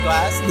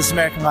Glass. This is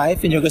American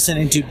Life, and you're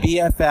listening to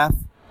BFF.FM.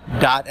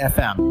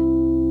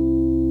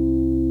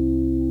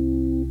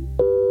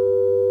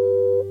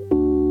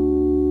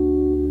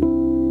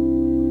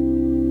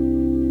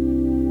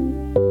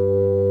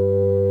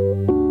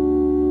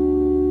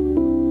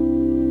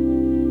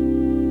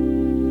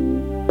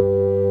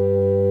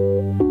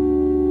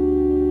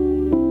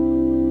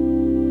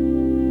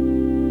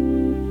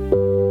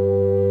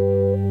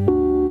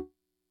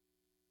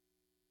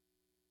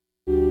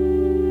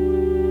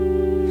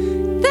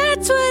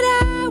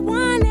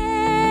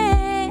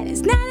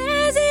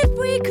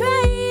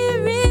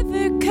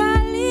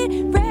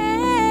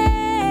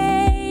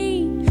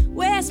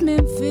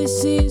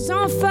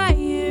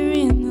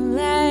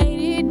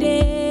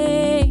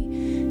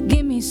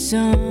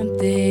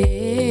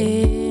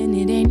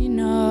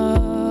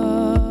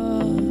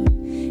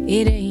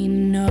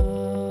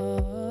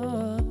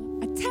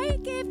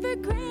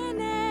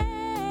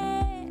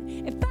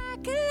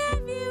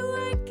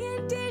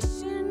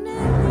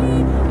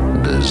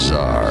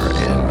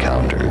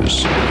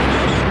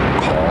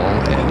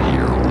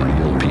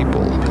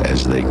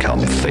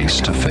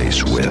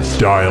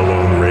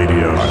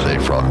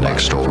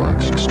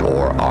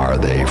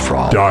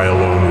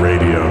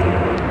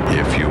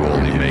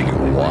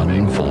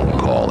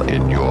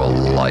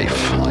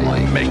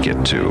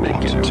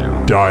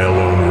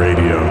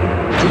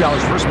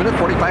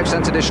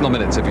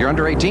 Minutes. If you're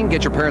under 18,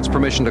 get your parents'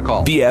 permission to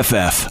call.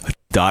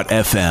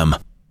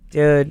 BFF.FM.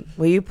 Dude,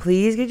 will you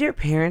please get your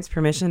parents'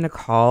 permission to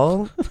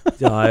call?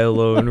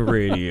 Dial-O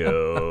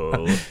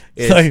Radio.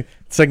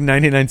 It's like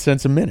 99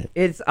 cents a minute.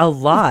 It's a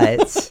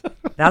lot.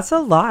 That's a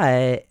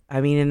lot.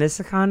 I mean, in this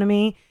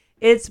economy,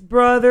 it's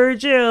Brother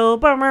Jill,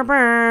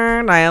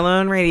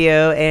 Dial-O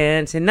Radio.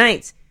 And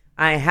tonight,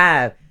 I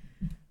have,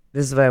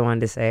 this is what I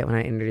wanted to say when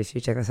I introduced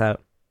you. Check this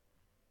out.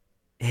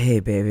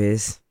 Hey,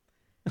 babies.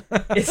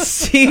 It's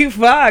Steve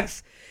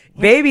Foxx.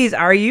 Babies,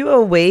 are you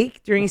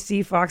awake during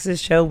Steve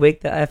Foxx's show, Wake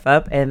the F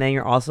Up? And then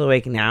you're also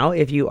awake now?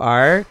 If you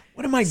are,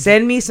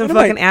 send me some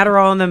fucking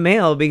Adderall in the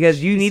mail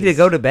because you need to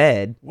go to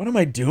bed. What am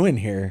I doing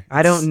here?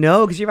 I don't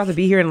know because you're about to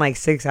be here in like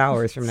 6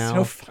 hours from now.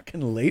 So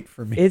fucking late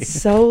for me. It's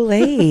so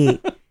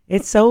late.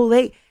 It's so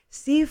late.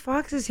 Steve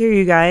Foxx is here,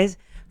 you guys,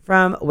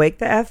 from Wake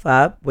the F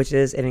Up, which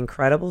is an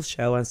incredible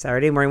show on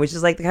Saturday morning, which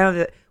is like the kind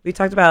of we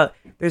talked about.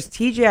 There's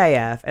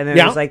TGIF, and then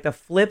there's like the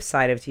flip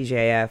side of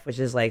TGIF, which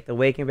is like the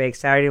Wake and Bake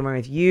Saturday morning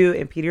with you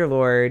and Peter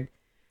Lord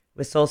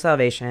with Soul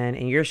Salvation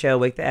and your show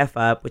Wake the F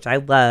Up, which I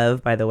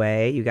love, by the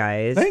way, you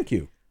guys. Thank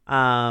you.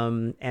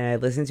 And I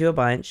listened to a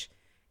bunch,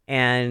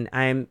 and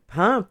I'm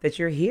pumped that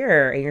you're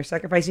here and you're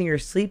sacrificing your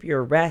sleep,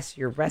 your rest,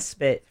 your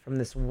respite from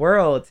this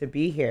world to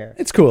be here.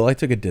 It's cool. I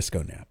took a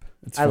disco nap.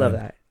 I love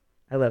that.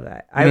 I love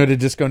that. You know what a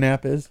disco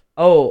nap is?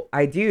 Oh,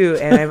 I do.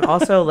 And I'm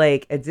also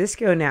like, a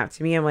disco nap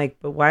to me, I'm like,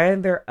 but why are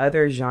there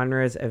other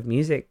genres of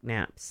music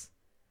naps?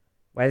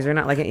 Why is there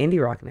not like an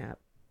indie rock nap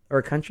or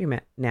a country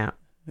nap?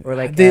 Or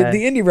like the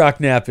indie rock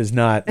nap is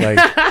not like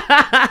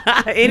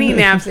any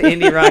nap's an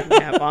indie rock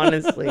nap,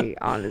 honestly.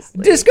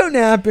 Disco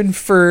nap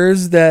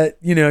infers that,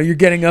 you know, you're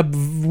getting up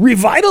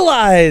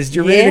revitalized,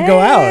 you're ready to go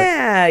out.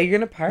 Yeah, you're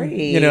gonna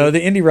party. You know, the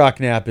indie rock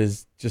nap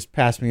is just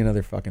pass me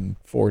another fucking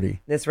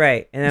 40. That's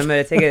right. And I'm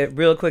gonna take a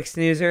real quick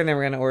snoozer, and then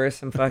we're gonna order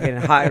some fucking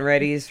hot and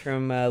readies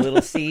from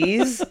Little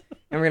C's.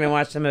 And we're going to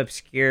watch some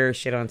obscure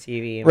shit on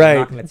TV. And we're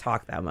not going to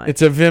talk that much.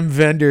 It's a Vim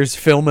Vendors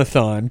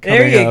filmathon coming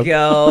up. There you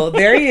go.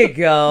 There you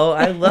go.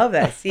 I love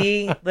that.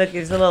 See? Look,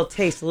 it's a little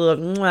taste, a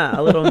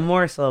little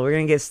morsel. We're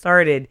going to get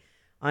started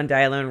on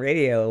Dial-O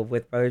Radio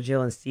with Brother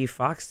Jill and Steve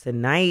Foxx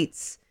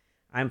tonight.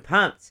 I'm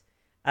pumped.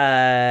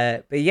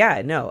 But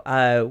yeah,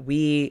 no.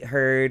 We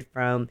heard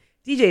from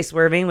DJ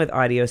Swerving with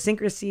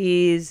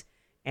Idiosyncrasies.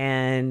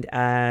 And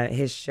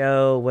his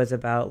show was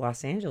about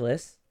Los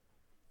Angeles.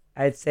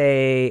 I'd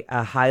say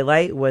a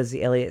highlight was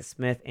the Elliott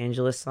Smith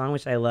Angelus song,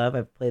 which I love.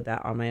 I've played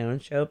that on my own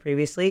show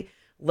previously.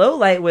 Low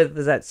light was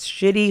that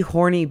shitty,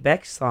 horny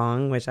Beck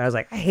song, which I was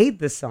like, I hate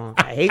this song.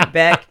 I hate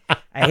Beck.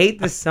 I hate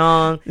this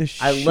song.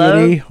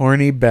 Shitty,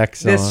 horny Beck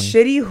song. This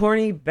shitty,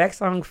 horny Beck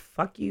song.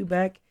 Fuck you,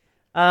 Beck.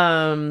 But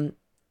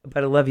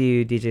I love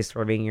you, DJ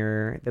Swerving.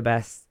 You're the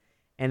best.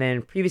 And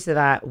then previous to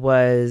that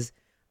was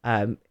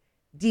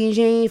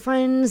DJ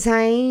Fun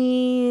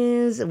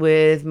Size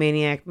with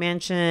Maniac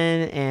Mansion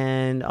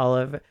and all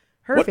of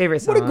her favorite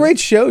songs. What a great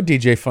show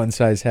DJ Fun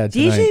Size had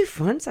tonight. DJ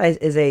Fun Size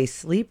is a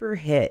sleeper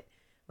hit.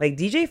 Like,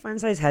 DJ Fun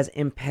Size has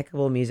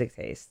impeccable music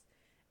taste.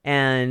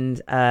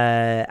 And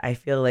I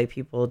feel like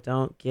people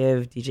don't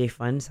give DJ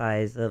Fun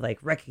Size the like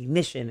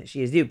recognition that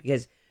she is due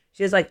because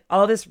she has like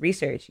all this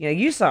research. You know,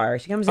 you saw her.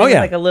 She comes in with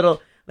like a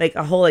little, like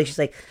a whole, like she's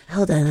like,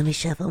 hold on, let me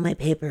shuffle my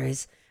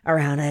papers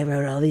around. I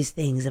wrote all these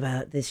things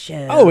about this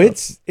show. Oh,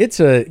 it's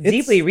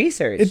deeply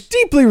researched. It's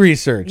deeply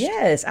researched.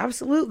 Yes,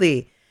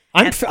 absolutely.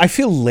 I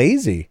feel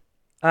lazy.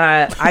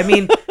 I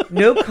mean,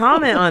 no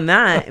comment on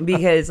that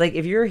because like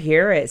if you're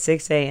here at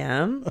 6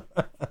 a.m.,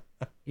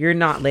 you're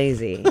not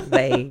lazy.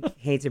 Like,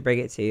 hate to break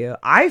it to you.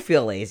 I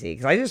feel lazy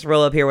because I just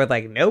roll up here with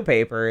like no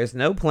papers,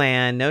 no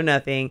plan, no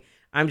nothing.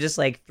 I'm just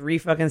like 3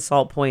 fucking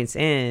salt points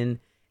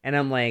in And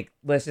I'm like,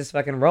 let's just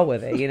fucking roll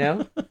with it, you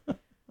know?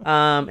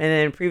 And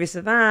then previous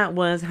to that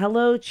was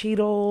Hello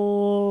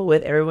Cheetle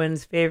with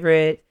everyone's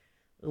favorite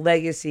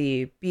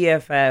Legacy,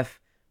 BFF,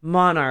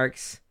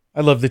 Monarchs.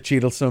 I love the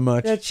Cheetle so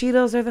much. The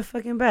Cheetos are the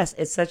fucking best.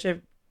 It's such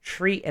a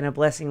treat and a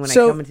blessing when I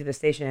So- come into the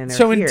station and they're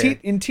So here.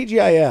 in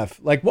TGIF,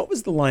 like, what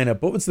was the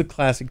lineup? What was the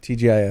classic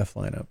TGIF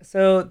lineup?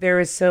 So there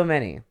was so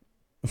many.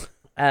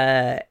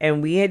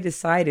 And we had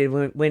decided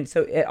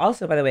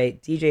also, by the way,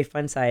 DJ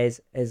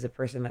Funsize is the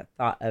person that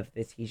thought of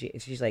the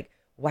TJ. She's like,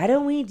 why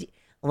don't we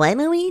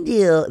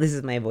do, this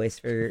is my voice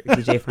for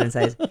DJ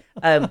Funsize.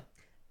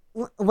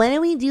 Why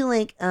don't we do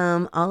like,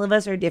 all of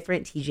us are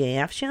different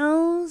TJF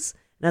shows?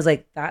 And I was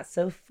like, that's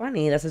so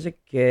funny. That's such a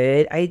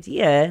good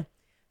idea.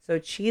 So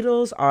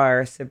Cheetos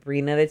are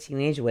Sabrina the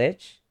Teenage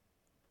Witch.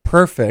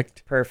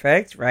 Perfect.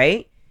 Perfect,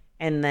 right?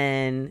 And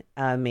then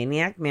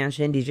Maniac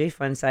Mansion, DJ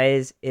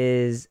Funsize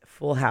is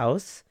Full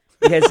House.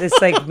 Because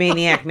it's like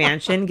Maniac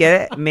Mansion,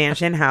 get it?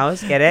 Mansion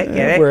House, get it?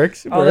 Get it?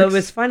 Works. Although works. it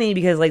was funny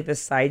because like the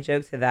side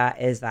joke to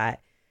that is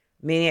that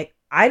Maniac,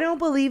 I don't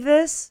believe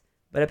this,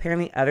 but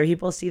apparently other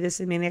people see this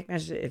in Maniac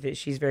Mansion.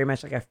 She's very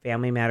much like a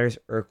Family Matters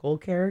Urkel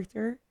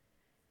character.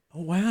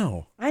 Oh,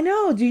 wow. I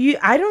know. Do you?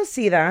 I don't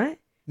see that.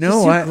 No,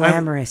 She's too I'm-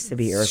 glamorous to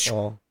be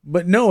Urkel.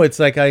 But no, it's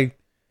like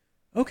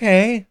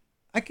okay,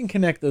 I can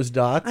connect those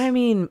dots. I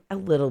mean, a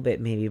little bit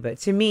maybe, but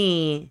to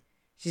me,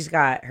 she's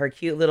got her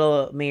cute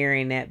little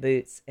marionette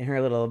boots and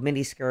her little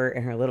mini skirt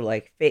and her little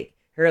like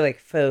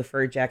faux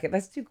fur jacket.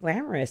 That's too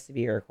glamorous to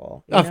be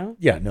Urkel. You know?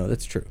 Yeah, no,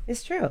 that's true.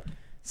 It's true.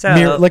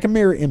 So Like a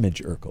mirror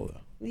image Urkel,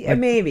 though. yeah,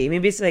 maybe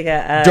it's like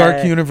a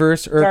Dark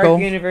Universe Urkel.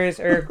 Dark Universe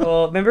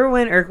Urkel. Remember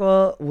when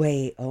Urkel?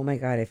 Wait, oh my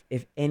god!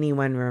 If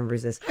anyone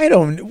remembers this, I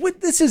don't.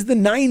 What? This is the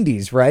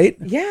 '90s, right?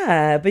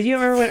 yeah. But you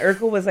remember when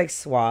Urkel was like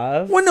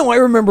suave? Well, no, I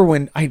remember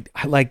when I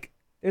like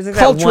There's like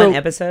that one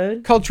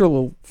episode.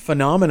 cultural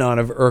phenomenon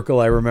of Urkel.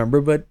 I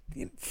remember, but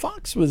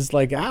Fox was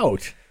like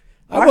out.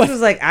 Fox was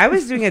like, I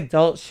was doing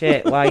adult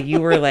shit while you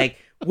were like,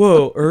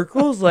 whoa,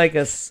 Urkel's like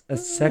a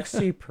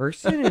sexy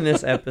person in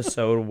this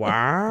episode.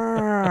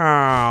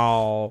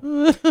 Wow.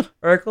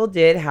 Urkel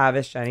did have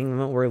a shining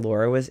moment where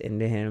Laura was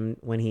into him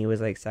when he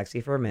was like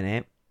sexy for a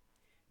minute.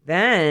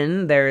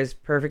 Then there's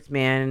Perfect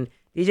Man,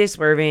 DJ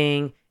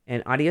Swerving,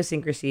 and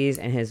Idiosyncrasies,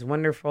 and his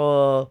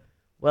wonderful,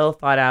 well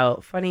thought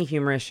out, funny,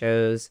 humorous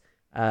shows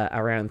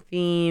around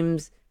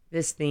themes.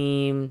 This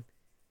theme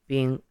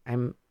being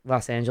I'm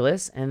Los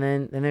Angeles, and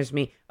then there's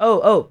me.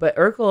 But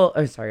Urkel.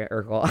 Oh, sorry,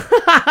 Urkel.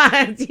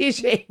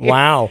 DJ.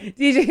 Wow.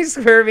 DJ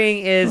Swerving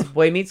is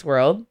Boy Meets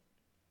World.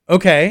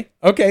 Okay,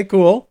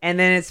 cool. And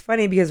then it's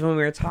funny because when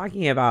we were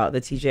talking about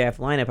the TJF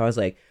lineup, I was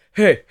like,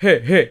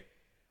 hey,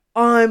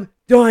 I'm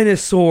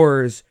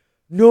dinosaurs.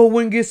 No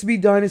one gets to be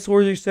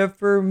dinosaurs except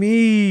for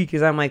me.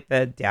 Because I'm like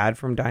the dad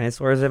from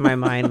Dinosaurs in my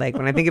mind. Like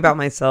when I think about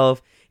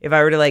myself, if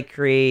I were to like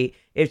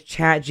if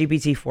Chat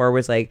GPT-4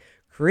 was like,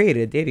 create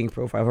a dating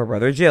profile for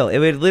Brother Jill, it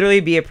would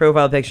literally be a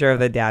profile picture of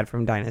the dad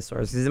from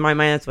Dinosaurs. Because in my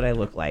mind, that's what I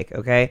look like,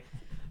 okay?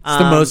 It's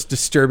the most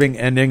disturbing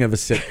ending of a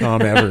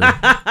sitcom ever.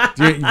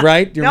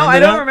 Right? Do you No, remember I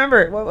don't that?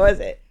 remember. What was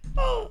it?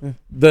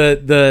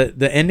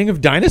 The ending of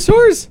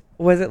Dinosaurs?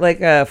 Was it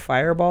like a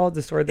fireball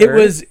destroyed the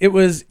earth? It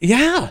was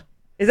yeah.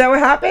 Is that what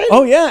happened?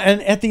 Oh yeah,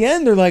 and at the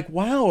end they're like,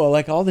 wow,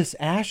 like all this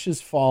ash is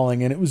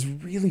falling, and it was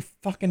really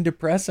fucking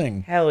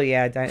depressing. Hell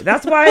yeah.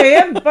 That's why I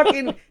am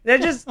fucking...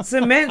 That just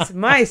cements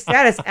my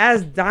status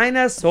as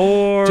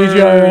Dinosaurs.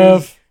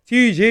 TGIF.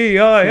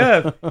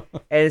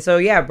 And so,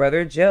 yeah,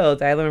 Brother Jill,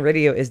 Die Alone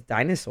Radio is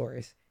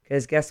Dinosaurs.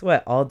 Because guess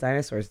what? All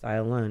dinosaurs die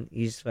alone.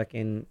 You just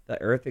fucking...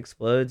 The earth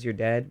explodes, you're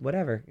dead,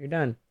 whatever. You're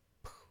done.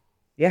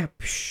 Yeah.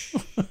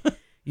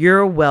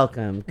 You're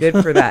welcome.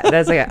 Good for that.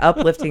 That's like an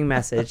uplifting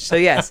message. So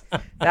yes,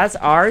 that's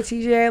our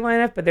TGI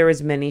lineup, but there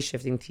was many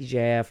shifting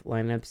TGIF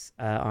lineups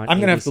on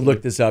I'm gonna have ABC. to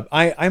look this up.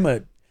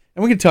 And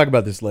we can talk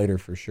about this later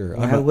for sure.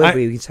 Why would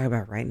we? We can talk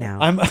about it right now.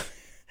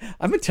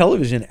 I'm a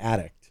television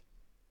addict.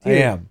 Dude,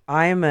 I am.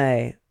 I am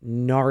a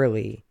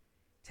gnarly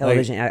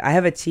television addict. I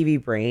have a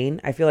TV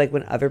brain. I feel like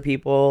when other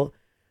people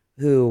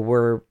who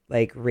were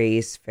like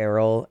raised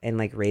feral and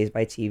like raised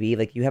by TV,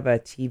 like you have a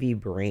TV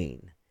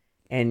brain.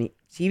 And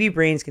TV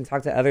brains can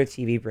talk to other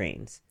TV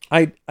brains.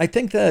 I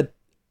think that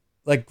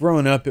like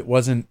growing up, it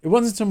wasn't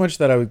so much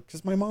that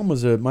because my mom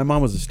was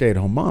a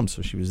stay-at-home mom,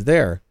 so she was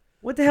there.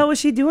 What the hell was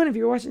she doing if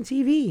you were watching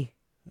TV?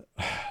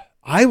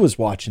 I was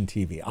watching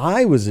TV.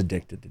 I was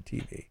addicted to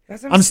TV.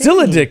 That's what I'm still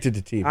saying. addicted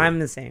to TV. I'm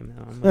the same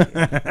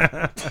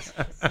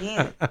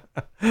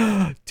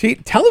though.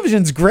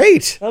 Television's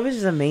great.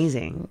 Television's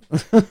amazing.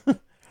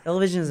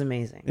 Television is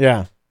amazing.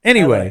 Yeah.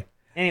 Anyway.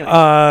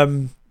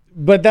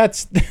 But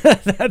that's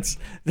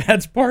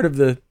part of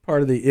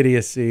the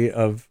idiocy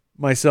of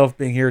myself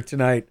being here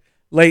tonight,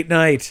 late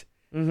night,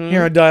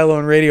 here on Dial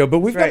On Radio.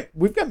 But we've got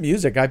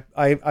music.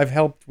 I've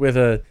helped with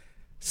a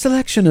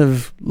selection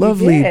of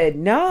lovely bits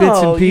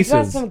and pieces. You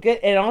got some good,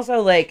 and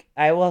also like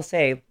I will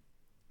say,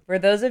 for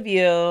those of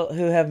you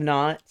who have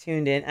not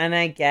tuned in, and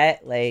I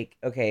get like,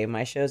 okay,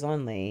 my show's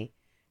on late,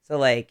 so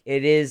like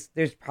there's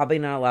probably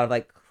not a lot of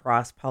like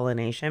cross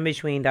pollination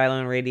between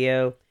Dial-O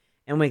Radio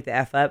and Wake the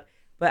F Up.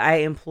 But I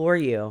implore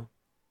you,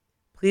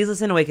 please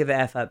listen to Wake the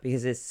F Up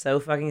because it's so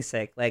fucking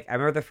sick. Like, I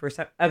remember the first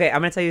time. Okay,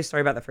 I'm going to tell you a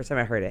story about the first time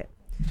I heard it.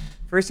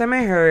 First time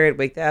I heard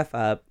Wake the F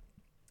Up,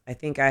 I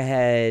think I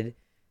had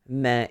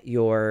met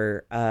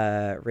your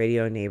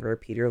radio neighbor,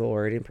 Peter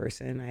Lord, in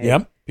person.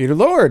 Peter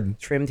Lord.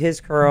 Trimmed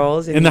his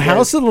curls. In the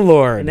house of the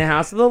Lord. In the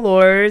house of the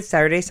Lord,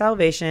 Saturday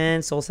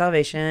Salvation, Soul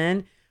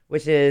Salvation,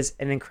 which is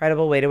an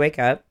incredible way to wake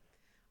up.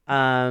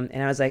 And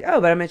I was like,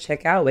 oh, but I'm going to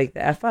check out Wake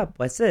the F Up.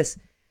 What's this?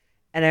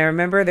 And I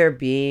remember there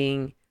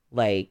being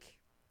like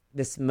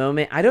this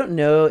moment. I don't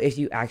know if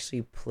you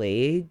actually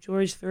played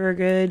George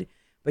Thorogood,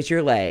 but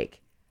you're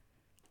like,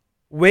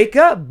 wake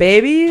up,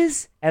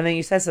 babies. And then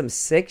you said some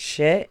sick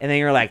shit. And then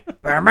you're like,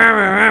 and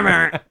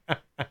I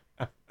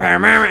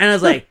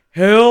was like,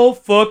 hell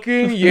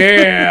fucking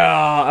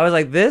yeah. I was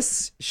like,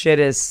 this shit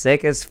is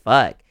sick as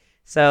fuck.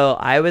 So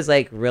I was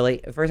like, really,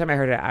 the first time I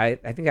heard it, I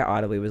think I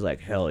audibly was like,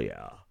 hell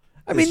yeah.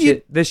 I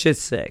mean, this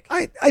shit's sick.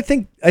 I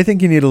think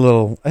you need a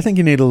little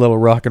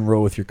rock and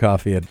roll with your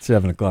coffee at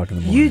 7:00 in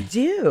the morning. You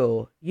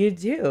do.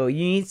 You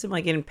need some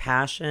like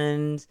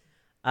impassioned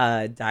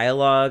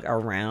dialogue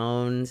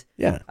around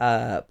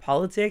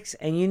politics,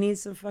 and you need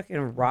some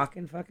fucking rock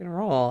and fucking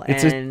roll.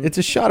 It's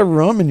a shot of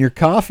rum in your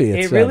coffee.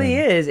 It really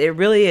is. It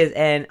really is.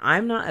 And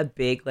I'm not a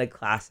big like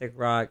classic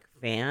rock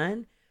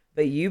fan,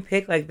 but you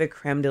pick like the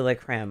creme de la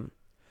creme.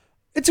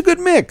 It's a good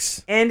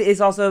mix. And it's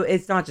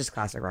not just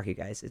classic rock, you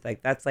guys. It's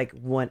like, that's like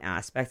one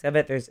aspect of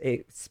it.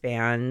 It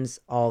spans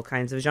all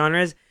kinds of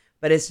genres,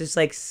 but it's just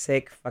like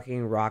sick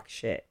fucking rock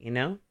shit, you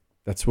know?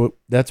 That's what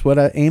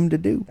I aim to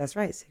do. That's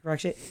right. Sick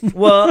rock shit.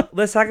 Well,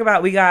 let's talk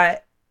about, we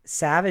got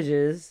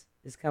Savages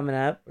is coming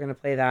up. We're going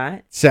to play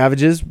that.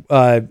 Savages,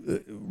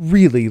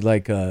 really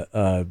like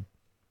a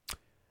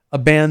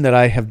band that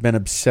I have been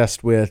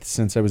obsessed with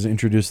since I was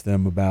introduced to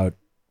them about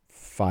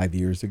 5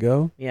 years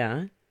ago.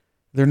 Yeah.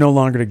 They're no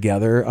longer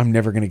together. I'm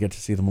never going to get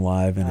to see them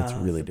live, and it's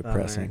really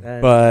depressing.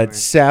 But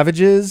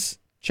Savages,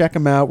 check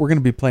them out. We're going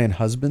to be playing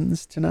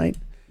Husbands tonight.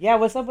 Yeah,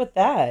 what's up with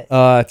that?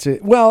 So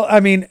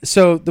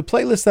the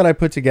playlist that I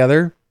put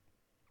together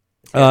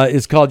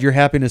is called Your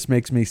Happiness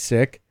Makes Me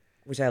Sick.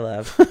 Which I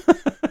love.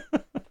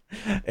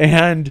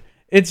 And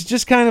it's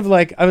just kind of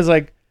like, I was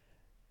like,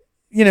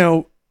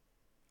 I've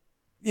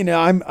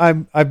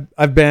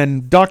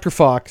been, Dr.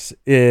 Foxx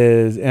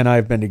and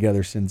I've been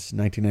together since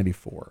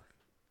 1994.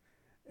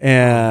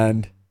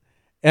 And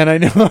I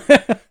know,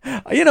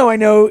 I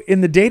know in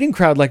the dating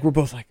crowd, like we're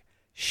both like,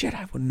 shit,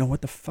 I wouldn't know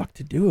what the fuck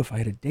to do if I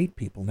had to date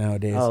people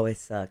nowadays. Oh, it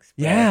sucks.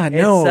 Bro. Yeah,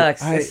 no.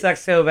 It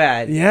sucks so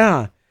bad.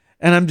 Yeah.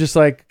 And I'm just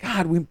like,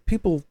 God,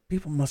 people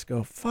must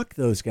go, fuck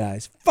those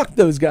guys. Fuck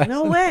those guys.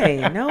 No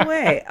way.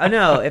 Oh,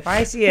 no. If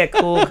I see a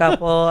cool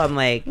couple, I'm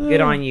like,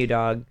 good on you,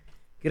 dog.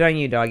 Good on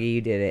you, doggy.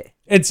 You did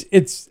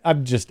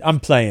it.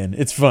 I'm playing.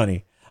 It's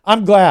funny.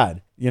 I'm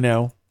glad,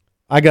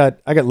 I got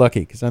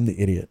lucky because I'm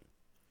the idiot.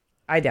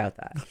 I doubt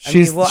that. I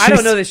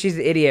don't know that she's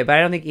an idiot, but I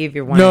don't think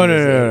either one.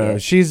 No.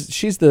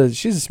 She's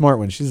a smart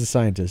one. She's a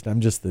scientist. I'm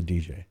just the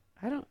DJ.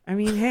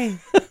 Hey.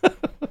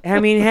 I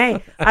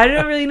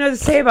don't really know what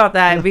to say about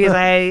that because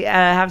I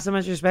have so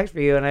much respect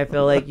for you, and I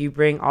feel like you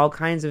bring all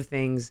kinds of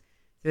things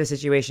to the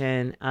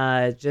situation,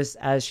 just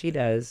as she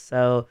does.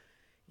 So,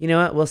 you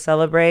know what? We'll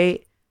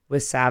celebrate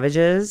with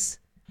Savages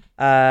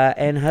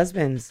and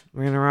Husbands.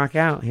 We're gonna rock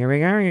out. Here we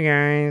go, you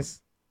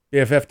guys.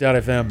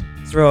 BFF.FM.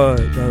 That's right.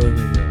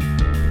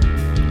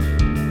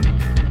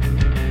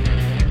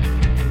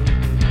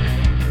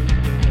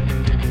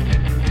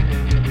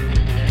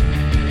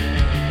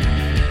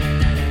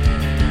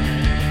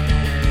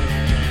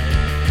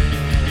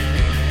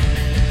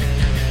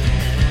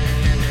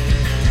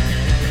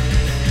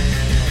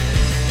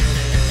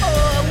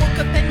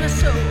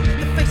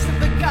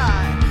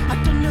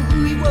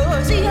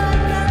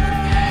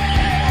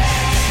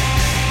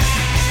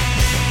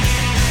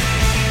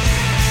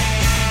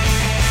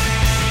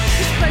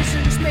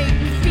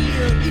 Made me feel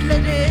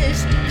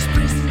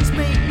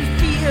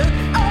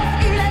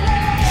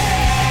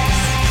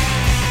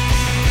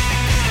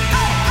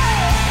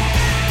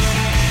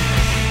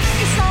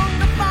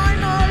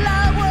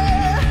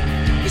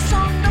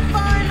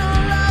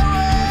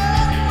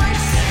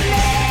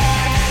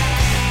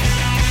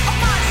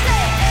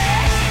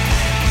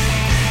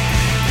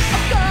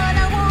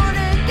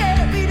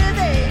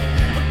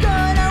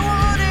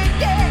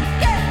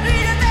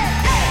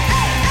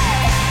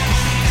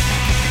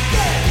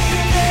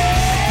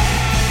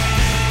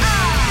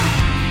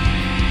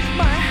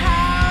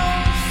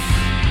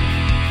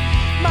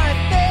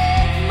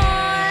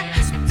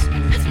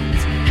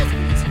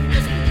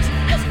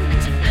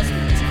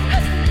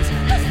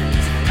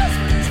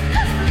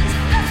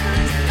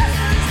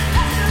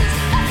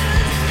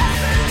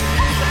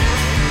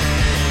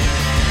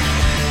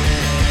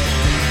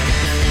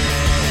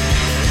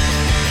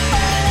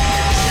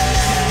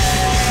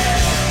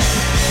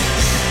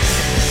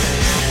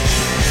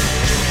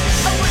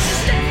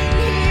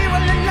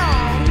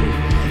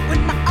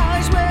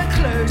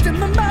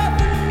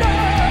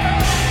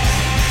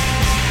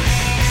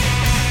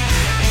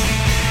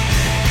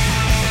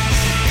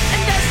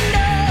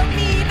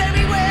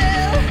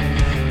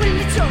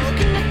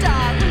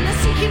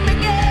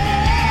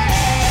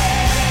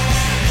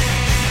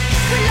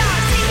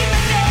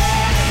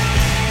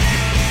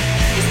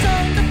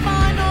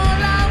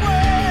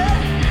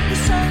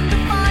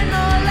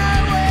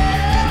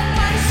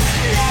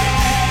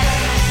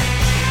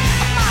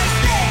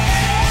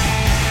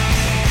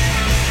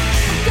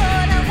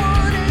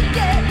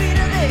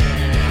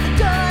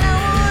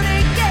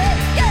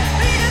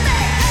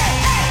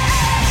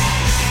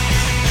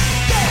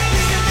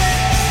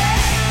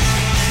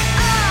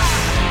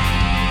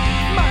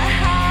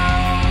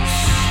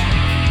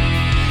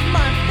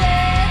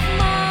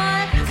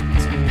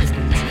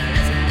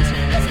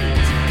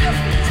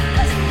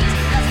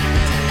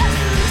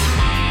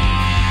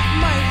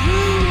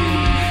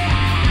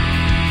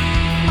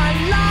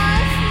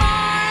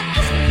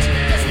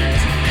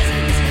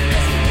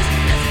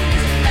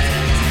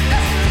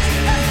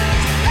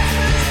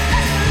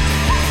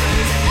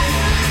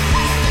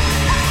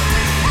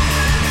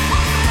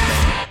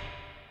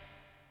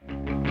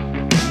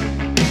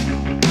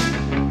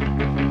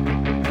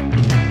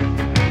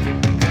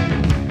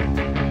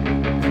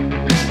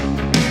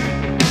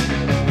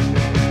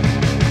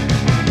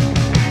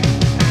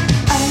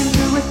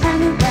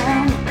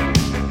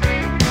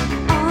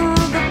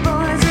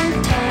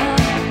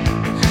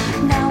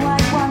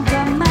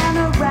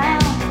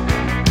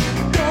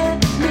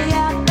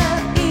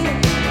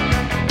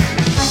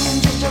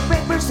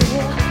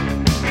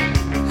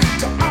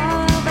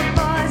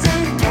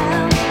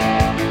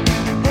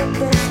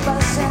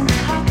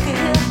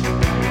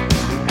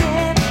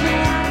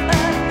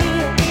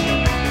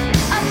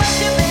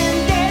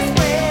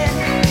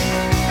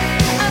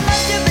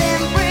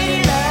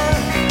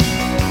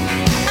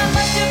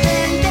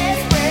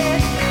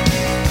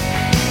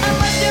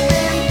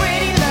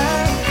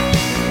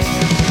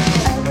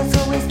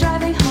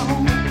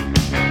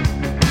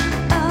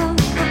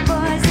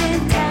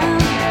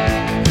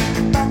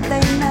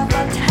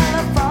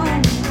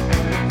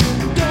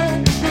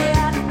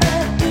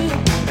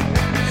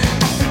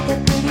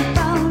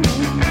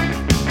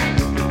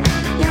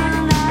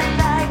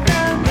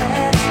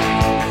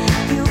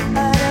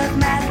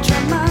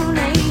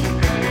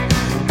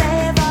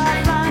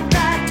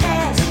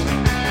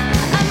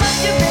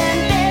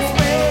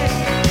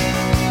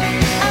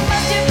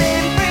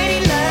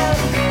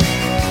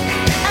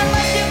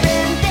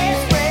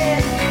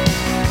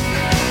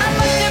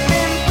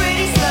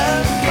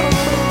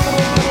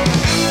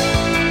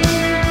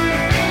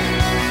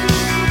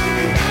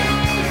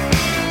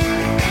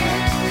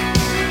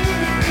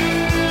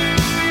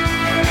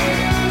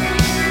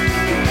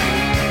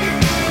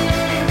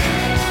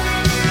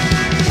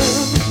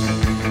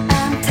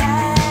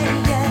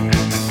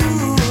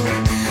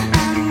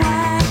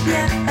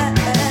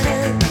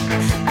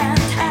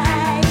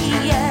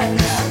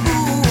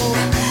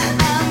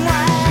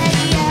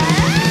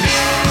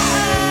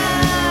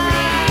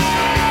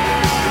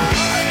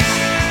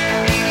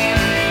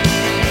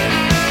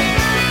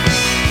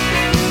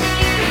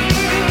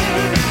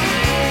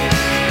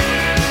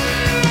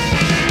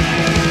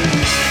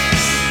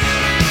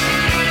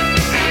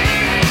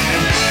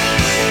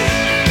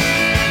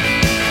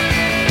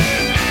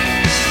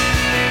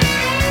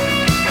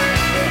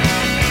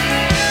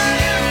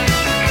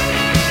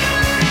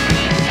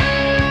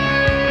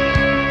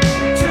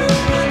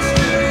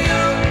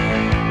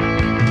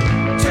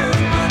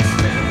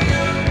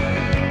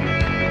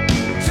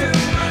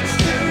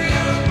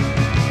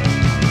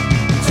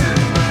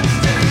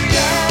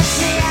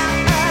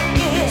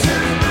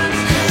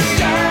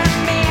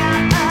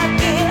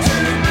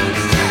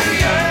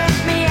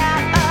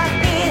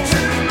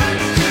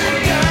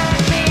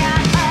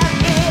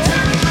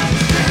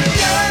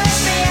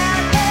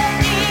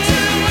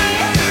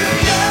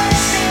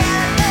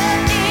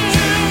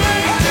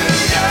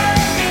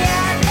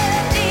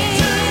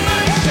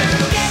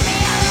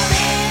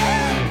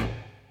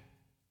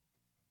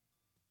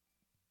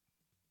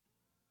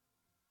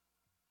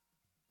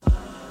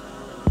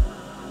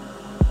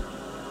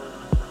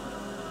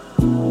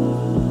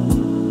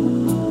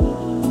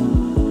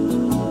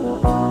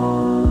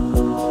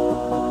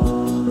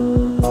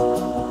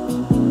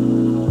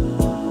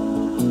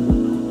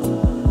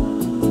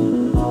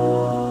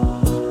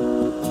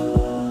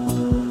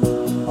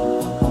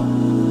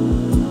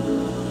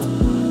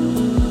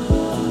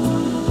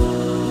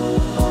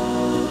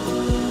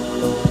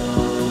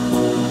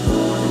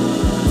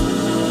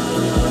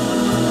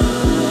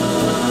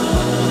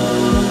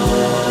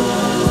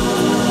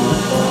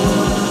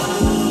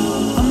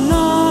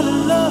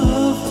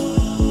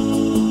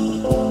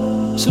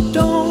So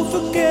don't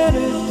forget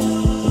it.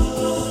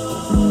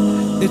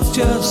 It's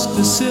just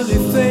a silly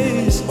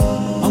phase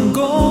I'm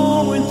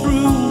going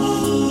through.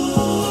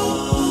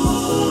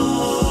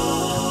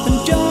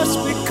 And just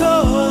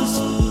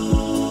because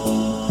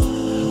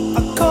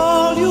I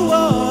call you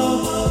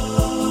up,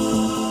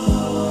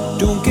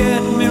 don't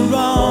get me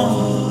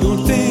wrong,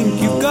 don't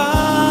think you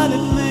got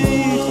it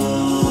made.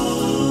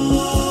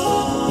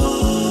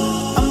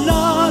 I'm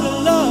not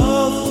in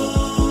love,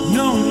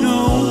 no, no.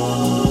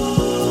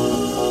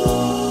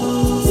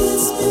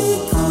 It's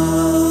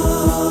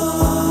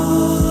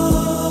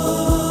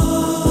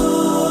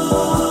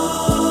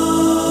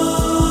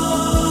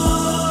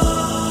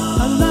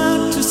I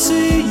like to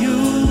see you,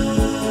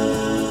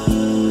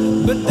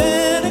 but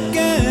then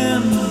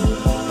again,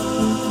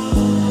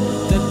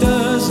 that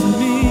doesn't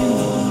mean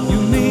you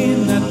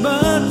mean that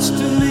much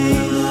to me.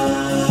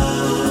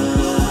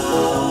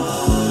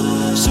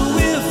 So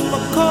if I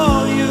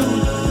call you,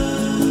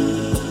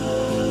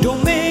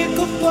 don't make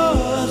a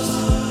fuss.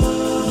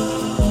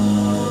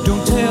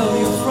 Don't tell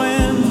your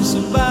friends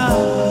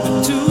about the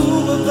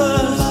two of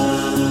us.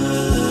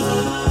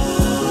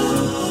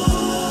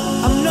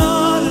 I'm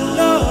not in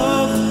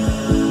love,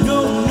 no,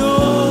 no.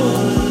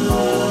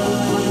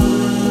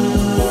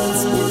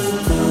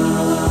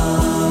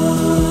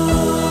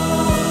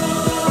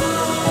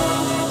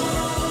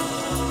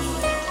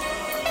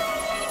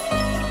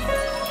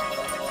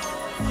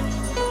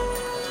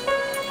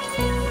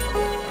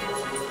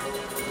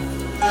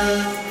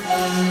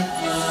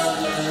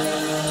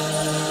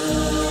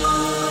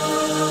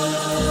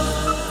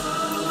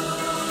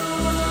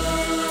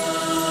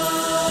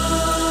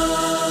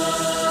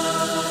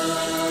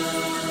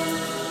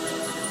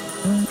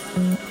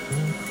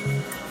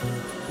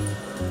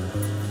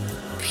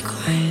 Be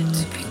quiet,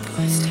 big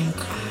boys don't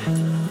cry.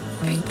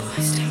 Big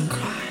boys don't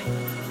cry.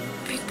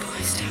 Big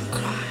boys don't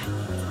cry.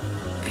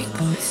 Big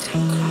boys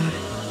don't cry.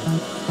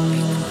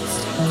 Big boys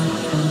don't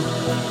cry.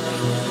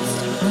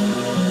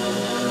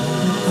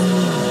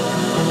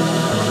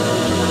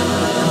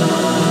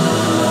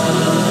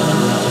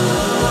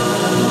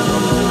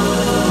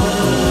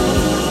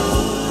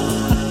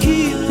 I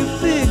keep your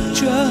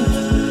picture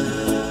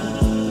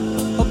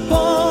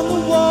upon the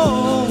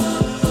wall.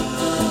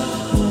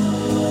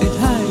 It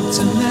hides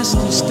a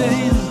nasty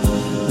stain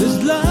that's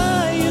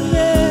lying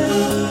there.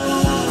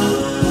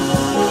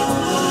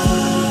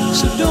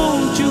 So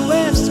don't you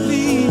ask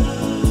me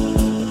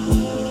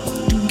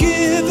to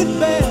give it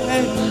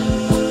back.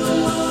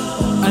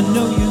 I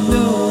know you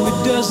know it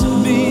doesn't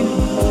mean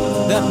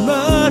that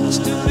much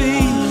to me.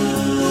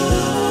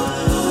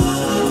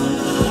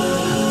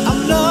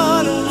 I'm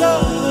not in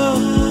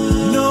love,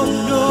 no,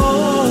 no.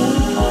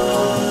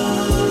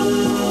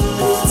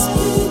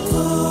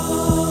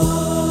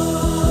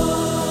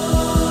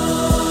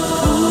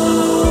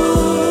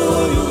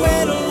 Ooh, you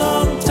wait a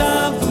long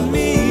time for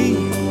me.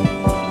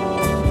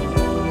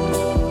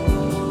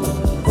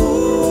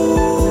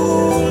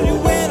 Ooh, you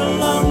wait a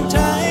long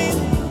time.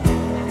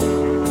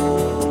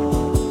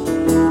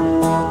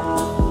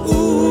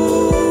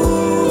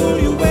 Ooh,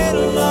 you wait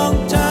a long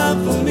time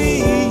for me.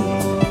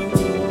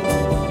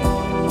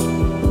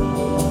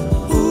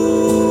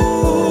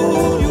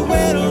 Ooh, you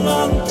wait a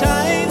long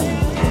time.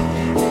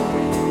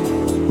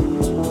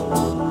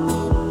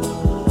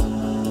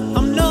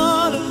 I'm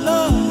not in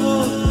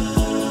love,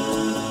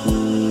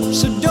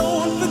 so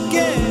don't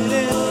forget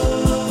it.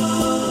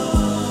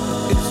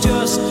 It's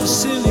just a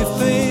silly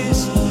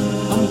phase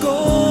I'm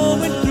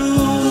going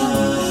through.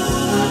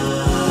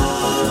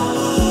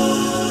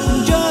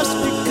 And just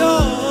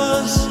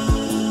because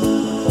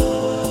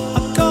I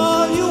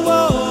call you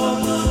up,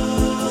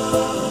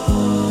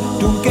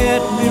 don't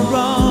get me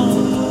wrong,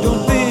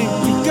 don't think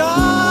you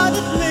got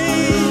it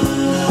made.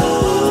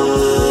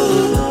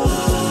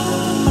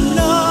 I'm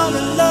not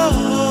in love,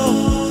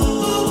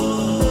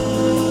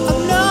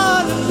 I'm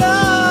not in love.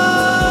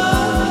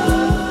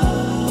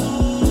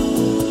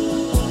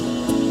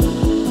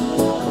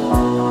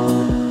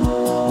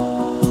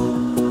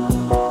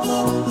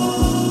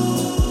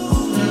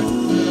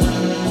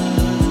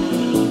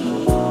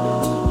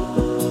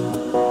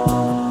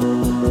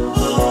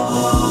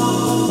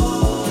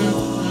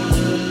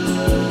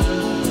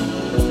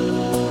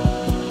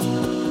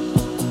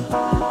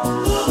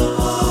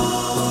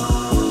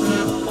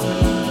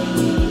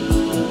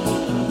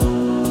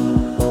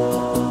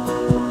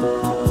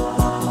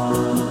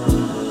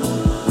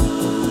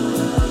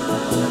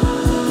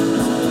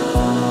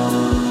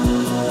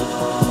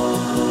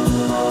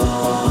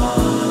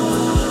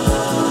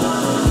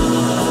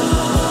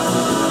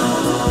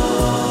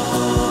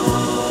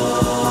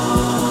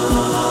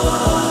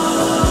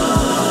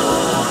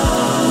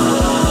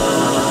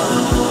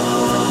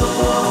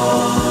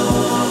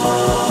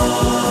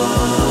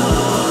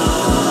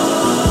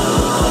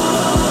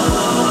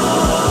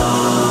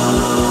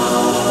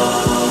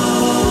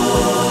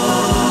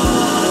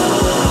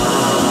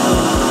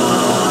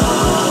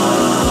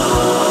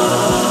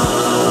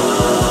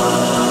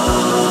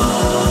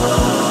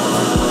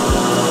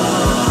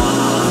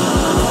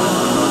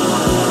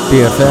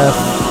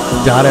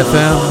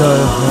 BFF.FM.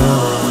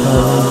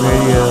 Dialogue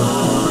Radio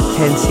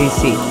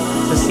 10cc.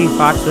 So Steve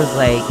Foxx was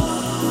like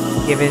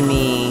giving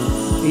me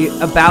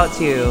about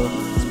to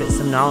spit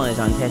some knowledge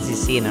on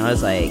 10cc, and I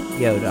was like,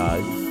 "Yo,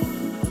 dog,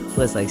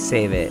 let's like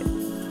save it."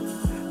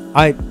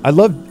 I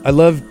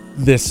love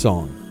this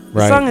song.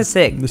 Right? The song is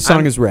sick. The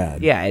song is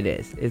rad. Yeah, it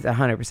is. It's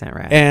 100%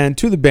 rad. And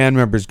to the band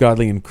members,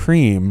 Godley and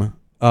Cream,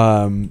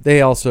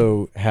 they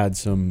also had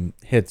some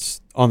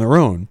hits on their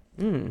own.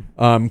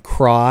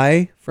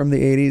 Cry from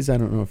the 80s. I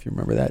don't know if you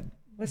remember that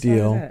What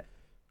deal. song is that?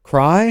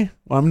 Cry?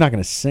 Well, I'm not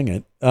going to sing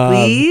it.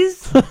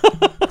 Please?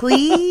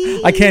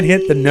 Please? I can't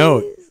hit the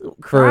note.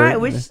 Cry? for-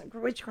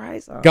 Which Cry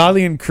song?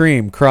 Godley and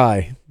Cream,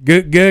 Cry.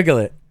 Google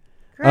it.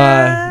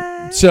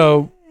 Cry.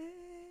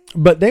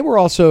 But they were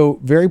also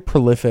very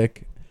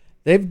prolific.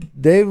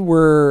 They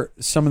were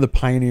some of the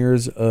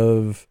pioneers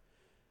of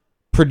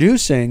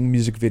producing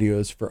music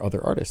videos for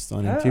other artists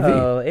on MTV.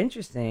 Oh,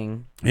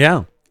 interesting.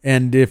 Yeah.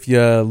 And if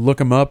you look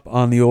them up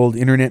on the old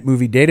Internet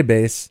Movie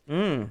Database,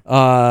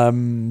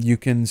 you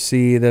can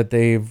see that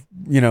they've,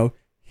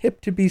 Hip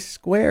to Be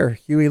Square,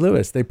 Huey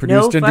Lewis. They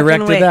produced and fucking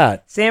directed way.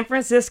 that. San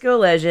Francisco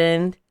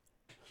legend,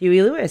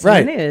 Huey Lewis.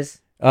 Right. In the news.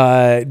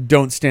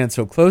 Don't Stand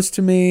So Close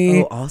to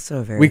Me. Oh, also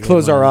a very We good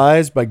Close Our one.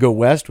 Eyes by Go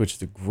West, which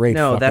is a great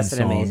No, fucking that's an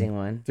song. amazing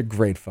one. It's a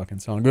great fucking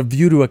song. A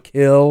View to a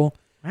Kill.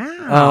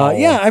 Wow.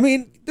 Yeah, I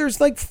mean,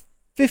 there's like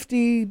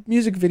 50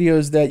 music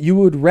videos that you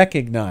would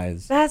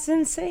recognize. That's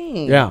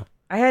insane. Yeah.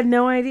 I had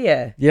no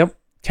idea. Yep.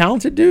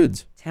 Talented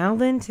dudes.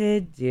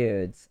 Talented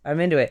dudes. I'm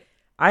into it.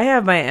 I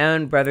have my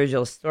own Brother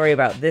Jill story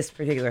about this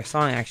particular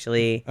song,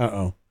 actually.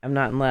 Uh-oh. I'm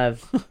Not in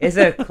Love. It's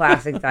a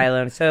classic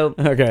Dialogue. So,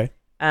 Okay.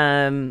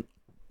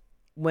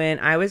 when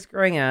I was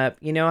growing up,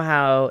 you know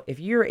how if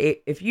you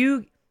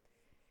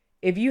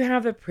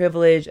have the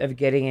privilege of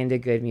getting into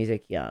good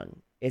music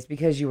young, it's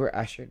because you were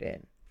ushered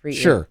in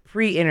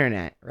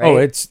pre-internet, right? Oh,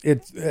 it's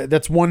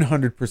that's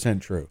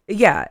 100% true.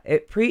 Yeah,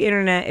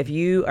 pre-internet. If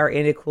you are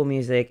into cool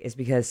music, it's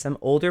because some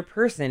older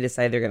person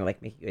decided they're gonna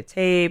like make you a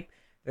tape.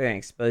 They're gonna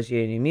expose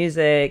you to new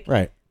music.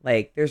 Right.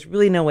 Like, there's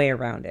really no way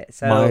around it.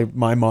 So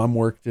My mom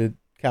worked at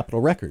Capitol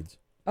Records.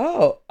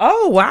 oh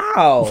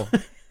wow.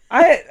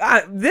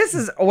 This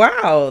is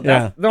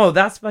wow.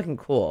 That's fucking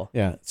cool.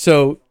 Yeah.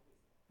 So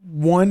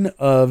one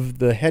of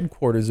the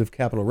headquarters of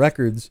Capitol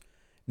Records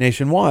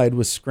nationwide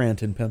was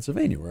Scranton,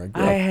 Pennsylvania, where I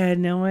grew up. I had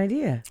no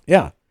idea.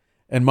 Yeah.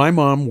 And my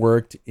mom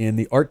worked in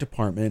the art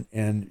department,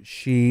 and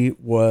she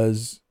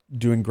was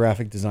doing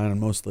graphic design on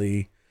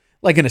mostly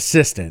like an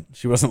assistant.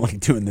 She wasn't like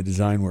doing the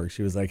design work.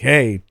 She was like,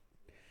 hey,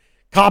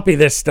 copy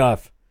this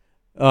stuff.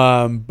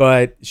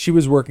 But she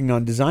was working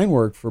on design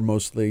work for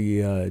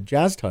mostly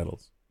jazz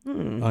titles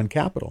on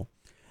Capitol.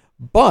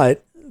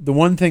 But the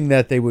one thing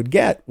that they would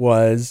get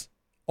was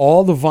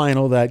all the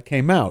vinyl that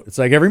came out. It's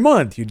like every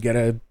month you'd get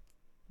a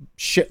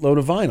shitload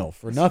of vinyl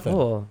for nothing.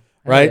 Cool.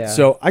 Right? Yeah.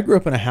 So I grew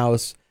up in a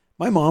house.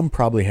 My mom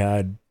probably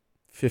had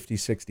 50,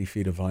 60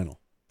 feet of vinyl.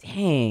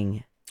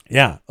 Dang.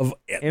 Yeah.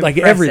 Like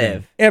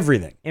Impressive.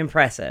 everything.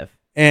 Impressive.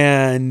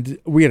 And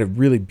we had a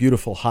really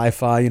beautiful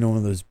hi-fi, one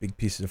of those big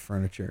pieces of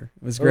furniture.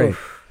 It was great.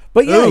 Oof.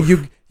 But yeah,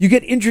 Oof. you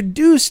get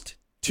introduced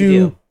You to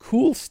do.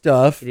 cool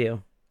stuff You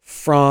do.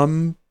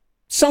 from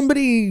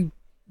somebody,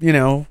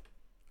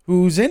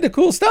 who's into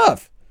cool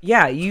stuff.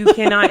 Yeah, you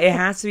cannot. It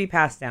has to be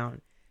passed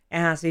down. It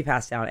has to be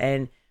passed down.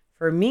 And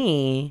for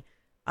me,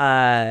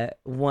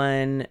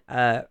 one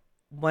of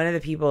the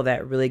people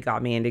that really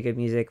got me into good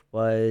music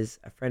was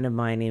a friend of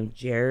mine named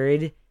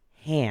Jared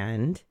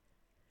Hand,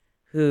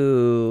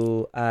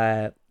 who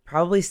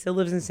probably still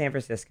lives in San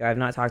Francisco. I've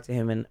not talked to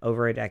him in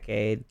over a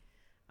decade.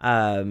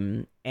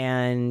 And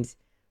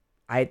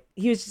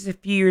he was just a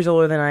few years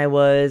older than I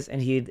was,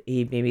 and he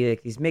made me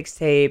like these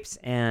mixtapes,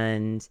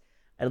 and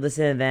I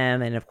listen to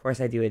them, and of course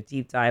I do a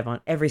deep dive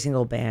on every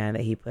single band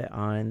that he put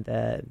on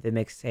the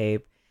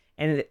mixtape,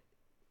 and it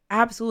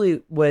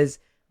absolutely was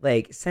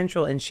like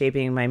central in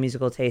shaping my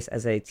musical taste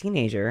as a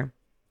teenager.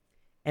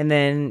 And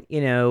then,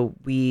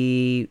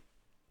 we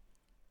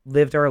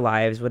lived our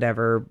lives,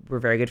 whatever. We're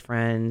very good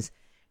friends.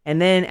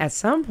 And then at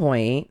some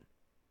point,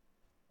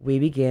 we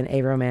began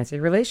a romantic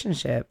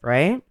relationship,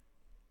 right?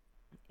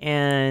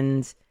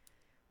 And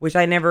which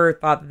I never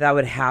thought that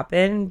would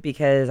happen,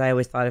 because I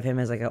always thought of him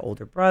as like an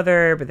older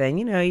brother. But then,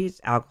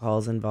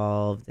 alcohol's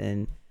involved,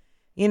 and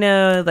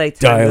like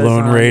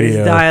Dial-O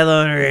radio,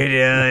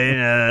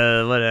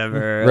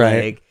 whatever.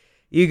 Right. Like,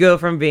 you go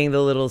from being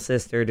the little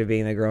sister to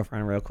being the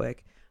girlfriend real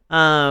quick.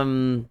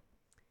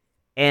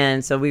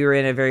 And so we were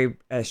in a very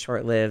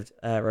short-lived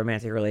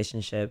romantic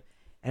relationship.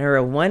 And I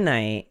remember one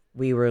night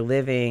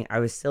I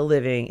was still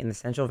living in the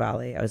Central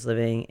Valley. I was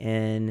living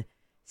in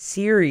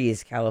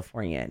Ceres,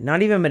 California.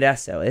 Not even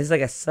Modesto. It's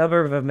like a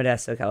suburb of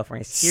Modesto,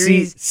 California.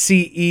 Ceres.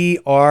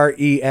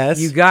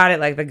 Ceres. You got it,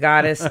 like the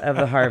goddess of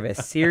the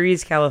harvest.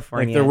 Ceres,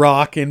 California. Like the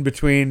rock in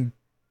between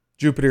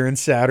Jupiter and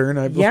Saturn,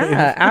 I believe.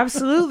 Yeah,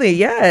 absolutely.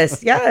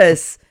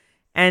 Yes.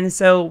 And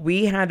so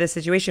we had this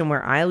situation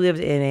where I lived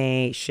in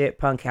a shit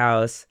punk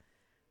house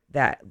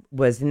that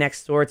was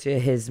next door to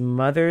his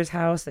mother's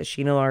house that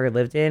she no longer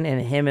lived in,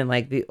 and him and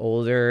like the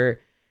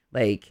older,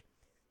 like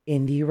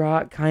indie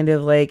rock kind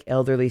of like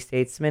elderly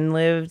statesmen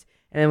lived.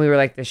 And then we were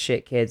like the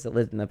shit kids that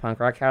lived in the punk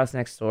rock house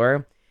next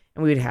door.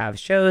 And we would have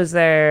shows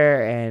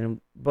there. And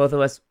both of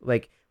us,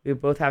 like, we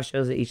would both have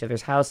shows at each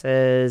other's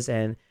houses.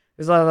 And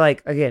there's a lot of,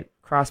 like, again,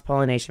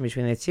 cross-pollination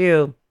between the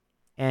two.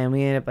 And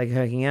we ended up, like,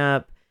 hooking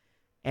up.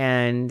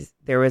 And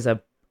there was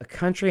a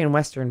country and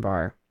western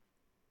bar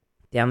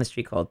down the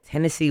street called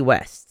Tennessee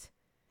West.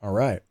 All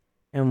right.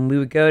 And we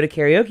would go to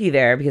karaoke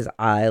there because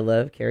I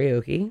love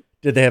karaoke.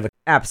 Did they have a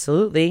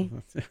Absolutely.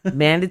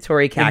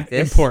 Mandatory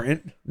cactus.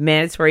 important?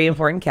 Mandatory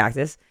important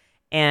cactus.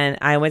 And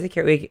I went to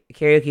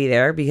karaoke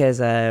there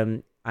because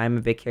I'm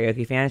a big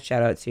karaoke fan.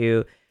 Shout out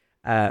to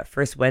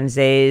first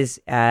Wednesdays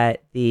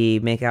at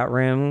the Makeout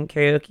Room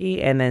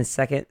karaoke and then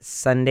second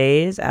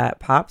Sundays at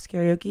Pop's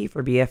karaoke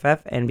for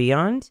BFF and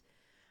beyond.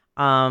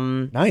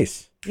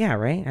 Nice. Yeah,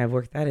 right? I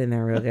worked that in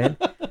there real good.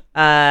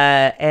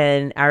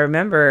 And I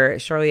remember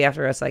shortly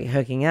after us like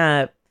hooking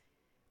up,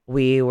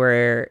 we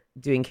were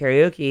doing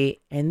karaoke,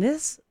 and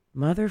this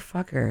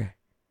motherfucker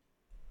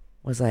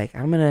was like,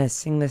 I'm going to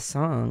sing this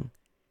song.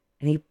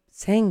 And he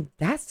sang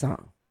that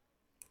song.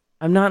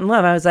 I'm Not in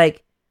Love. I was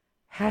like,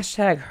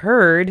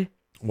 #heard.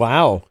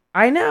 Wow.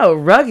 I know.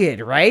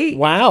 Rugged, right?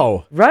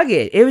 Wow.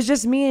 Rugged. It was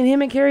just me and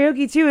him at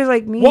karaoke, too. It was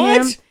like me,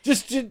 What? him.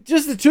 Just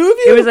the two of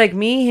you? It was like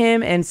me,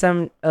 him, and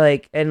some,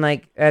 like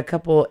a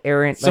couple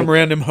errant. Some like,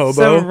 random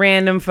hobo. Some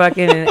random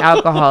fucking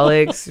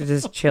alcoholics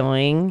just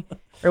chilling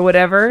or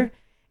whatever.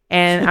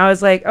 And I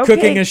was like, okay.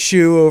 Cooking a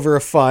shoe over a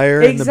fire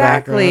in the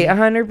Exactly,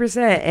 background. 100%.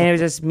 And it was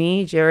just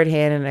me, Jared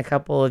Han, and a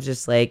couple of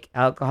just like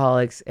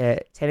alcoholics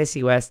at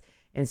Tennessee West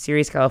in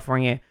Ceres,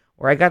 California,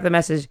 where I got the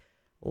message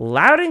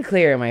loud and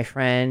clear, my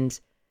friend.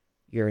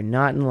 You're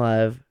not in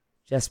love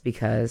just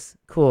because.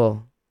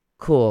 Cool.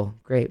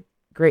 Great.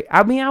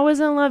 I mean, I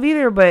wasn't in love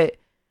either, but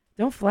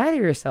don't flatter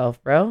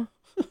yourself, bro.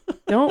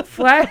 Don't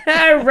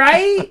flatter,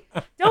 right?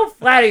 Don't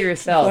flatter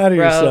yourself, Flatter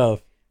bro.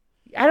 yourself.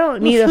 I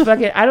don't need a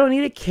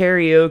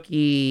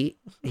karaoke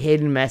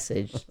hidden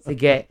message to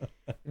get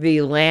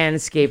the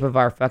landscape of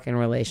our fucking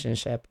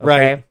relationship.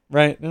 Okay?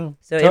 Right. No.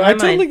 So I in my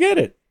totally mind, get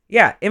it.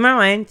 yeah, in my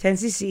mind,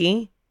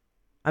 10cc,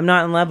 I'm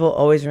Not in Love will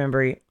always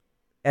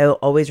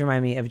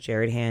remind me of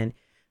Jared Han,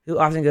 who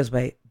often goes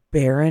by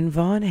Baron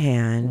Von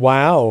Han.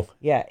 Wow.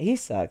 Yeah, he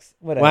sucks.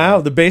 Whatever.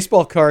 Wow, the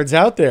baseball card's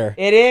out there.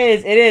 It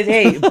is.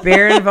 Hey,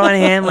 Baron Von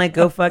Han, like,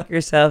 go fuck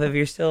yourself if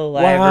you're still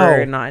alive Wow.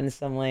 or not in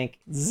some, like,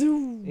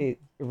 Zoom.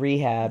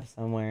 rehab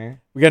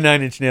somewhere. We got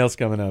 9 Inch Nails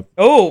coming up.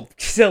 Oh,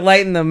 to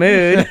lighten the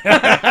mood.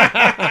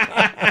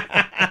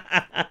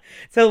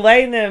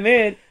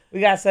 We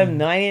got some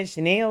 9 Inch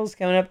Nails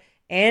coming up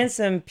and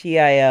some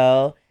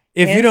PIL.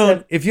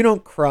 If you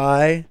don't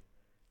cry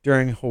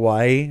during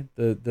Hawaii,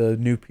 the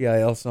new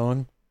PIL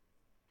song,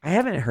 I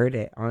haven't heard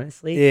it,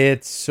 honestly.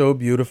 it's so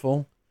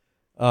beautiful.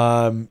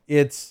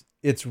 It's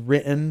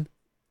written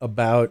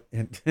about,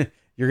 and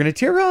you're gonna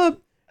tear up.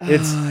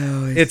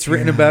 It's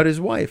written about his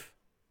wife,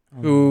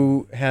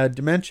 who had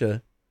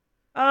dementia.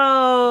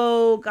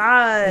 Oh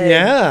God.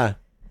 Yeah,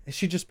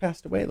 she just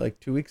passed away like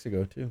 2 weeks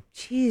ago too.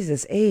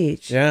 Jesus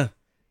H. Yeah.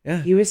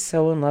 He was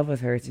so in love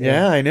with her too.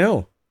 Yeah, I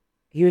know.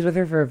 He was with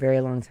her for a very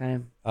long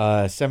time.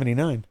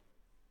 79.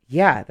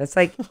 Yeah, that's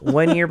like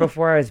 1 year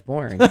before I was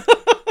born.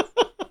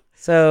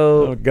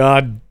 So. Oh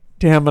God,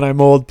 damn it!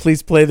 I'm old.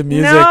 Please play the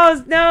music.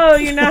 No,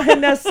 you're not.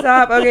 No,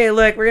 stop. Okay,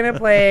 look, we're gonna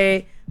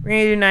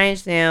do 9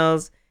 Inch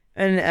Nails,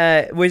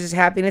 and which is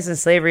Happiness and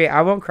Slavery.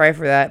 I won't cry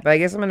for that, but I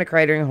guess I'm gonna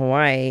cry during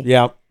Hawaii.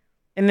 Yeah.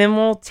 And then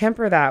we'll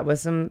temper that with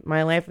some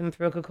My Life in the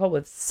Thrill Coca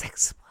with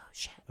Sex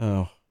Explosion.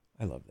 Oh,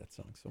 I love that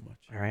song so much.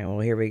 All right, well,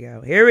 here we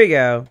go.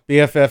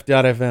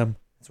 BFF.FM.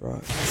 That's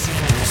right.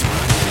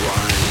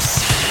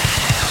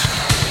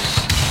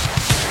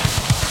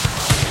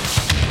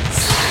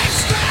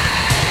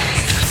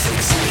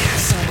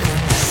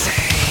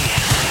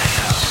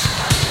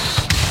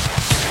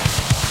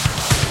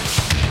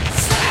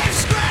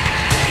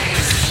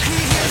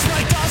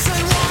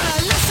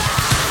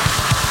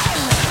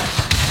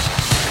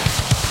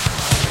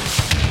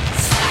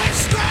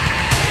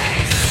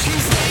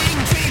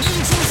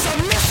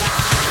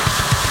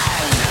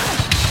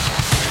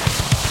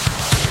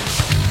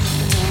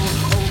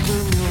 Oh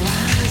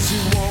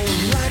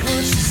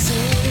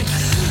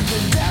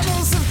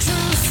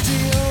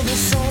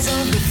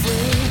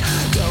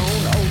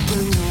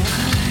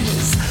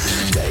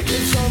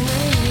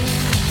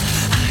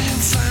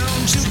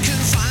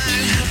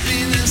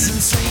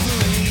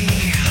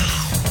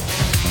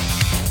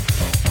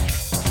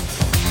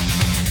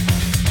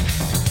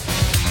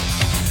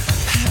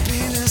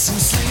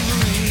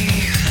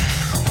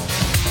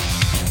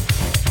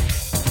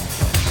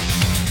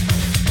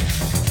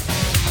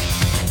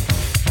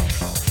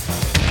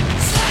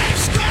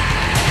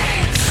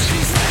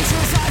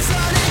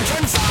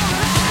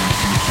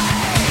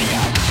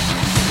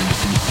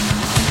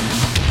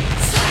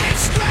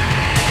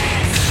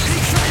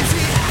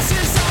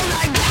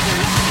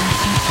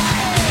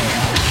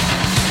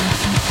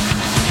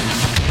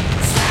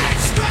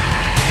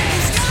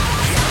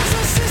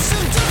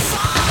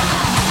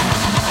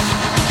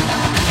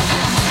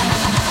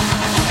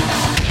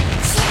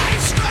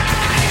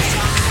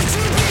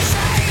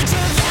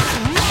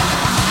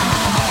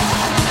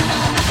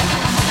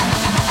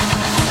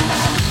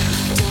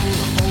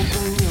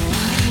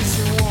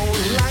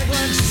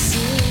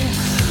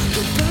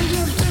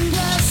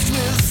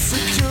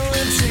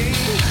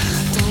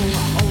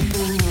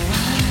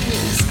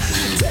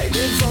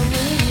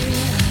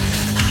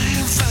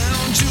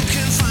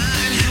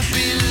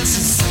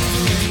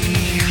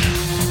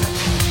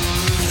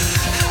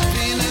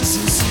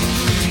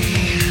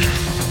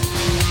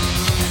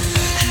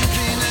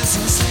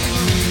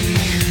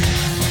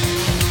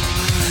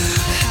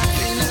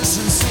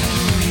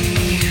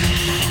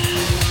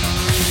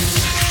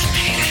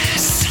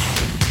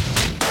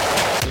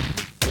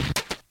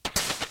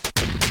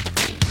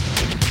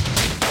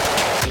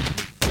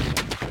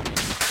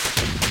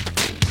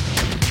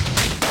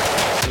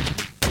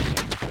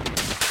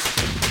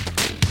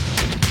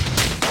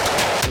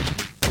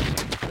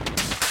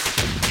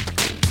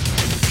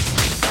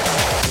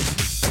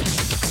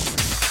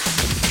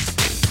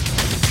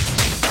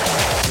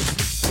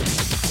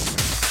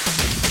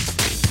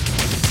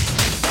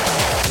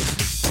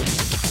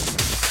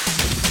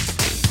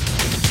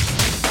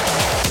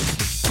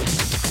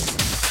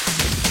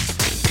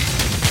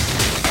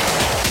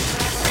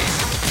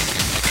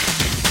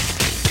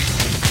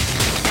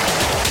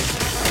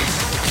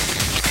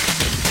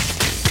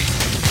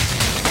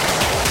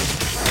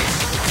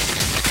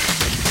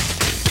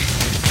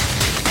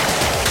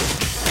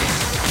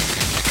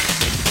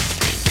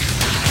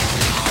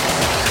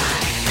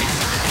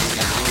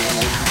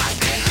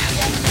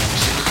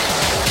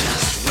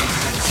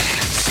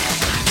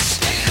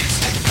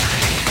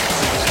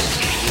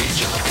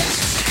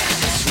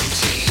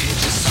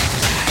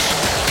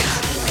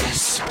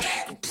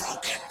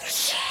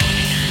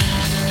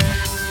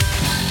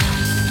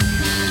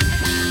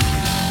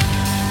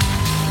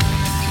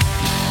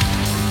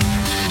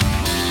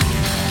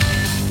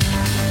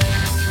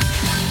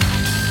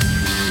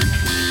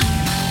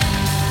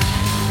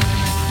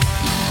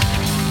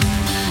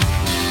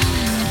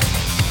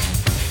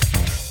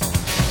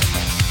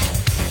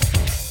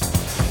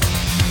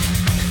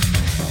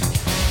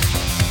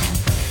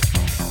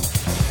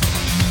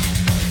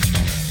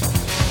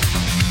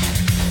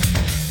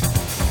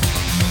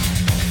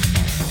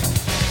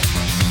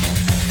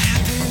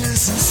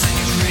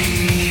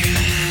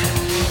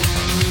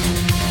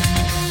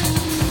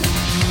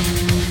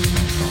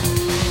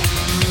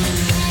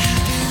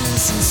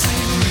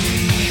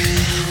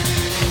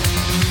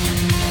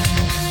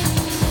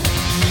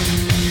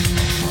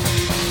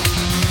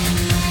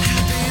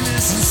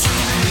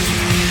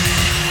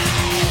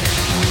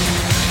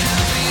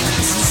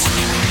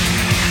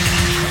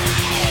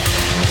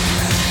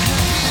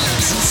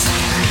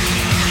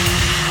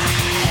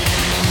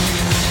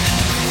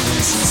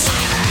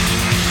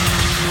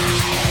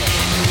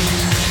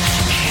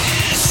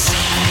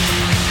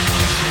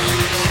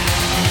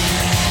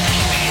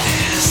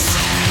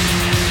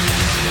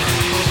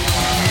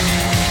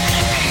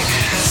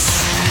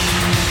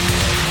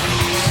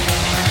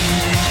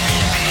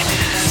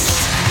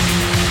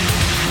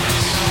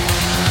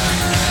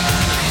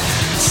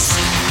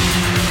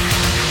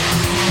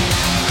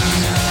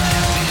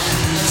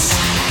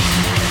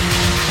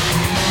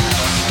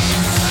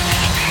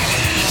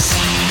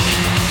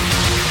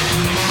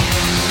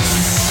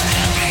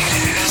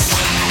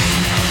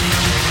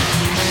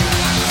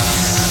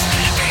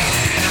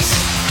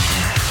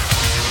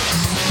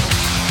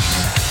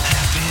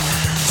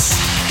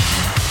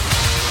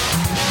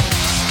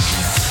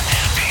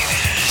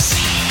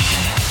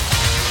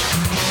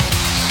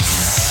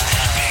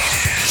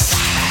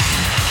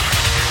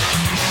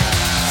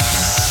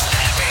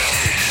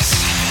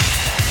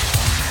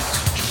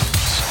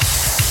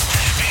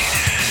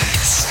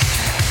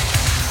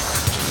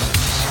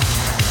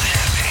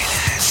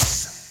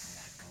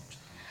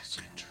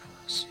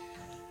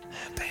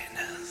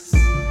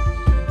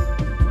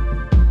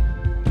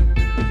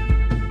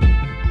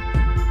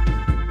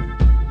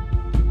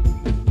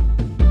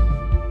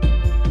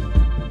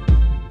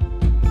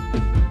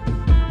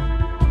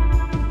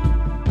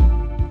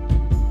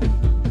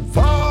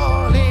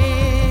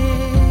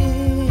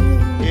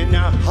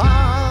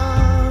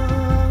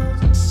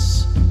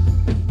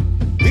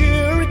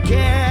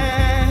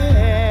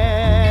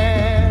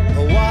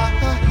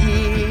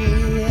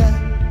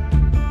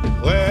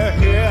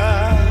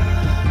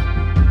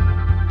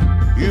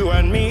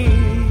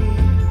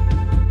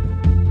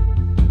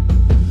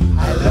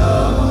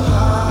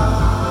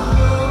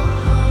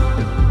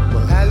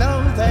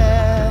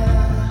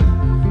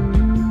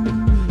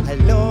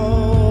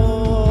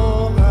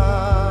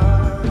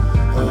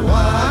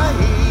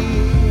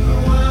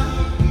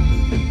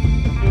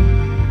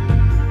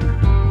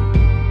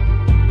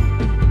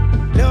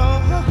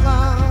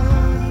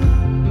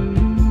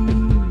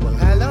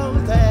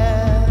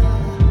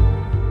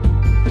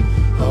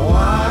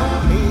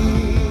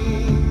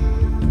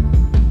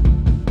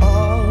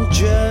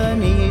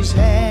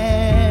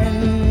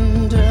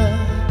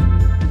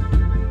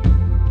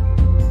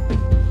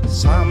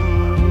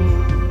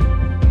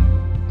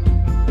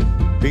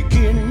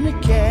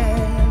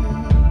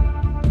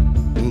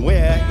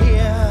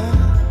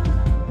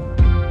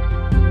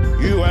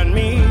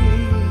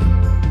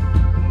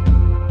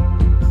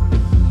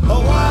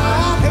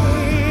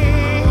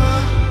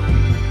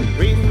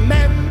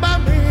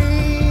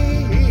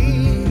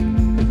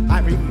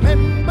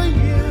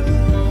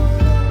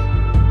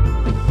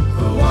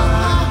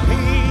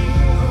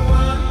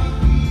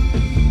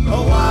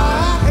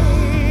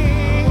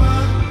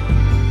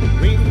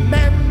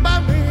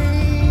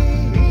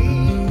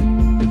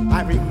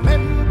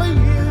remember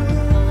you.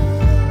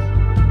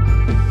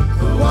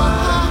 Why?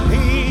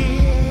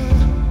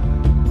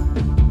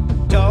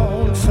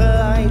 Don't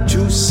fly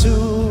too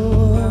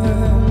soon.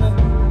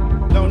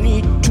 No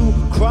need to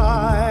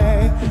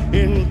cry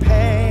in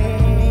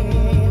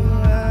pain.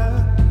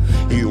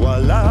 You are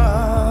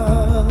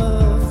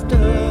loved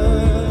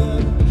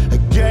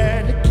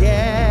again,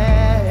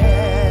 again.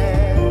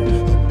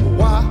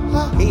 Why?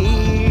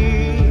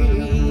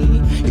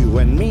 You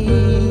and me.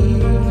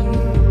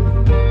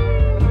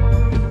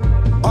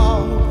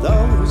 All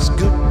those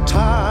good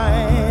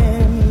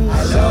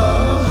times.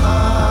 Aloha.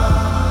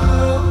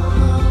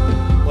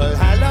 Well,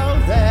 hello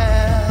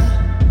there.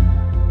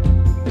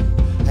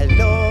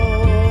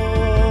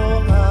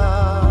 Aloha.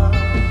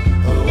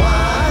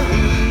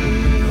 Hawaii.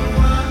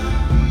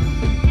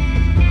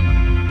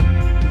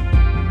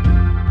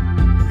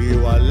 You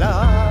are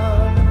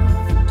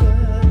loved.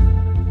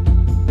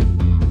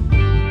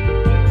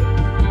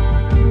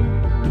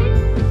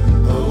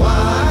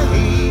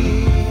 Hawaii.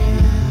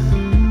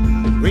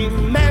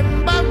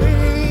 Remember me.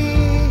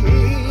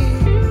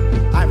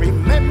 I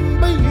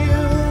remember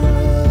you.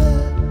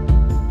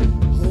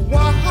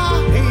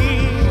 Hawaii.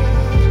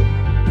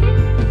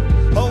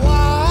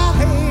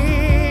 Hawaii.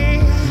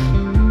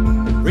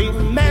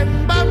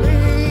 Remember me.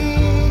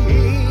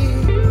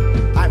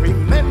 I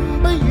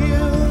remember you.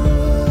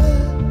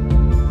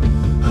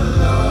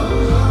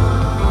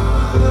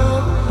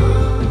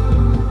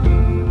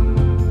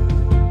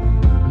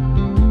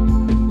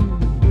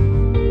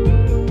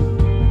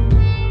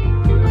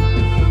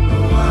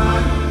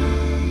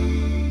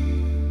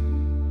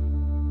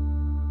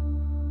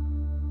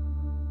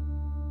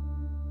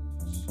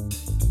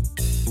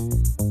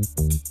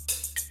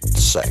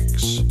 Sex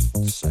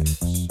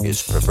is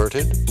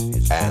perverted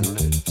and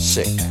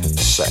sick.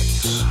 Sex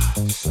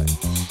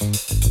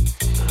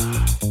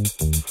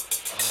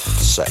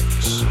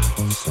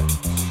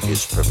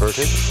is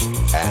perverted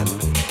and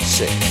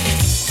sick.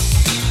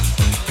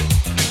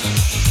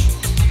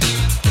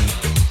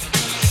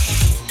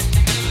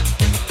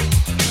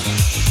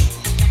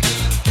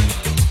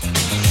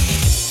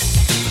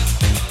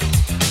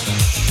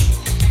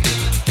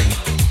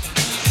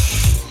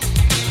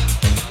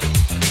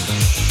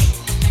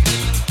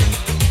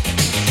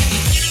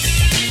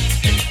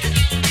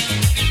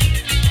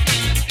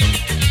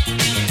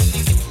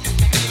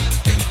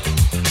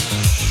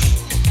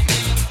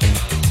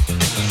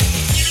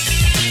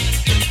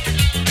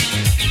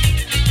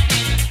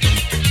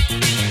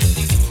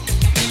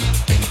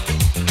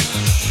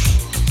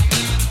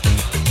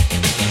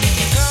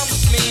 Come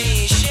with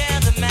me, share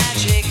the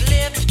magic,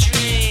 live the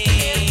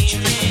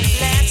dream.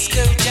 Let's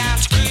go down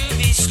to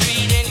Groovy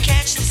Street and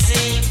catch the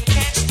scene.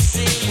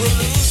 We'll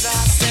lose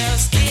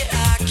ourselves, get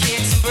our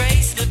kicks,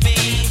 embrace the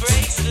beat.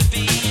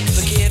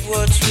 Forget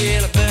what's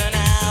real and burn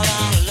out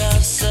on a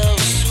love so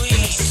sweet.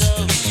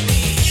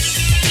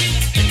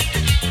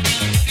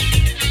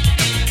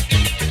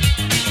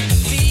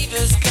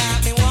 Fever's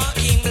got me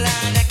walking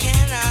blind. I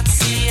cannot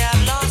see.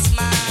 I've lost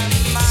my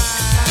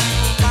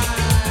mind.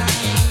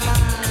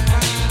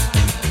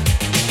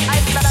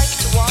 I'd like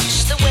to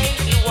watch the way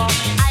you walk.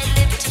 I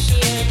live to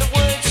hear the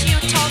words you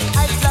talk.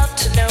 I'd love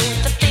to know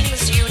the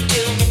things you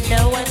do, and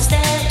no one's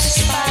there to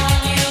spy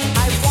on you.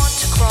 I want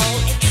to crawl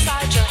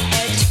inside your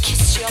head, to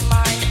kiss your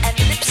mind and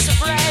lips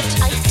of red.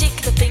 I dig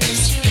the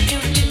things you do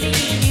to me.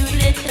 You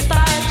lit the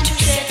fire to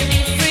set me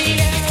free,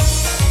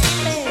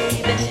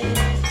 baby.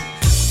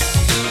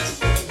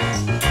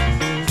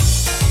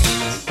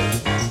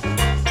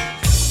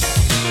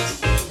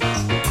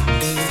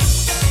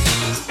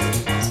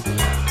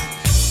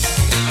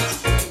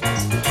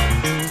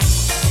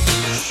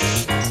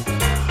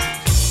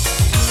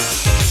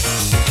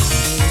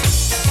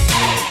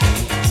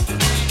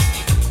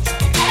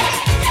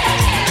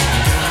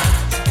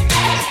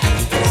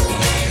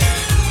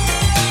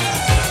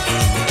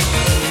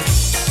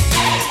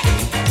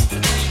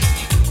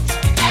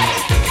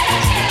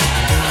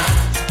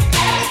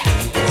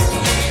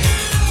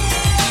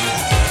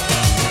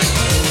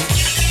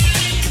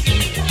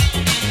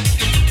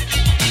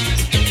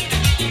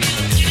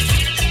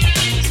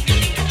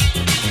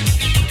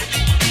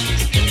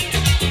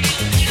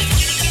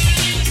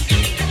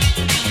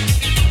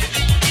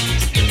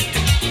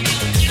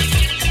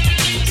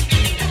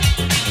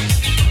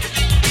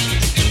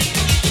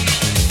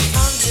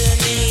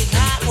 Underneath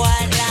that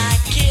white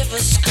light, give a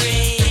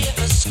scream.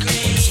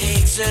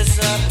 Takes us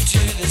up to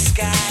the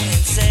sky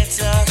and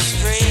sets us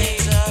free.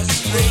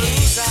 We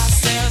lose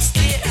ourselves,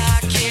 get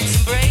our kicks,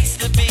 embrace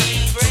the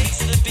beat.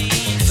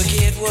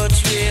 Forget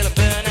what's real and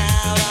burn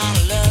out on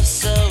a love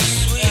so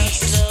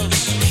sweet.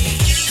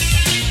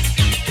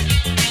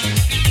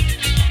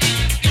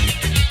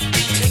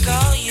 Take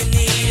all you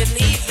need and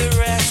leave the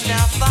rest.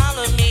 Now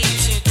follow me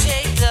to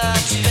take the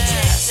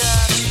best.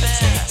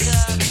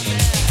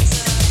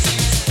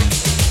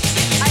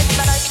 I'd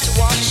like to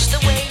watch the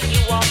way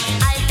you walk.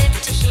 I live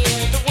to hear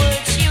the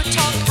words you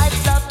talk. I'd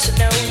love to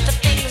know the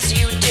things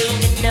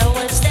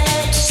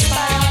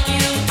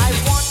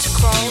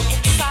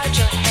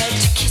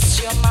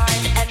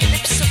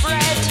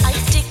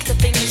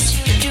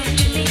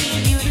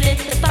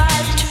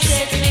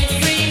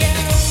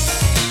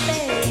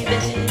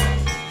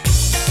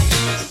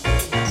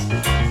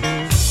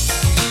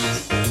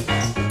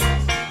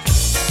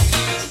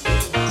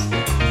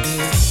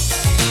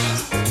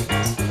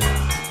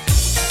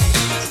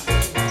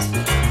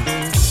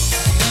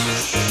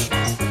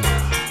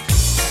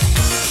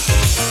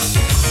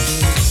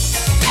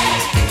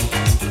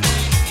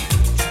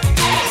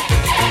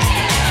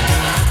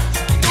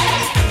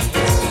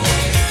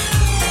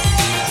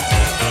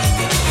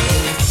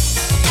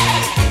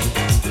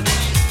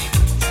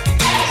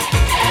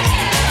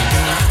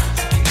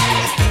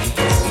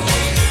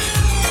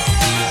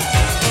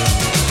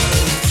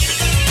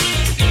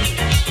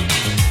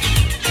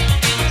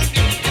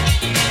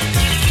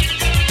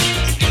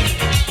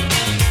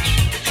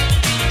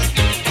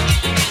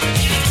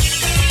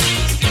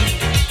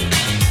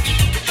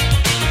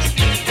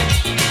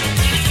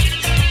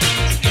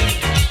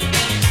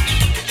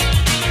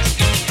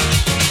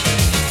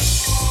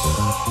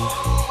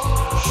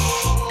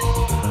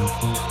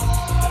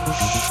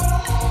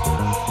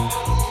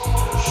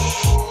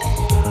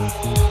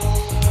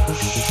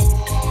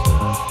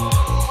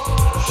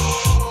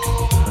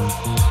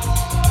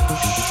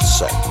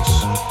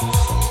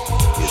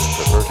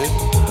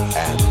perverted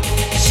and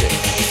sick.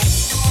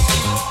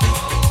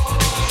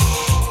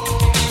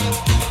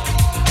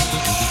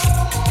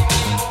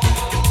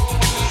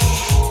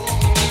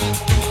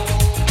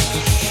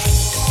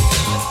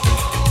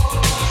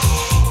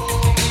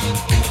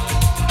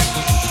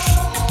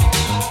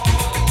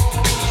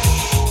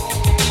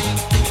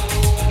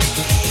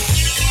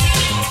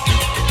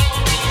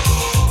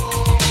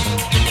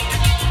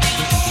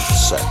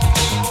 Sex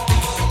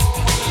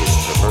is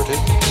perverted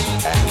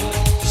and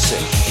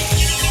sick.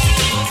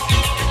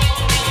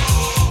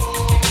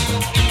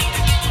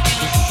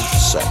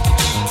 Sex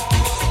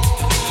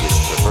is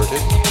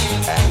perverted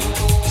and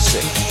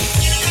sick.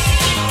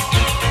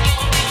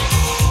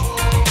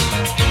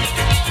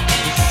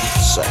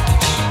 Sex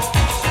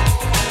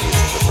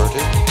is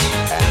perverted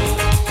and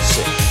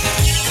sick.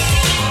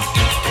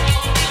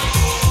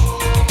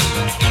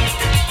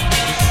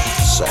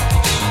 Sex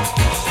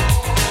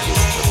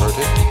is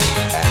perverted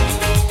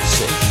and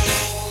sick.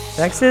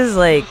 Sex is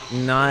like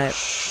not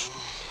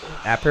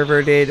that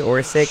perverted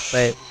or sick,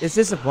 but it's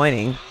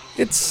disappointing.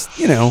 It's,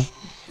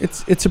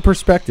 it's a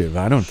perspective.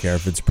 I don't care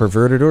if it's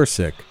perverted or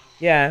sick.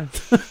 Yeah.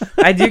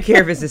 I do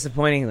care if it's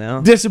disappointing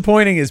though.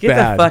 Disappointing is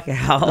bad. Get the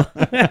fuck out.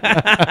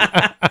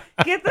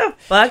 Get the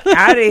fuck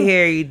out of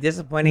here, you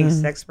disappointing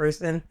sex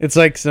person. It's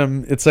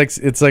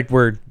like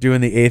we're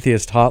doing the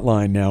atheist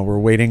hotline now. We're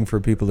waiting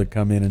for people to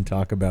come in and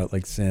talk about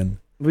like sin.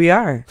 We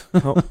are.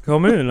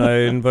 Come in.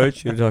 I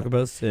invite you to talk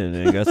about sin.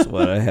 And guess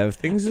what? I have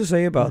things to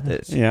say about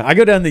this. Yeah, I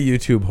go down the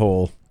YouTube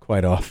hole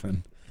quite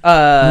often.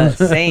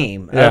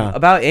 Same. Yeah.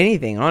 About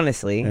anything,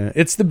 honestly. Yeah,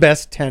 it's the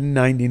best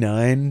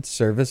 $10.99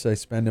 service I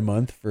spend a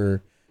month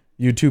for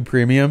YouTube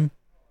Premium.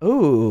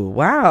 Ooh,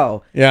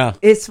 wow. Yeah.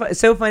 It's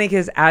so funny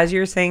because as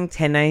you're saying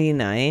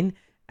 1099,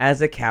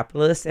 as a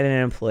capitalist and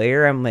an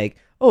employer, I'm like,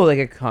 oh, like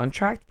a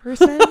contract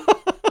person?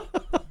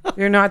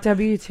 You're not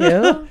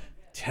W-2?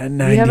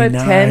 $10.99. You have a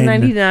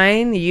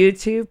 $10.99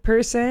 YouTube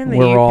person that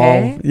We're you all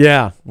pay?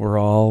 yeah. We're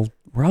all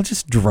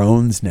just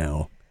drones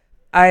now.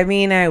 I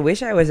mean, I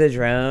wish I was a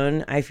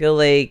drone. I feel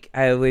like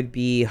I would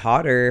be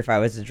hotter if I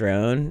was a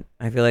drone.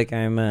 I feel like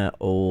I'm an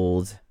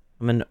old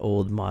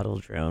model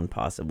drone,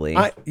 possibly.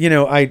 I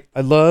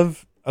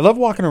love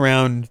walking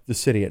around the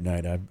city at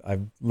night.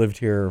 I've lived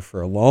here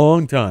for a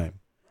long time,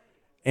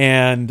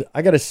 and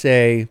I got to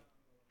say,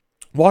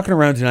 walking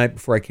around tonight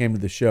before I came to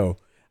the show,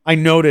 I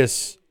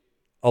notice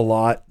a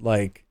lot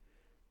like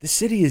the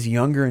city is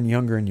younger and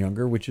younger and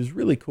younger, which is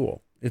really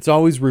cool. It's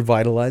always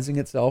revitalizing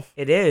itself.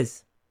 It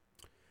is.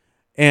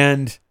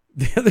 And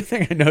the other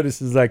thing I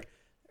notice is like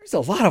there's a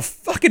lot of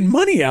fucking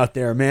money out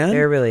there, man.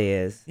 There really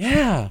is.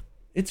 Yeah,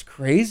 it's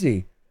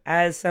crazy.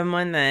 As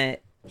someone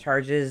that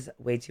charges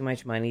way too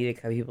much money to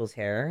cut people's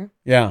hair,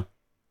 Yeah.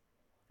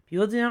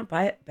 people do not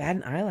bat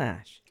an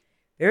eyelash.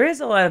 There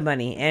is a lot of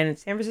money, and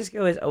San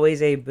Francisco is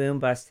always a boom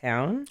bust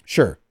town.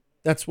 Sure.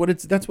 That's what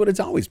it's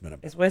always been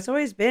about. It's what it's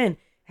always been.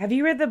 Have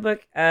you read the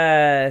book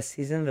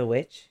Season of the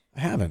Witch?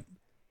 I haven't.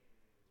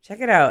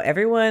 Check it out.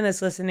 Everyone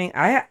that's listening,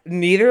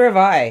 neither have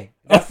I.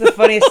 That's the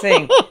funniest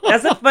thing.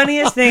 That's the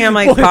funniest thing. I'm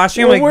like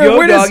posturing,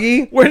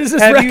 doggy. Where does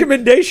this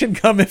recommendation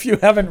come if you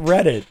haven't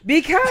read it?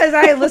 Because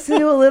I listened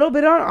to a little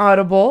bit on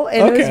Audible,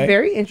 and it was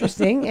very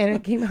interesting, and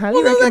it came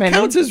highly recommended. That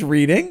counts as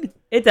reading.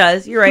 It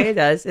does. You're right. It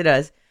does. It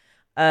does.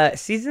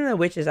 Season of the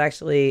Witch is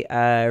actually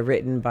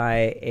written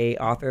by a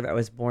author that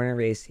was born and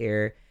raised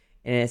here,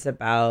 and it's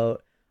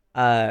about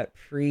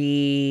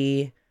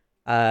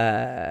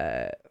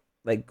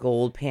like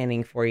gold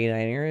panning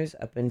 49ers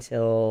up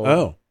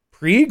until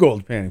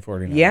pre-gold panning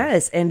 49ers.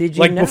 Yes, and did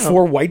you know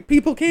before white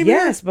people came in?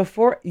 Yes,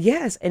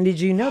 and did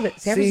you know that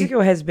San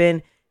Francisco has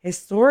been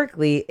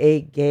historically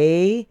a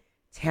gay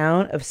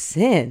town of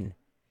sin?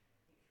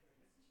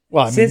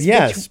 Well, I mean,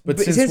 yes, but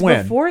since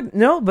when?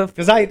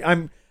 Because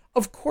I'm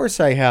of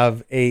course I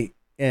have an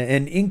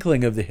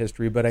inkling of the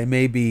history, but I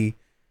may be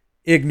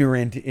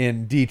ignorant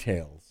in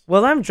details.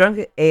 Well, I'm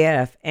drunk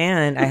AF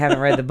and I haven't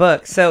read the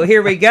book, so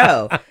here we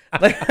go.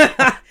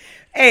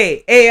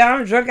 Hey,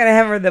 I'm drunk and I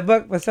haven't read the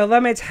book, but so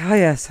let me tell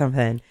you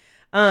something.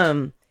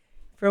 From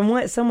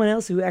what someone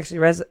else who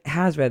actually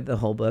has read the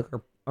whole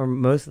book or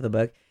most of the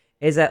book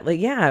is that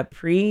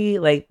pre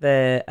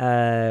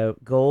the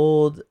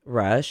gold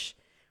rush,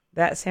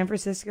 that San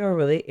Francisco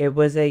really it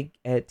was a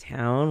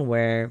town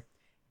where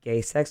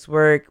gay sex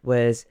work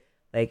was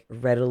like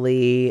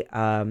readily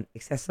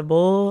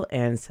accessible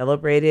and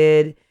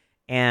celebrated.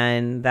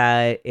 And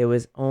that it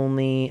was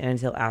only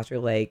until after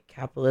like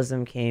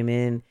capitalism came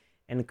in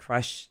and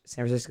crushed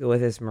San Francisco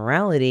with its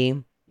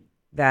morality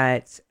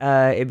that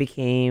it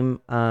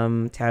became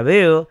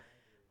taboo.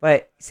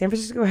 But San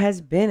Francisco has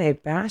been a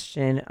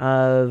bastion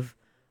of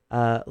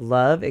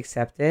love,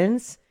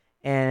 acceptance,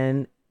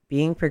 and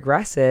being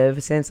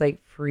progressive since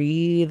like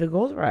pre the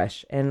gold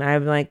rush. And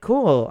I'm like,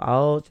 cool,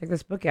 I'll check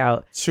this book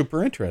out.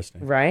 Super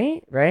interesting.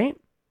 Right?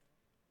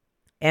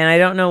 And I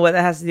don't know what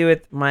that has to do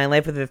with my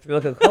life with the Three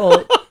Loco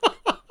Cult.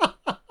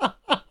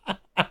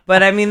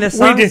 But I mean, the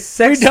song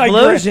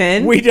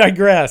Sexplosion. We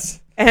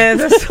digress. And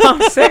the song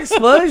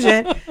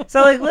Sexplosion.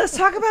 So, like, let's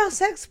talk about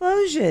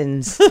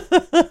Sexplosions.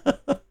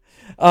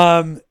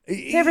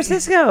 San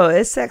Francisco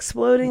is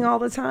exploding all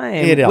the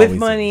time It with always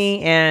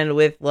money and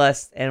with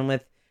lust and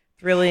with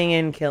thrilling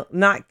and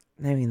not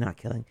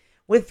killing,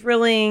 with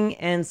thrilling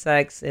and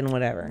sex and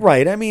whatever.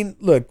 Right. I mean,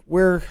 look,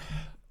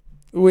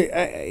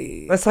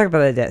 Let's talk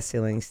about the debt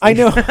ceiling, Steve. I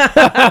know.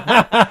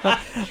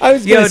 I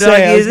was going to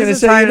say, Dougie, is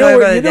this a time to talk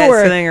about the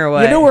debt ceiling or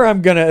what? You know where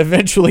I'm going to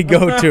eventually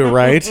go to,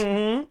 right?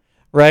 Mhm.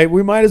 Right.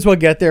 We might as well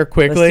get there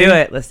quickly.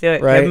 Let's do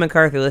it. Right? Kevin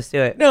McCarthy, let's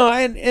do it. No,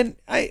 and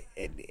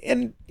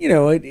you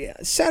know,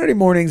 Saturday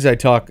mornings I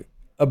talk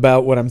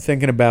about what I'm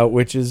thinking about,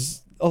 which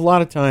is a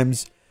lot of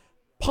times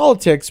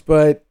politics,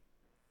 but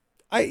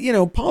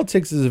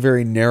politics is a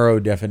very narrow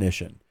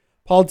definition.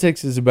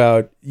 Politics is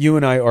about you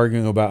and I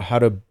arguing about how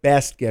to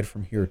best get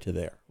from here to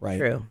there,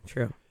 right?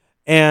 True.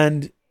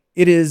 And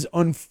it is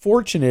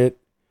unfortunate.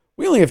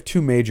 We only have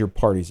two major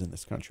parties in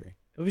this country.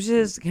 Which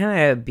is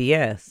kind of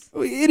BS.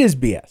 It is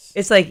BS.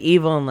 It's like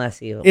evil and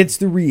less evil. It's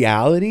the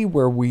reality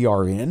where we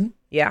are in.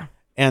 Yeah.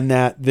 And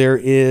that there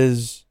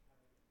is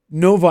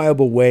no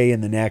viable way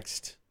in the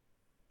next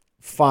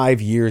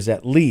 5 years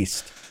at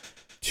least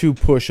to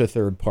push a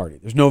third party.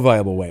 There's no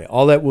viable way.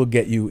 All that will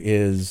get you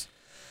is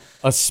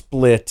a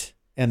split,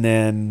 and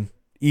then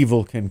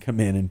evil can come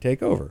in and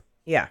take over.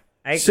 Yeah,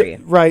 I agree.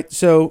 Right.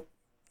 So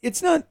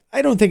it's not,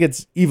 I don't think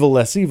it's evil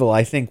less evil.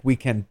 I think we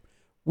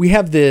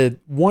have the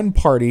one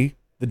party,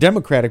 the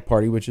Democratic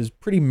Party, which is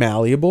pretty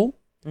malleable.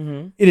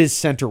 Mm-hmm. It is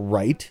center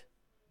right,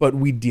 but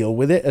we deal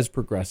with it as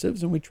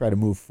progressives and we try to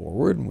move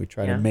forward and we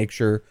try to make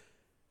sure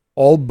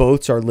all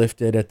boats are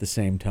lifted at the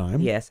same time.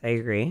 Yes, I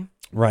agree.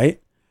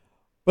 Right.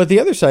 But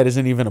the other side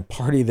isn't even a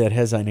party that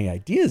has any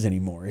ideas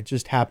anymore. It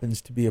just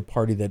happens to be a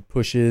party that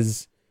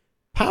pushes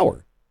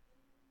power.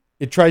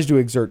 It tries to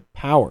exert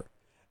power.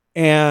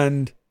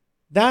 And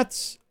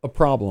that's a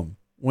problem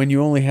when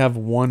you only have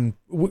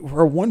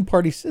we're a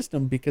one-party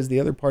system because the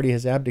other party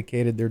has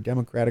abdicated their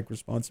democratic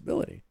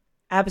responsibility.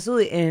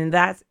 Absolutely. And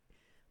that's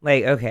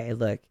like, okay,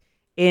 look,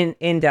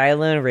 in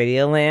Dial-In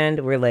Radio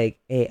Land, we're like,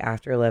 hey,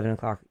 after 11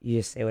 o'clock, you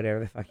just say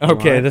whatever the fuck you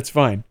want. Okay, that's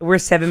fine. We're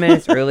 7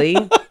 minutes early.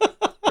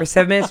 We're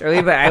 7 minutes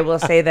early, but I will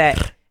say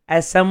that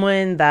as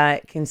someone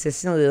that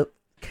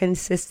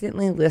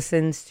consistently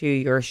listens to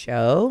your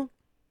show,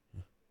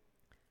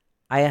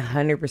 I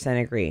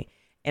 100% agree.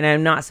 And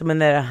I'm not someone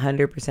that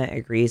 100%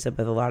 agrees with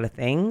a lot of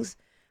things,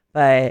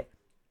 but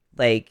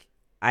like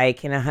I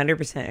can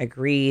 100%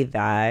 agree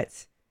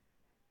that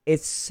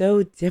it's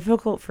so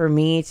difficult for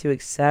me to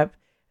accept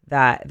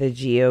that the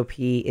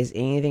GOP is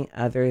anything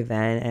other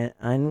than an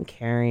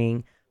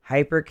uncaring,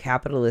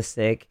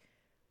 hyper-capitalistic,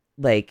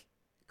 like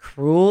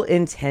cruel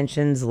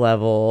intentions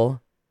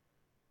level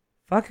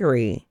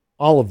fuckery.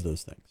 All of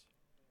those things.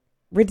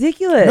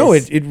 Ridiculous. No,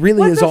 it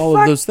really is all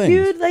of those things.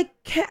 Dude, like,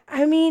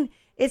 I mean,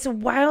 it's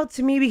wild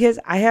to me because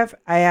I have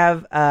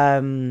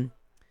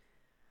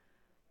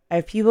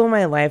people in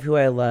my life who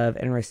I love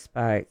and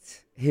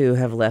respect who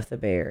have left the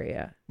Bay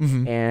Area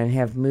and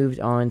have moved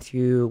on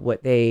to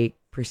what they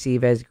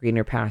perceive as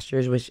greener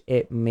pastures, which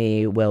it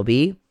may well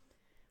be.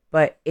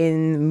 But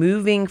in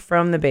moving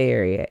from the Bay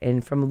Area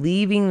and from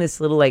leaving this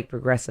little like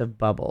progressive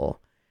bubble.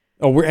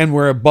 Oh,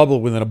 we're a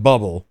bubble within a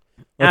bubble.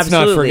 Let's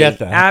not forget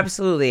that.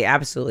 Absolutely.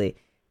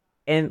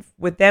 And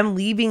with them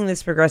leaving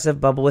this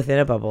progressive bubble within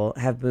a bubble,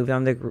 have moved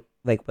on to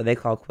like what they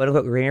call quote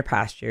unquote greener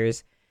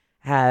pastures,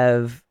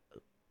 have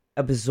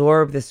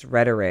absorbed this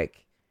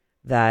rhetoric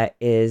that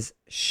is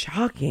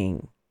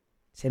shocking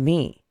to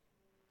me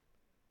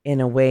in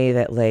a way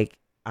that like,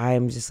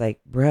 I'm just like,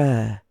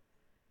 bruh,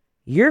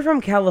 you're from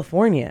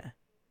California.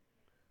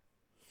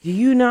 Do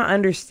you not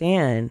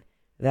understand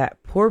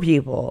that poor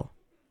people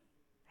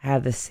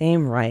have the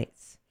same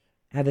rights,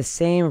 have the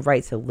same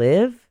right to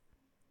live,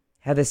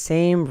 have the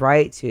same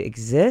right to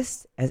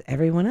exist as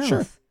everyone else?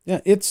 Sure. Yeah,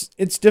 it's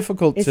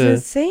difficult It's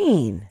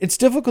insane. It's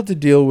difficult to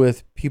deal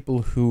with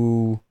people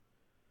who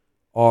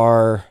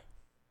are,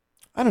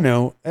 I don't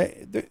know,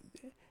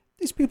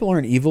 these people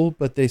aren't evil,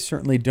 but they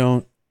certainly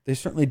don't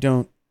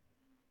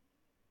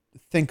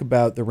think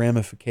about the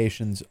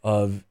ramifications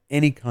of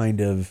any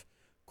kind of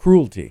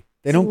cruelty.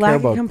 They don't care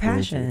about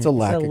compassion. Cruelty. It's a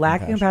lack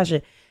of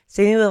compassion.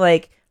 Same with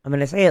like, I'm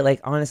gonna say it like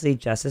honestly,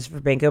 justice for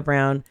Banko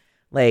Brown.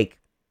 Like,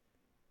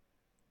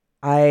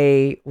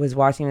 I was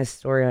watching this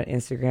story on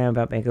Instagram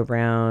about Banko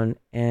Brown,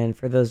 and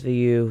for those of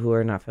you who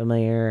are not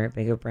familiar,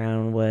 Banko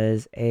Brown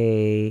was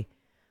a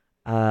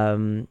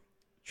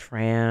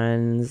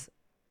trans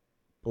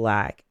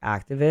black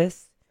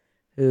activist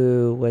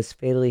who was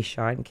fatally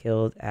shot and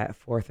killed at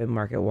 4th and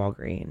Market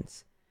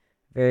Walgreens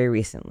very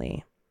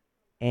recently.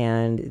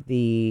 And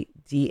the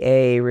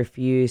DA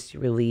refused to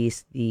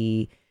release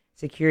the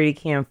security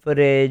cam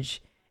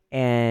footage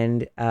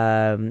and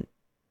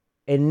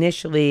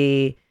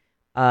initially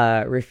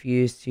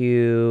refused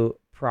to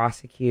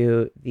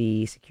prosecute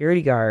the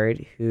security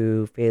guard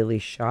who fatally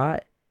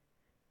shot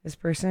this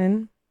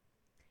person.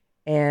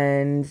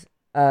 And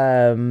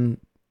I'm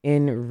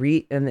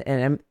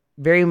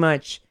very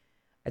much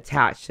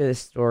attached to the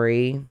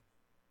story,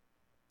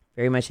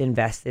 very much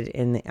invested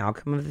in the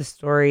outcome of the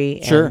story.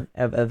 Sure.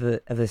 And of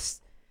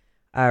this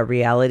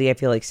reality. I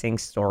feel like saying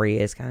story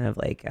is kind of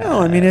like No,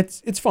 I mean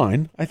it's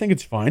fine. I think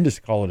it's fine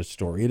to call it a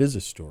story. It is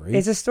a story.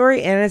 it's a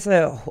story, and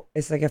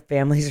it's like a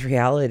family's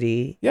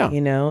reality. Yeah.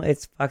 You know,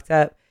 it's fucked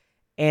up.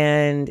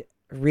 And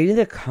reading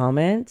the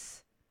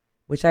comments,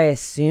 which I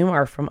assume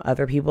are from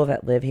other people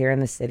that live here in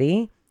the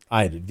city.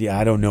 I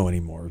don't know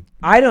anymore.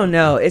 I don't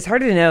know. It's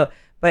hard to know,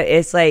 but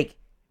it's like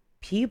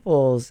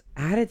people's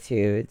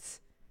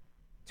attitudes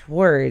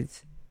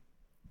towards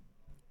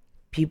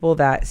people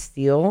that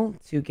steal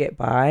to get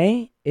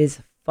by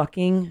is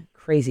fucking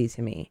crazy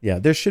to me. Yeah,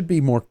 there should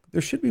be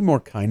more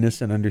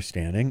kindness and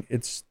understanding.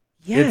 It's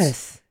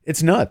nuts.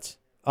 It's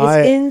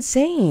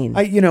insane.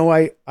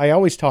 I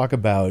always talk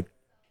about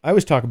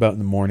in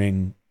the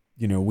morning,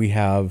 we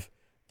have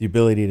the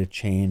ability to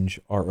change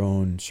our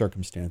own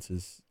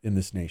circumstances in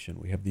this nation.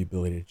 We have the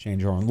ability to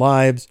change our own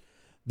lives.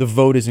 The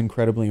vote is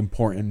incredibly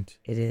important.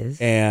 It is.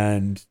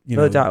 And,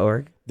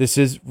 vote.org. This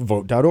is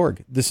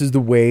vote.org. This is the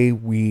way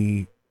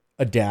we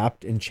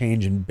adapt and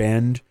change and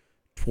bend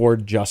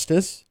toward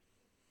justice.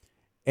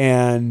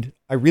 And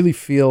I really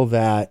feel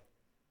that,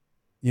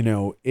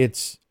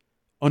 it's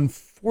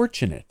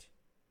unfortunate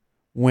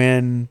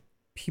when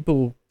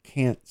people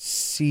can't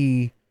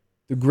see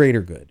the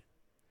greater good.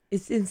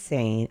 It's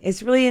insane.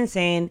 It's really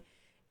insane.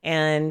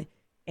 And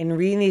in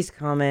reading these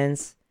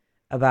comments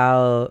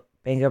about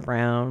Banker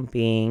Brown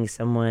being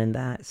someone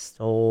that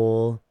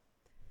stole,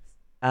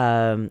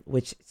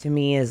 which to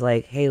me is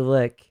like, hey,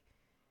 look,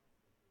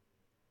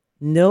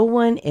 no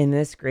one in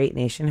this great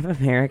nation of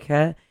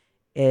America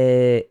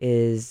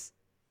is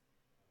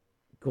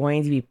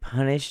going to be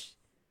punished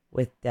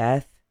with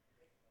death,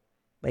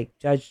 like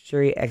judge,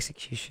 jury,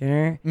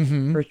 executioner,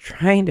 for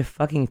trying to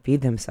fucking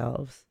feed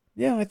themselves.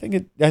 Yeah, I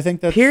think that's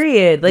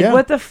period. Like, yeah.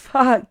 what the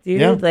fuck,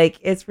 dude? Yeah. Like,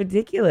 it's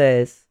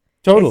ridiculous.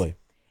 Totally.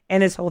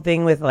 And this whole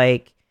thing with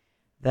like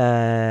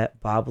the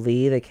Bob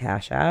Lee, the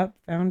Cash App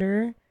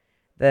founder,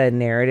 the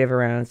narrative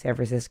around San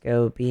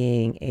Francisco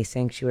being a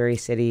sanctuary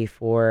city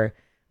for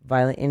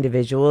violent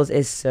individuals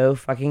is so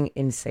fucking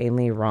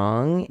insanely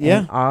wrong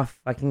and off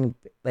fucking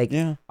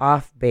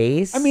off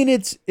base. I mean,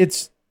 it's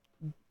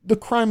the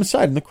crime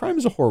aside, and the crime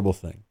is a horrible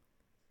thing.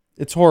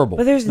 It's horrible.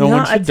 But there's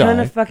not a ton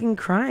of fucking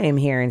crime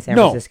here in San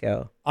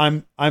Francisco.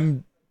 I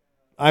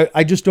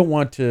just don't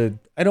want to.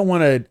 I don't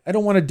want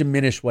to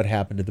diminish what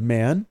happened to the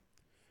man.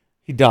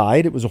 He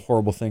died. It was a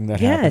horrible thing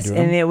that happened to him.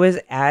 Yes, and it was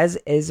as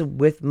is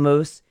with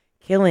most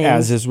killings.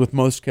 As is with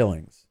most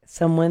killings.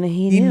 Someone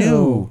he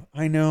knew.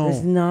 I know.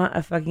 Was not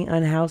a fucking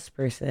unhoused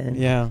person.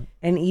 Yeah.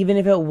 And even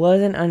if it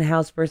was an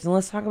unhoused person,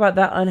 let's talk about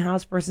that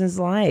unhoused person's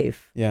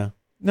life. Yeah.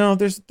 No,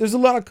 there's a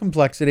lot of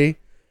complexity.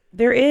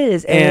 There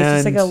is. And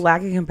it's just like a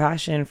lack of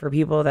compassion for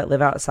people that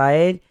live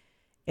outside.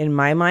 In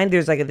my mind,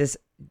 there's like this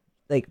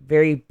like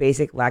very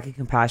basic lack of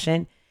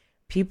compassion.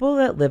 People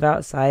that live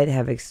outside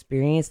have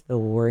experienced the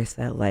worst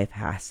that life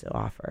has to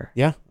offer.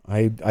 Yeah,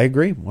 I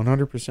agree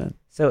 100%.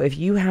 So if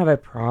you have a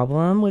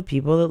problem with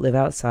people that live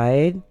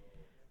outside,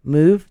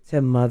 move to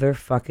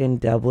motherfucking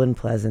Dublin,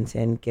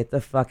 Pleasanton. Get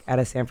the fuck out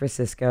of San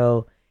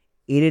Francisco.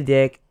 Eat a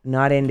dick.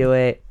 Not into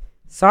it.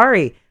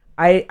 Sorry.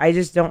 I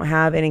just don't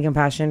have any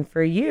compassion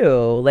for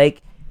you.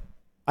 Like,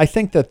 I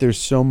think that there's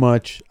so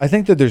much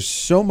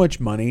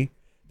money.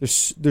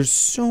 There's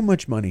so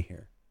much money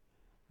here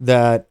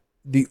that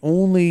the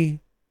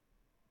only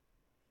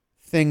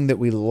thing that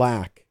we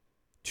lack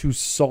to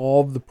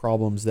solve the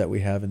problems that we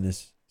have in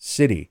this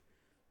city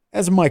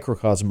as a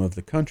microcosm of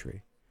the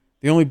country,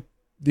 the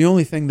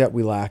only thing that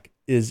we lack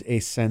is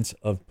a sense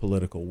of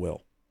political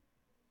will.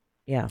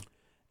 Yeah.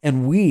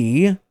 And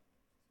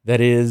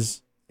that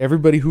is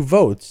everybody who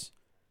votes,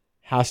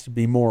 has to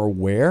be more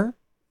aware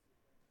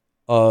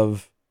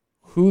of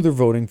who they're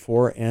voting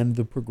for and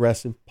the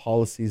progressive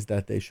policies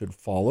that they should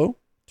follow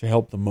to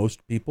help the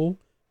most people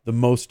the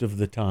most of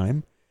the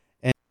time,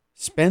 and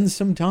spend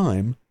some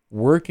time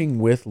working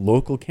with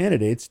local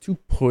candidates to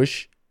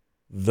push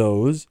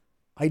those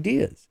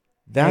ideas.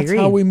 That's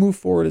how we move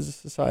forward as a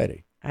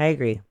society. I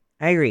agree.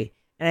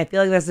 And I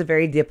feel like that's a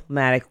very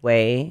diplomatic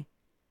way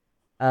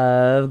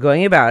of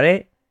going about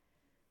it.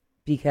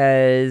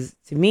 Because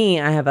to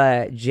me, I have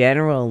a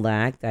general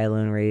lack,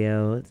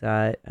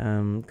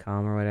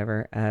 dialoneradio.com or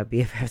whatever,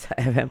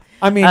 BFF.FM.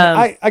 I mean,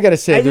 I gotta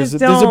say, there's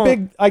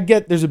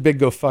a big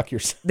go fuck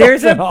yourself.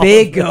 There's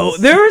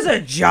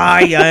a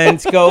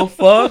giant go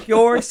fuck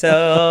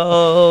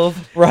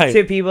yourself. Right.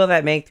 To people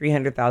that make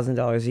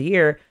 $300,000 a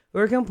year who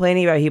are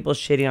complaining about people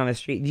shitting on the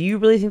street. Do you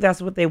really think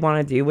that's what they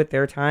want to do with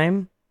their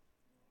time?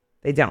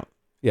 They don't.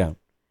 Yeah.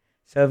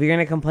 So if you're going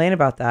to complain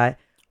about that,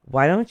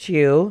 why don't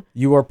you?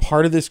 You are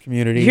part of this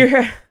community.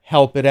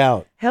 Help it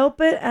out. Help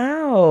it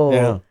out.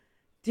 Yeah.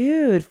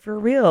 Dude, for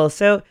real.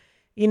 So,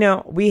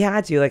 we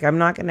had to. Like, I'm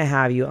not going to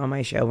have you on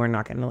my show. We're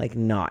not going to, like,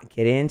 not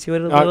get into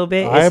it a little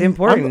bit. It's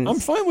important. I'm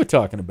fine with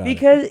talking about it.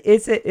 Because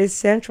it's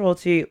central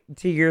to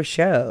your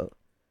show.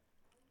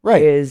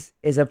 Right. Is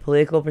a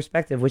political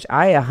perspective, which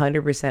I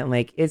 100%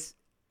 like. It's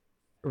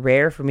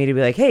rare for me to be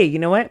like, hey, you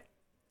know what?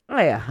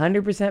 I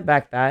 100%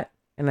 back that.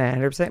 And I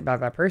 100% back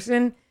that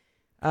person.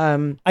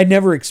 I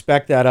never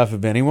expect that off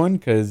of anyone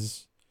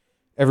because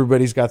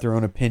everybody's got their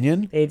own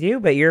opinion. They do,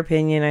 but your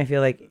opinion, I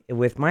feel like,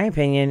 with my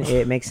opinion,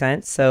 it makes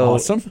sense. So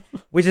Awesome.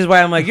 Which is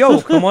why I'm like,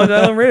 yo, come on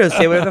down on radio,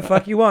 say whatever the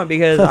fuck you want,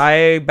 because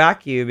I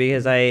back you,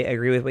 because I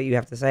agree with what you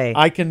have to say.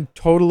 I can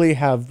totally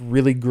have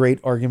really great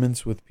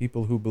arguments with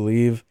people who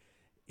believe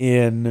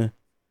in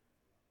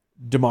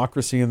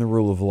democracy and the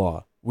rule of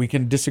law. We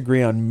can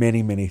disagree on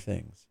many, many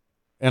things.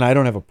 And I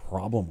don't have a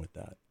problem with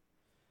that.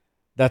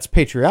 That's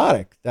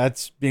patriotic.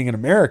 That's being an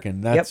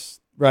American. That's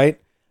right.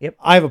 Yep.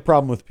 I have a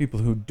problem with people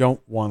who don't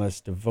want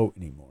us to vote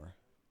anymore.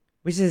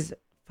 Which is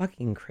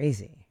fucking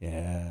crazy.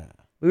 Yeah.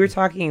 We were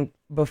talking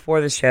before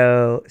the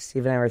show,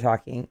 Steve and I were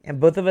talking, and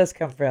both of us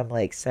come from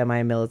like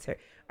semi-military.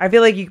 I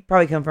feel like you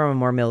probably come from a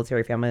more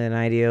military family than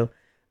I do.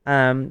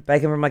 But I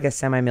come from like a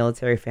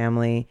semi-military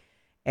family.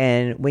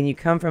 And when you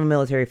come from a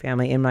military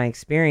family, in my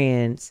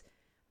experience,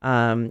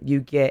 you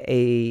get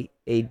a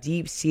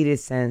deep-seated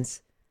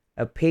sense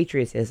of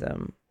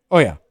patriotism. Oh,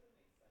 yeah.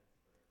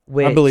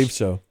 Which, I believe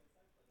so.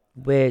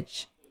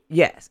 Which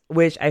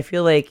I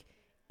feel like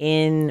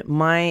in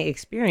my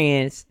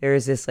experience,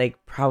 there's this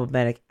like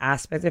problematic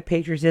aspect of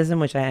patriotism,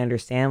 which I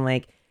understand.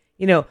 Like,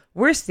 you know,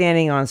 we're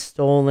standing on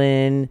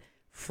stolen,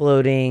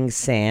 floating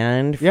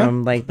sand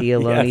from like the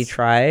Ohlone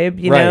tribe,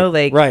 you know,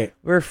 like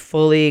we're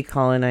fully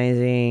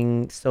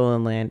colonizing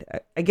stolen land.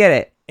 I get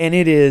it. And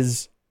it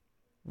is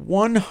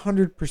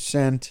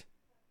 100%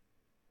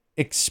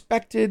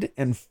 expected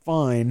and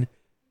fine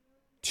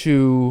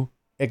to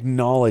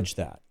acknowledge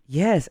that.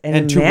 Yes,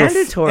 and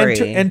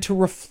mandatory. And to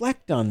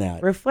reflect on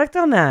that. Reflect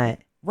on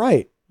that.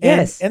 Right.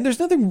 Yes. And there's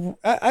nothing,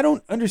 I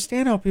don't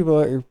understand how people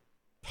are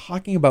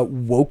talking about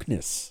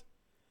wokeness.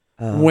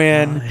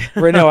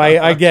 Right now,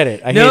 I get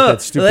it. I hate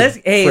that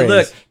stupid phrase.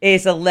 Look,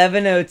 it's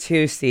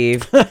 11:02,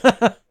 Steve.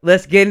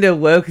 Let's get into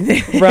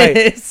wokeness.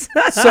 Right.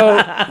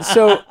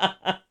 So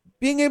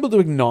being able to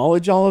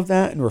acknowledge all of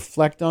that and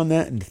reflect on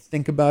that and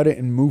think about it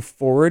and move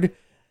forward,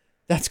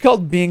 that's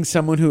called being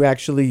someone who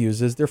actually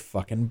uses their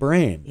fucking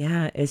brain.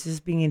 Yeah, it's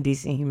just being a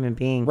decent human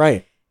being.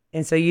 Right.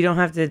 And so you don't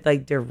have to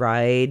like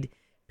deride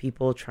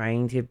people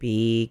trying to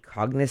be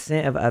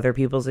cognizant of other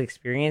people's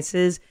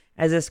experiences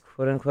as this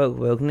quote unquote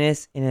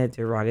wokeness in a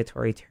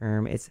derogatory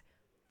term. It's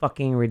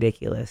fucking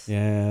ridiculous.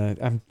 Yeah,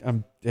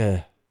 I'm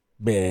bleh.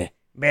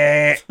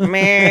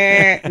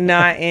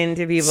 Not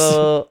into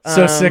people.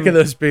 So sick of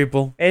those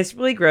people. It's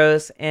really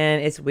gross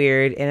and it's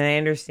weird. And I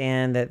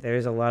understand that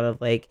there's a lot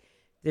of like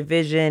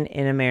division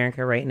in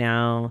America right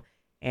now,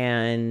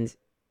 and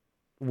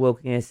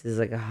wokeness is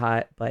like a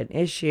hot button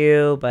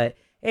issue. But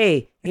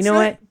hey, you know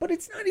what? But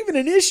it's not even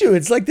an issue.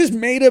 It's like this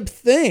made up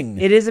thing.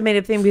 It is a made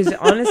up thing because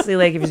honestly,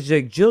 like if it's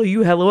like, Jill,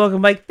 you hello, welcome,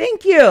 I'm like,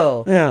 thank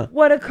you. Yeah.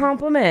 What a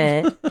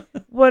compliment.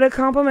 What a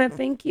compliment.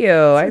 Thank you.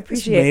 I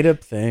appreciate it. Made up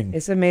thing.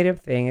 It's a made up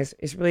thing.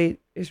 It's really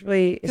because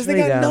really they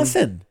got dumb.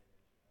 nothing.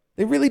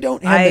 They really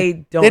don't have.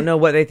 I don't know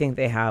what they think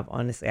they have.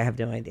 Honestly, I have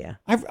no idea.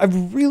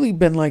 I've really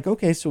been like,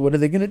 okay, so what are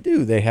they going to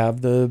do? They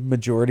have the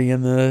majority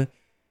in the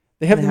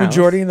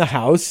majority in the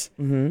House,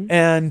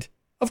 and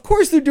of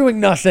course they're doing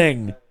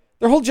nothing.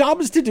 Their whole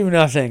job is to do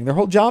nothing. Their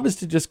whole job is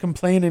to just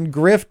complain and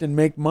grift and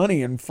make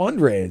money and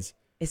fundraise.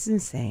 It's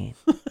insane.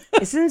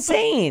 It's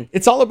insane.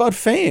 It's all about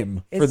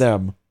fame for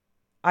them.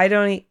 I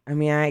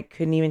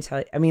couldn't even tell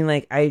you. I mean,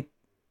 like,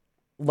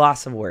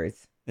 loss of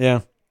words.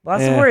 Yeah.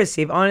 Lots of words,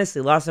 Steve.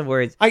 Honestly, lots of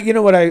words. You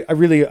know what? I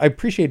really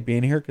appreciate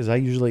being here because I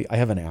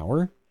have an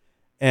hour,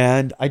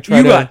 and I try.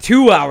 You got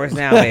 2 hours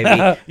now,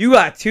 baby. You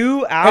got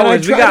 2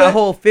 hours. We got a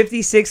whole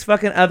 56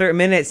 fucking other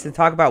minutes to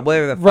talk about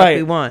whatever the fuck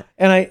we want.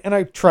 And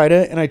I try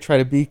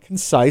to be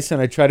concise, and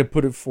I try to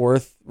put it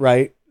forth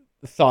the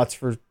thoughts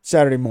for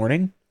Saturday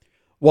morning,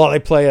 while I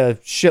play a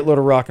shitload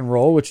of rock and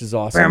roll, which is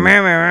awesome.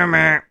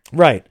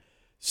 Right.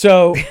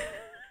 So.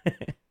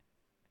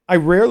 I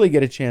rarely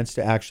get a chance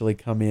to actually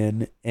come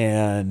in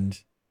and,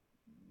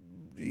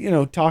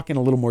 talk in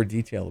a little more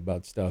detail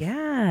about stuff.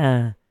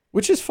 Yeah.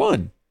 Which is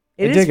fun.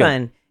 It is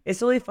fun.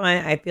 It's really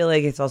fun. I feel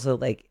like it's also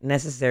like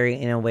necessary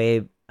in a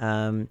way,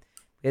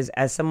 because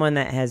as someone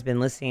that has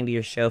been listening to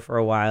your show for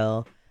a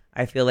while,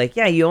 I feel like,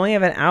 yeah, you only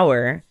have an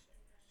hour,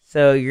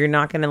 so you're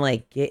not going to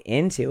like get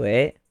into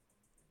it.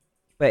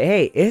 But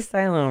hey, it's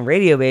Silent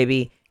Radio,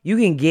 baby. You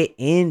can get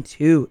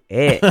into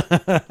it.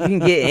 You can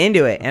get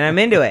into it, and I'm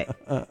into it.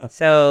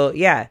 So,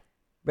 yeah,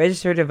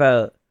 register to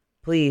vote.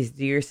 Please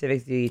do your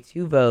civic duty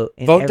to vote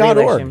in every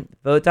election.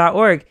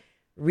 Vote.org.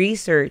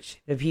 Research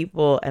the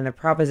people and the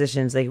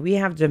propositions. Like, we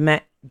have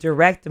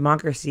direct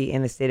democracy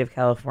in the state of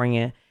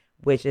California,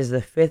 which is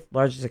the 5th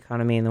largest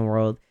economy in the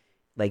world.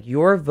 Like,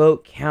 your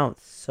vote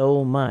counts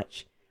so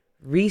much.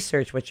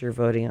 Research what you're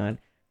voting on.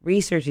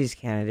 Research these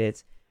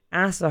candidates.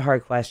 Ask the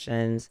hard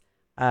questions.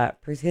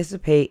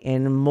 Participate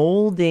in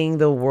molding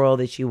the world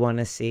that you want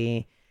to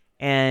see.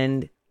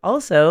 And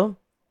also,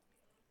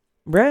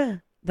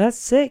 bruh, that's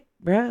sick,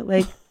 bruh.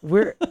 Like,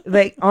 we're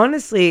like,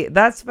 honestly,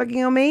 that's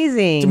fucking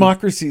amazing.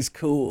 Democracy's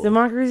cool.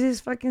 Democracy is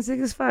fucking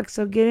sick as fuck.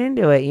 So get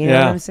into it. You know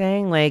what I'm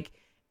saying? Like,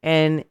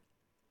 and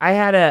I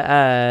had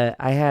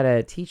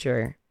a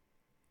teacher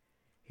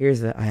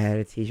I had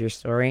a teacher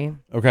story.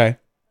 Okay.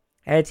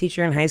 I had a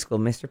teacher in high school,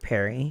 Mr.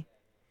 Perry.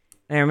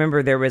 And I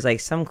remember there was like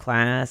some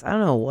class, I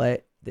don't know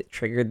what that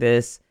triggered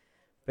this,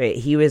 but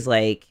he was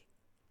like,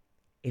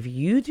 if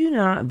you do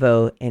not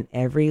vote in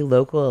every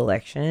local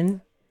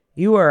election,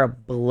 you are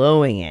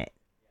blowing it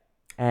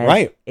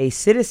as a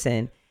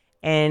citizen.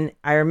 And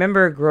I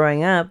remember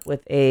growing up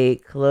with a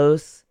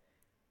close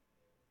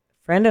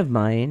friend of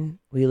mine.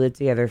 We lived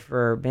together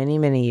for many,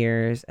 many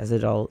years as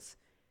adults.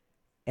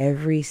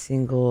 Every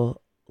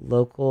single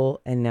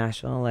local and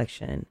national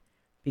election,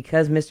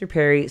 because Mr.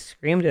 Perry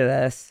screamed at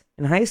us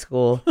in high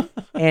school,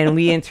 and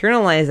we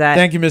internalized that.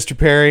 Thank you, Mr.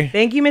 Perry.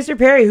 Thank you, Mr.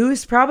 Perry,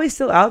 who's probably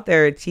still out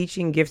there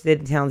teaching gifted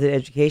and talented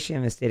education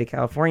in the state of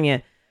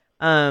California.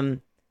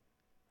 Thank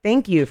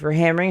you for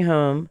hammering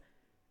home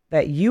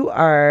that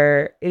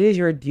it is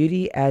your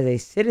duty as a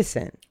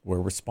citizen.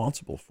 We're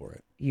responsible for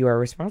it. You are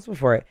responsible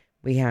for it.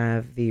 We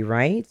have the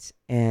right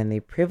and the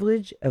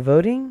privilege of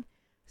voting.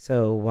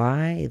 So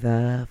why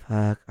the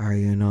fuck are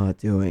you not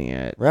doing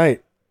it?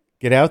 Right.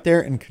 Get out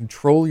there and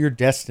control your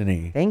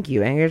destiny. Thank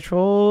you. And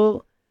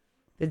control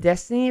the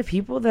destiny of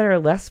people that are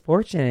less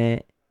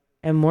fortunate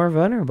and more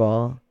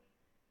vulnerable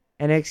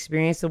and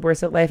experience the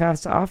worst that life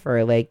has to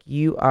offer. Like,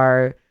 you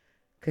are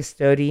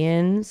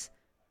custodians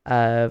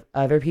of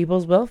other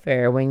people's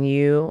welfare when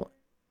you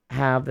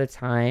have the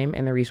time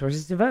and the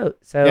resources to vote.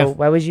 So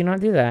why would you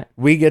not do that?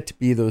 We get to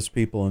be those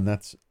people, and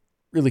that's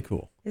really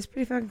cool. It's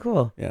pretty fucking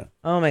cool. Yeah.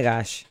 Oh my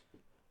gosh.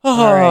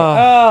 All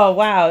right. Oh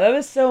wow, that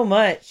was so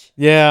much.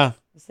 Yeah.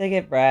 Let's take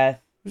a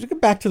breath. Let's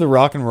get back to the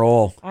rock and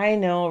roll. I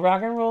know,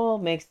 rock and roll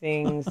makes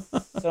things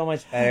so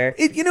much better.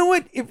 You know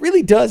what? It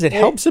really does. It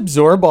helps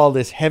absorb all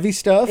this heavy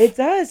stuff. It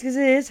does, because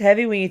it is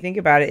heavy when you think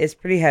about it. It's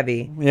pretty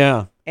heavy.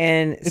 Yeah.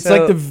 And it's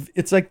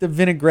like the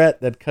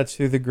vinaigrette that cuts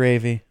through the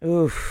gravy.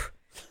 Oof.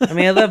 I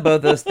mean, I love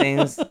both those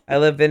things. I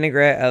love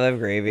vinaigrette. I love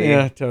gravy.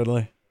 Yeah,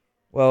 totally.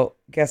 Well,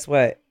 guess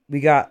what? We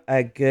got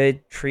a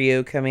good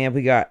trio coming up.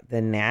 We got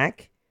The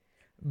Knack.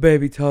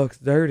 Baby Talks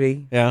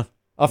Dirty. Yeah.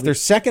 Off their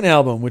second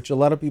album, which a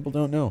lot of people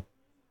don't know.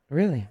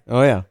 Really?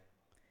 Oh, yeah.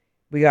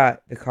 We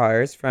got The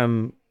Cars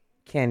from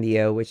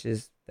Candio, which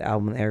is the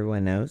album that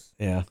everyone knows.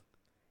 Yeah.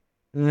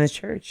 And The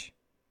Church.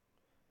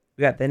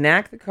 We got The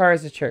Knack, The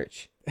Cars, The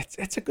Church.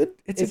 It's a good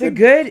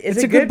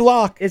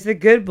block. It's a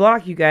good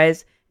block, you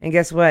guys. And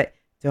guess what?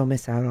 Don't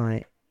miss out on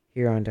it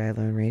here on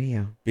Dialone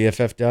Radio.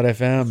 BFF.FM.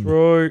 That's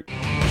right.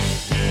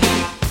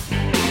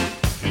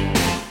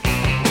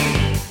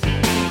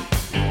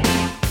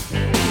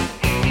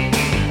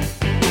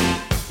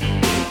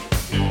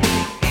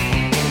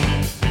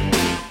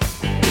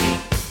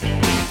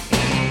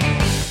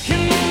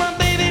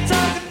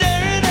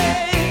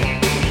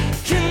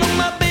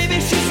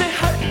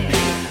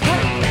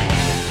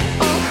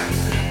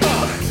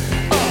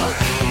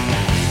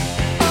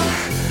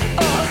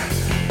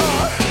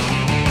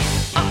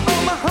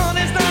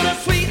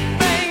 Sweet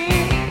thing,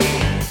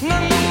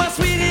 none of my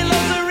sweet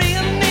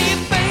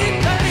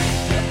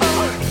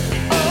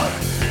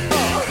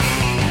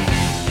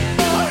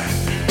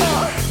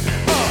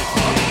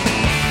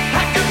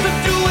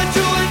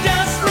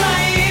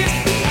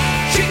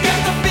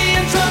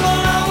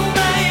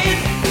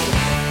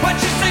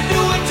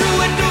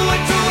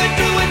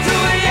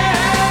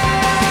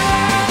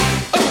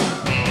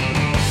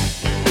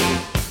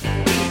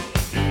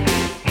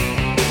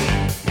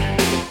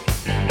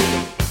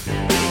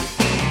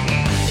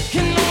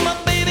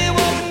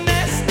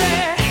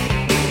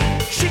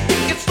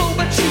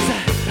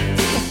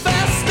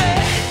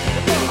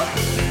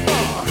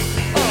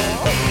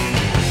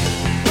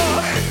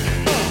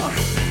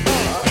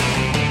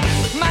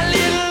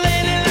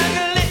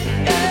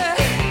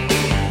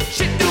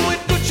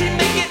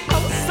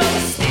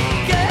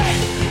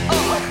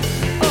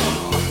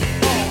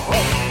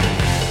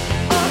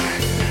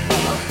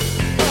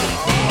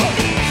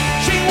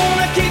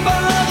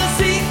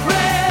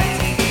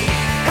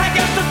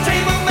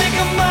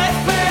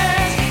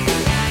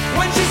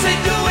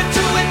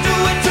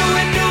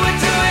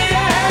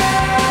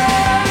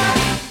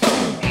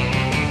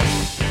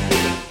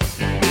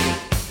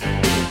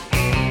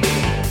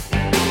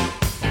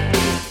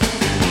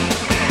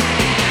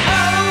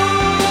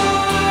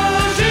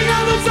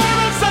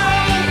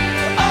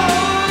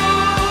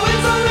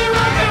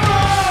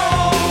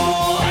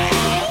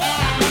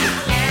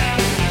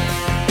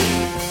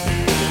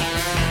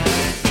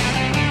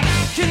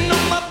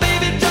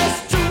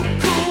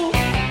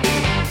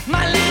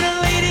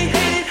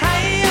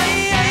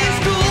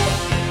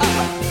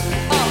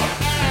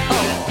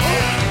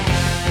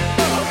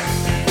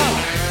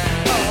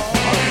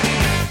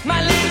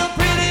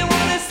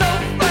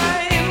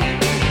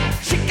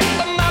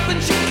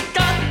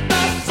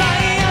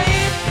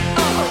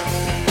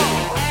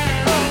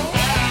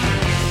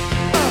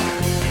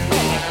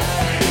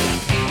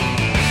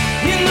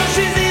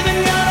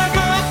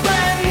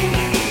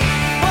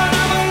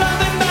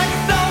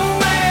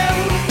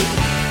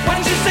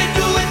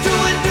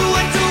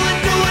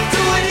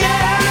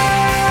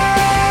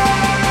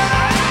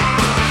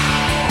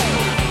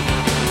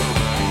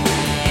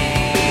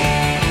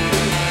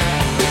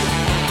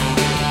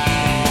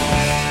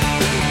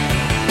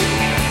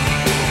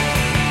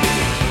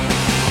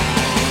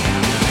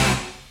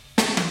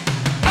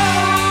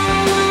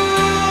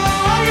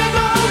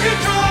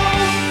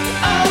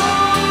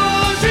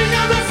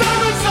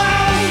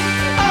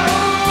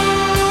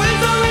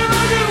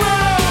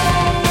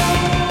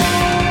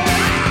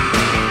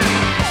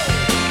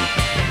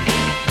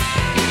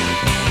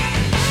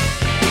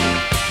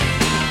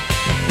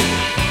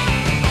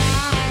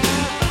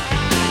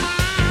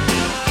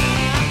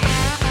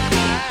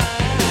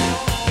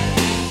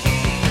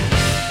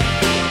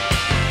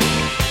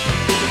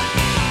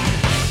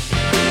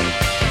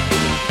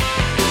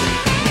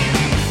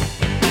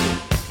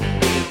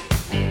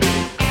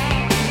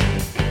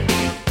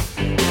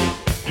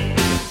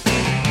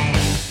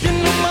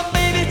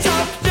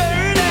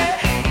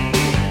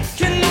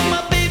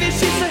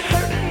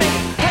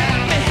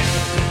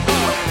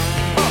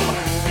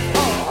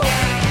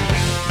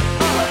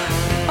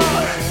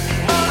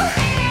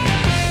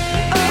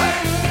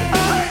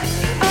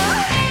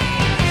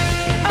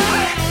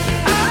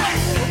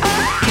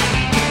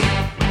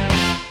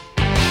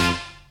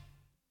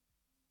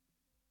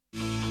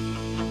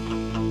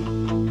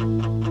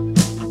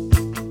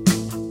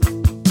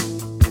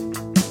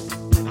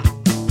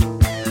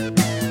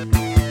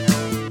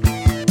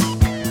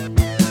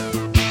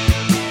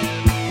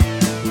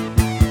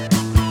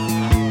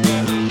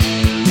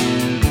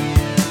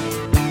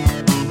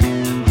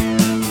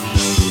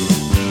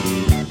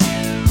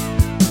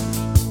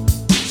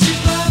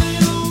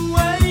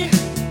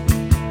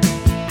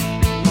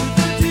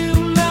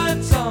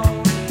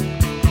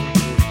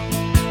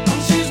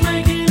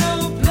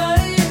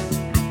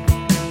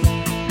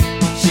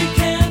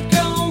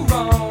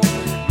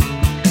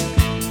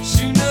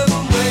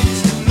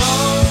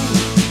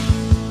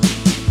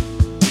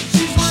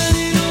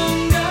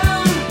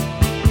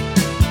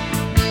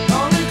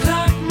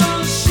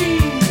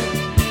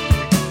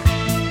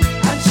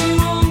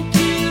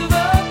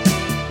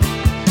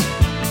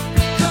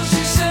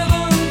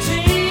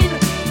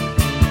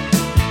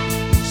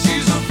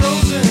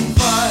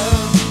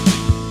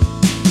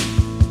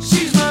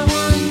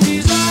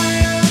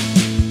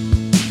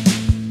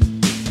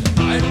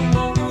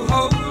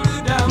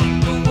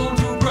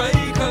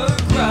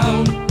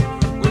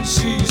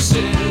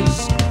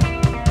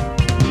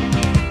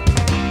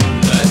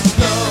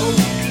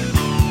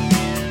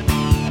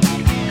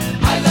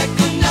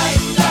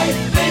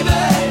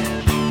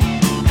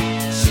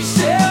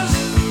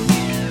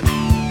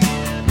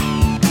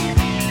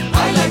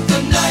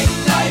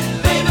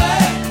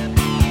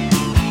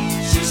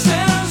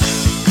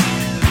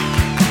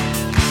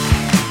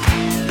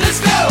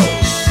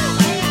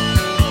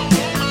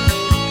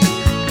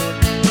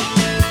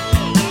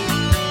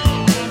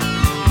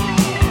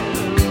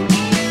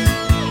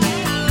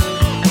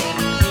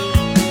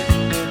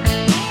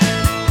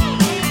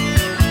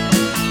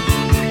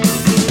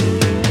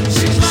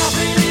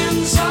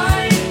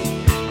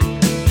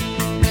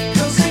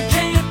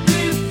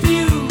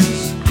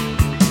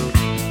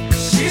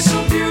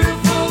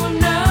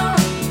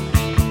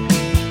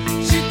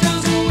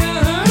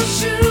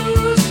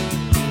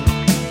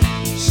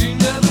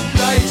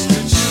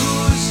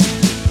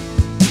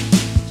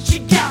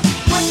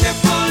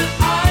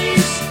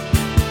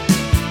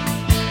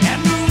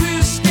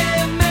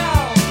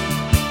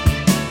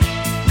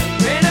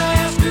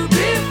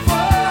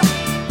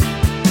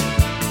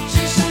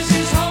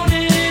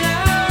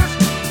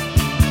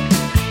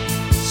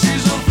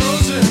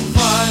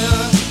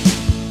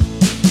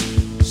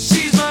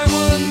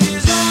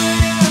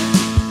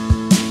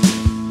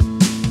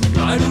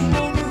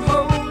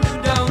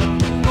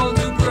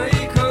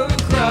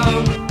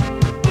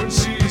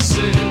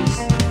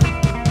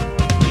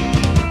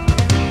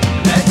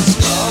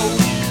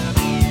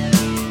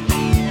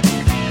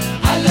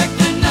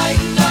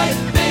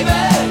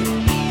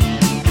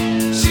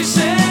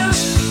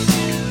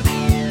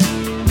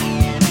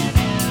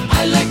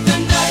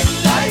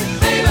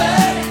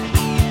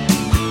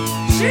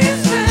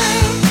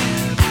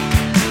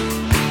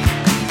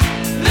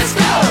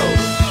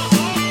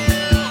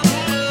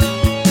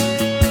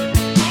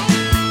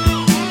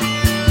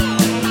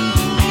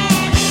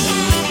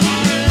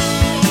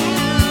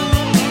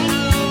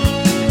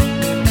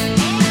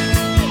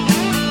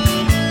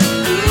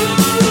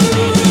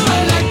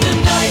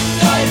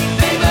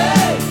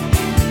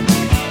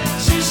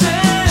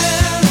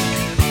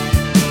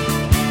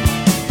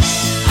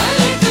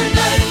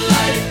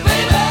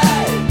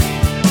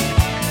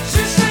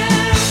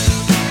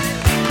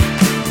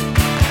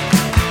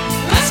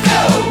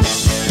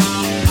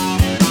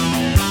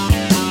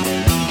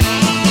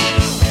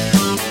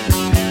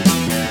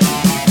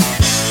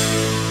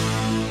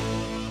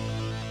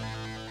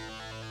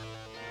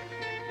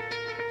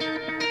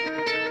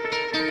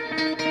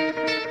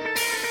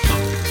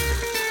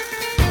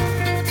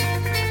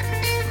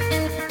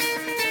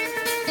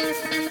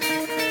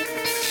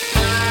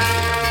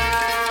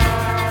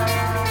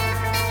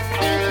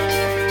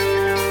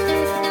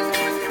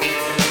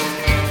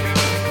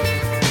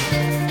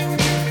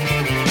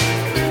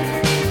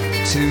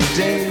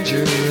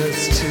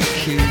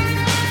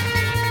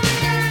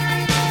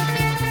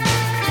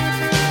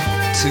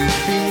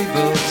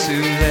able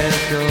to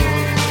let go.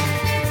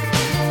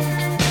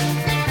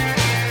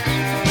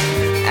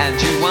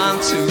 And you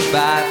want to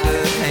bite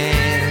the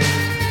hand.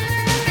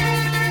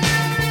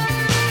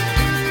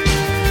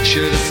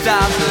 Should have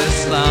stopped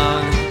this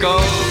long ago.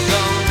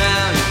 Go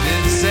now, you've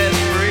been set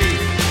free.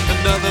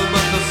 Another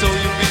month or so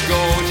you'll be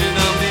gorging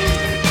on me.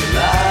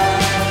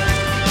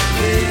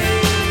 Lovely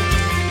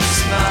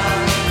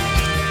smile.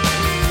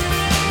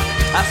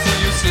 I see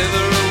you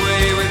slither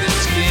away with your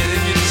skin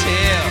and your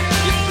tail,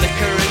 your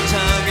flickering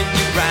tongue and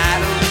your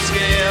rattle and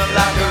scale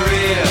like a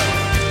real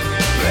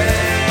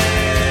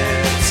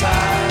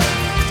reptile.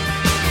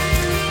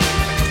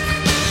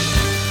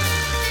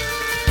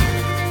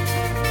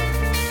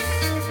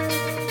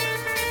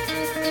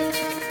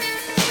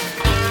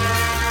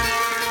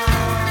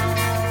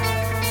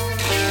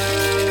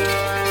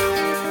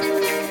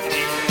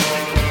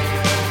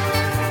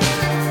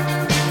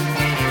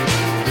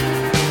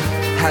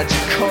 How'd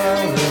you coil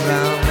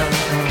around my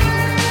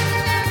heart?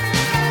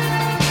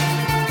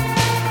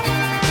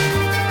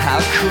 How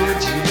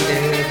could you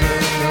ever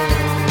know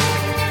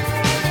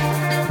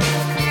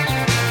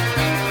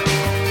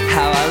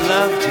how I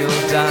loved your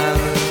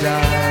diamond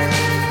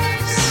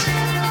eyes?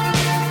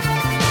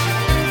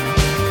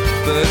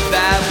 But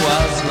that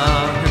was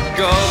long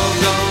ago.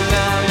 Go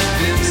now, you've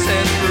been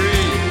set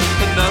free.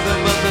 Another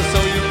month or so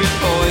you'll be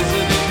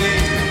poisoning me.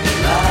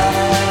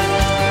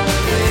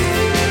 Lovely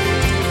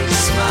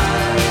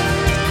smile.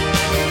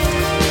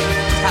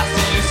 I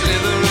see you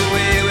slither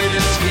away with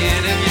your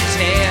skin and your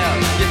tail,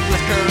 your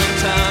flickering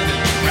tongue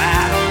and your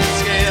rattling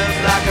scales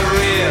like a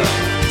real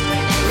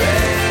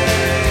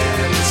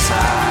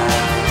reptile.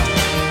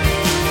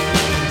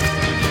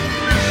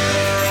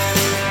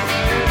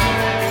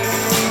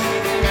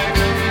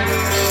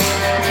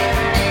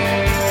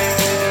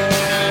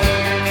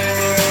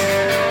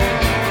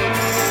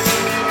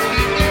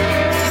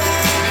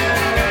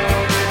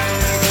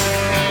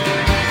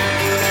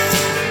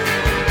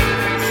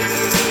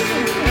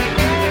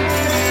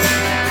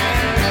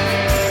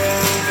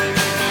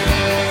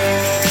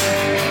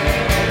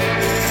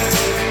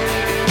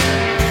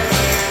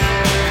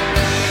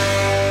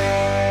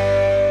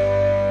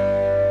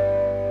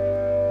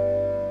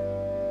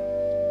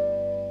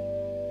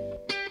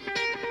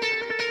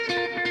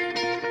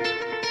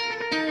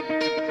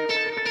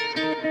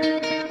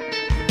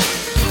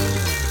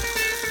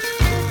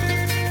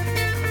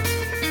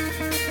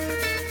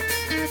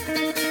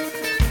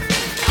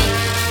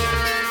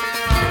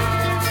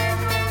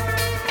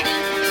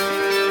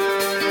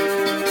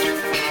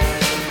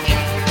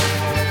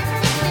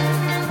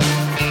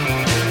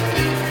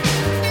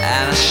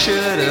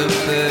 Should have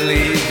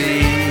believed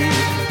it.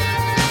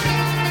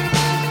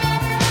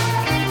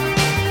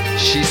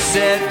 She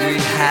said we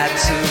had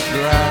to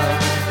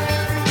bluff.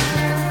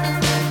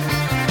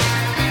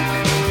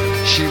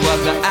 She was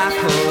the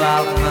apple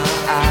of my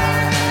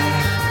eye.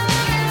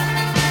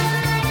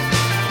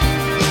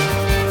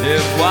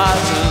 It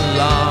wasn't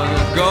long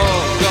ago.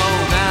 Go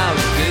now,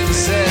 you've been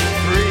set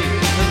free.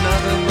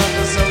 Another month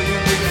or so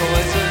you'll be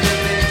poisoning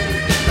me.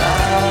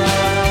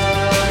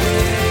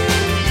 Lovely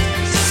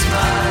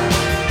smile.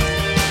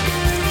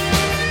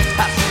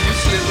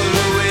 Slither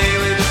away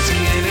with your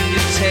skin and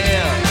your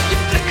tail,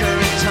 your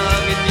flickering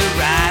tongue and your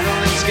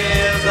rattling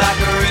scales like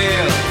a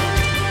real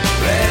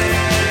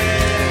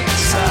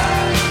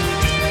reptile.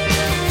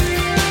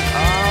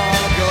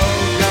 Oh, go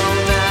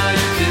now,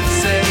 you've been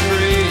set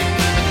free.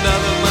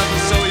 Another month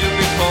or so you'll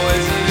be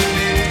poisoning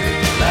me.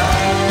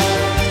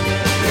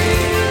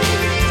 Lovely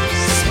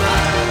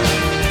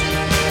smile.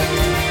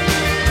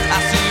 I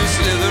see you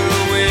slither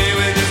away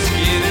with your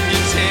skin and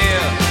your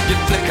tail, your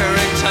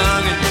flickering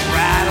tongue and your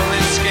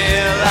rattling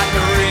scale like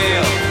a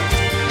real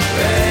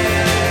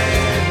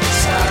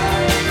reptile.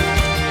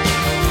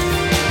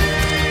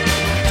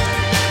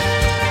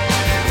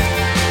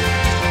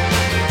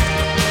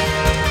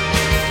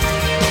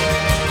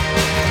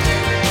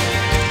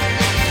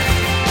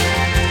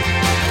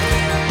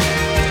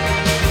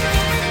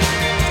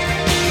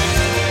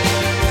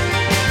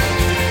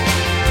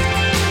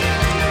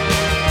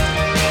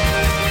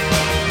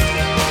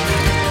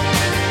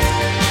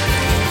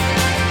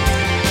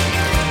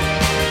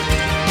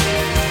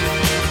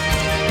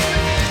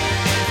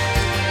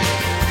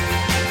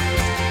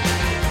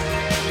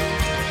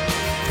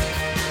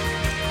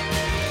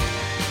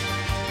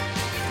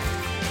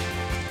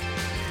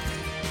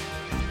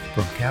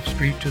 From Cap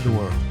Street to the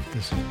world,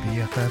 this is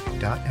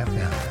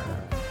BFF.FM.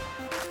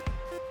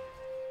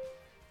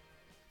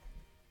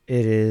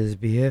 It is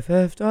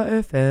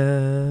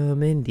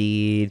BFF.FM,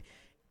 indeed.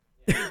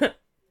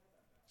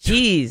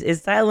 Jeez,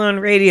 it's Dial-O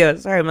Radio.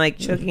 Sorry, I'm like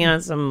choking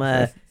on some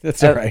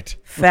That's all right.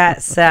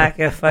 fat sack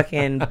of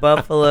fucking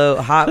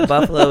hot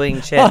buffalo wing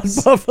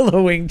chips. Hot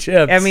buffalo wing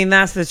chips. I mean,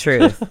 that's the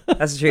truth.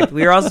 That's the truth.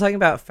 We were also talking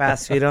about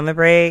fast food on the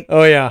break.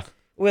 Oh yeah.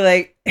 We're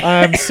like,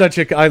 I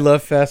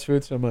love fast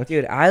food so much.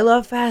 Dude, I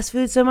love fast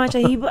food so much.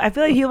 I feel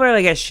like people are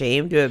like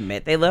ashamed to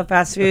admit they love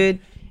fast food.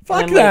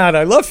 Fuck that.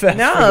 I love fast food.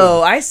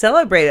 No, I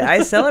celebrate it.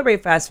 I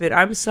celebrate fast food.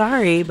 I'm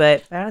sorry,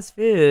 but fast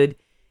food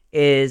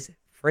is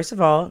first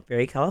of all,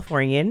 very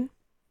Californian.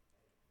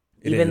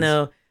 It Even is.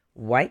 though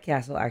White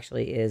Castle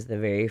actually is the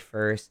very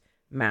first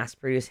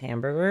mass-produced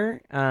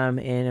hamburger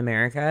in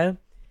America,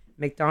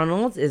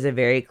 McDonald's is a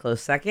very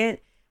close second,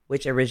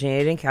 which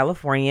originated in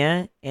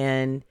California.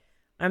 And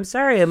I'm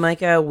sorry, I'm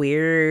like a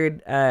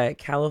weird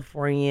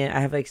California. I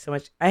have like so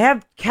much. I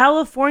have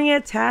California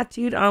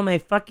tattooed on my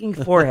fucking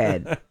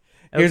forehead.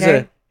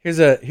 Okay? Here's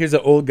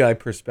a old guy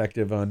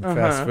perspective on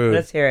fast food.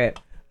 Let's hear it.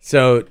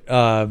 So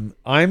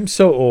I'm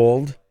so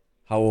old.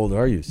 How old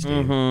are you,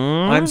 Steve?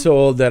 Mm-hmm. I'm so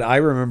old that I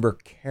remember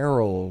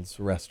Carol's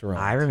restaurant.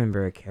 I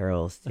remember a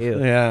Carol's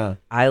too. Yeah.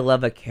 I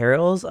love a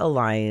Carol's, a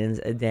Lions,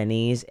 a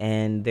Denny's,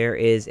 and there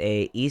is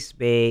a East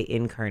Bay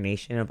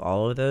incarnation of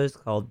all of those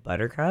called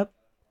Buttercup.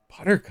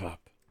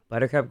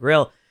 Buttercup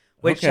Grill.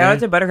 Which, Okay. shout out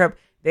to Buttercup.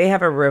 They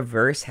have a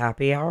reverse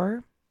happy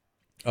hour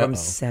from Uh-oh.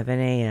 7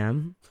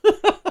 a.m.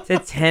 to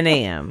 10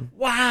 a.m.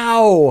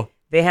 Wow.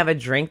 They have a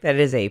drink that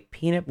is a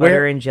peanut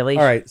butter and jelly.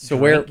 All right. So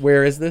drink.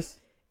 where is this?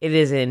 It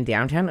is in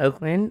downtown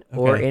Oakland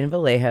or Okay. in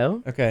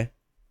Vallejo. Okay.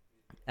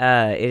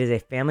 It is a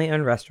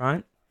family-owned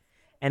restaurant,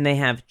 and they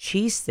have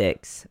cheese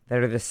sticks that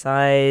are the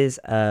size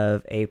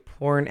of a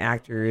porn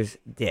actor's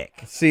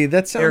dick. See,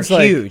 that sounds They're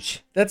like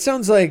huge. That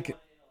sounds like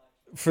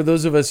for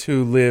those of us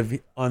who live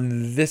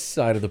on this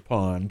side of the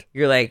pond.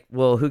 You're like,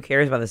 well, who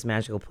cares about this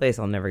magical place?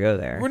 I'll never go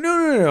there. Well,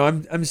 no.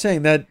 I'm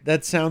saying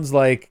that sounds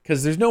like,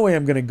 because there's no way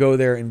I'm going to go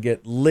there and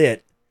get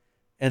lit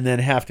and then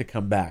have to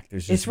come back.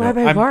 There's just It's right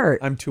by BART.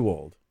 I'm too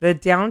old. The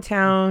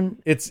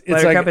downtown It's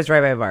Buttercup like is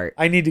right by BART.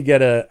 I need to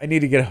get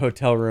a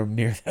hotel room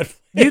near that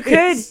place. You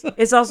could.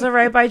 It's also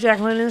right by Jack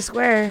London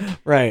Square.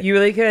 Right. You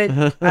really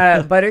could.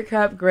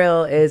 Buttercup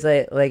Grill is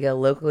like a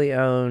locally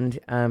owned,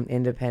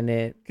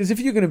 independent. Because if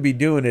you're going to be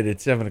doing it at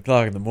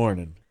 7:00 in the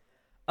morning,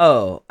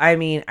 Oh, I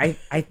mean,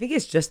 I think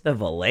it's just the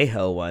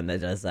Vallejo one that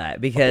does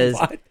that because.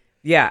 what?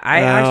 Yeah,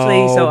 I Oh,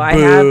 actually. So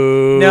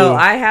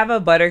I have a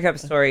Buttercup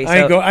story. So,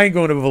 I ain't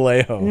going to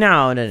Vallejo.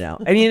 No.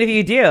 I mean, if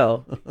you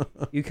do,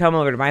 you come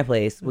over to my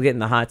place. We'll get in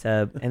the hot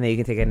tub, and then you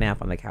can take a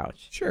nap on the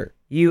couch. Sure.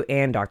 You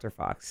and Dr.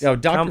 Fox. No,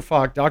 Dr.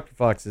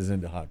 Fox is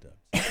into hot tubs.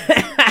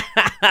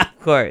 Of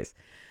course.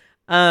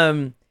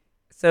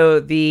 So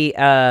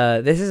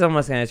this is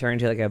almost going to turn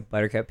into like a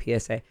Buttercup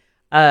PSA.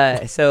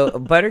 So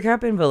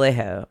Buttercup in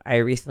Vallejo, I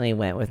recently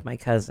went with my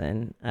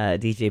cousin,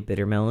 DJ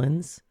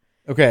Bittermelons.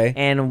 Okay.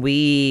 And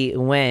we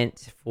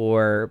went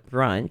for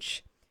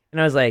brunch,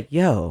 and I was like,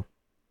 yo,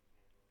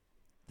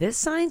 this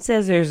sign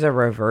says there's a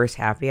reverse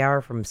happy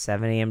hour from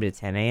 7 a.m. to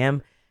 10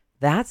 a.m.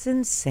 That's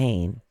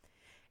insane.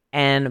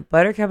 And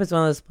Buttercup is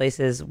one of those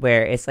places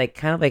where it's like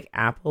kind of like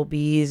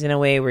Applebee's in a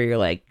way where you're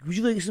like, would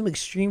you like some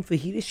extreme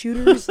fajita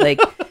shooters?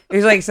 Like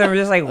there's like some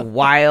just like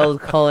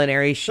wild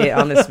culinary shit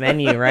on this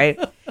menu, right?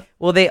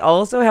 Well, they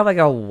also have like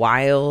a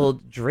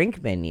wild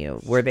drink menu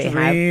where they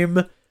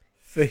have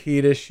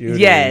fajita shooter.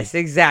 Yes,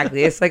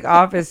 exactly. It's like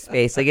Office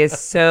Space. Like it's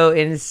so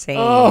insane.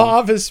 Oh,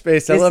 Office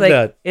Space. I love like,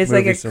 that. It's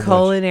movie like a so much.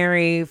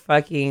 culinary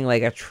fucking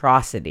like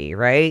atrocity,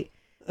 right?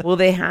 Well,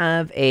 they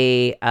have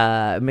a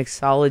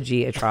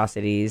mixology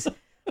atrocities.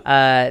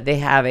 They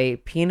have a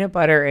peanut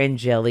butter and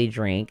jelly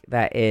drink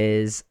that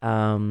is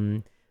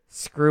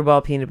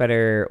screwball peanut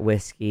butter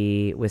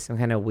whiskey with some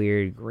kind of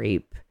weird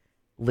grape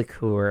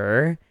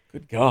liqueur.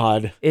 Good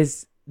God.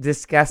 Is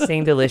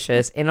disgusting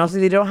delicious. And also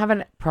they don't have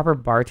a proper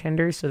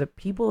bartender, so the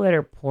people that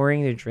are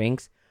pouring the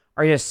drinks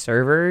are just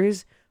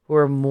servers who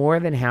are more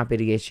than happy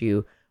to get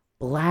you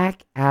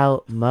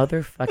blackout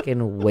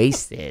motherfucking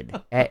wasted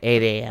at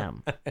 8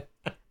 a.m.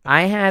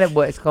 I had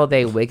what's called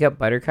a wake up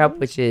Buttercup,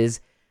 which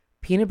is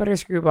peanut butter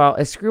screwball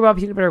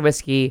peanut butter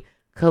whiskey,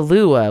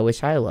 Kahlua,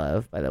 which I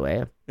love, by the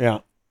way.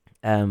 Yeah.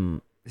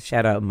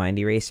 Shout out Mind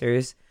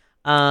Erasers.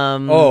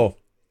 Oh.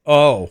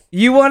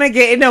 You want to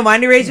get into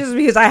Mind Erasers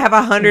because I have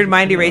 100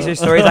 Mind Eraser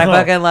stories. I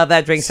fucking love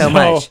that drink so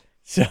much.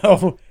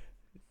 So,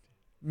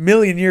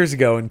 million years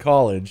ago in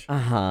college,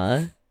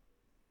 it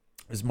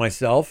was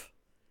myself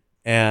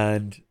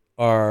and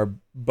our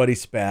buddy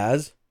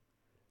Spaz,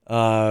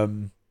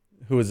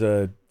 who was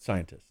a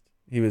scientist.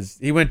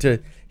 He went to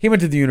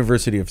the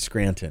University of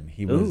Scranton.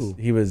 He was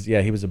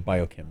a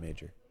biochem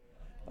major.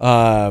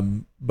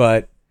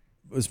 But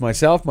it was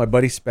myself, my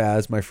buddy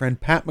Spaz, my friend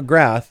Pat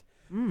McGrath,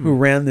 who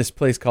ran this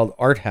place called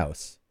Art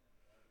House.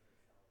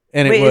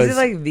 And Wait, it was, is it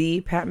like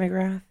the Pat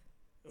McGrath?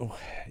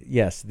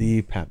 Yes,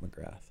 the Pat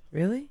McGrath.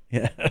 Really?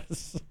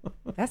 Yes.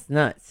 That's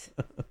nuts.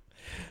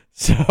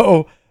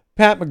 So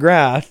Pat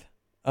McGrath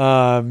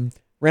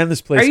ran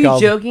this place. Are you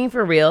called, joking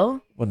for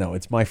real? Well, no,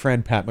 it's my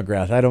friend Pat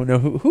McGrath. I don't know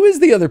who is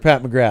the other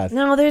Pat McGrath.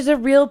 No, there's a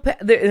real Pat.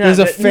 There's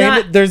a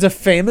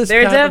famous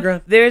Pat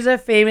McGrath. There's a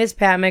famous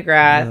Pat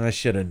McGrath. I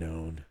should have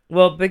known.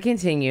 Well, but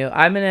continue.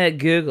 I'm gonna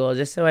Google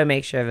just so I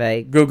make sure that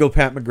I Google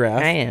Pat McGrath.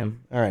 I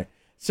am. All right.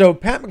 So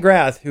Pat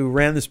McGrath, who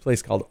ran this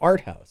place called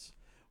Art House,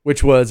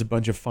 which was a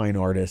bunch of fine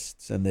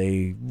artists, and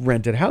they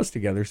rented a house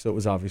together, so it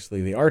was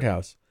obviously the Art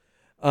House.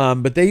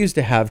 But they used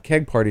to have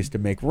keg parties to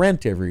make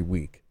rent every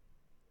week.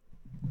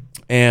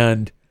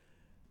 And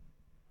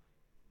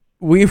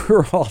we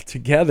were all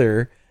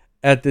together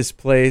at this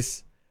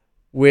place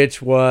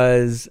which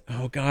was,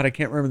 oh God, I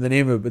can't remember the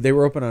name of it, but they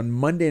were open on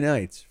Monday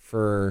nights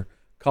for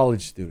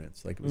college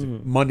students. Like it was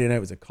Monday night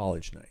was a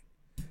college night.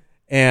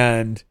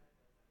 And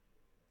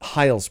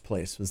Heil's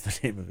Place was the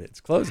name of it. It's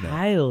closed now.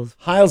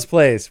 Heil's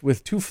Place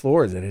with 2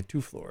 floors. It had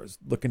 2 floors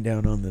looking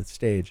down on the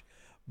stage.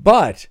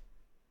 But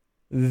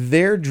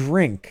their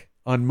drink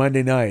on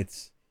Monday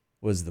nights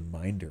was the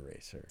Mind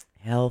Eraser.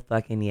 Hell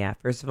fucking yeah.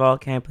 First of all,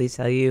 can I please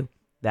tell you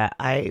that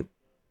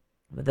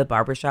the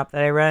barbershop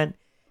that I run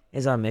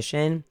is on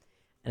Mission,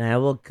 and I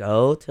will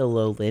go to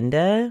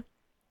Lolinda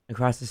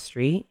across the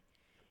street,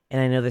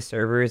 and I know the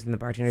servers and the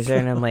bartenders there,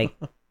 and I'm like,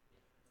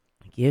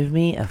 give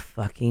me a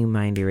fucking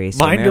Mind Eraser.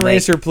 Mind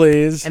Eraser,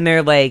 please. And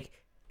they're like,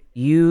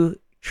 you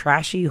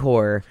trashy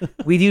whore.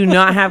 We do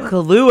not have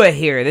Kahlua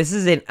here. This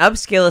is an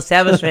upscale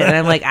establishment. And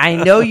I'm like, I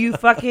know you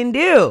fucking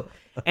do.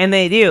 And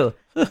they do.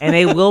 And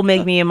they will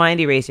make me a Mind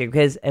Eraser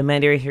because a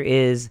Mind Eraser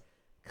is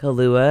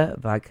Kahlua,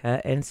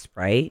 vodka, and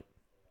Sprite.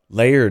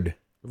 Layered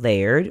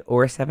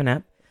Or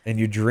 7-Up. And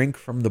you drink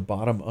from the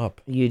bottom up.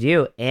 You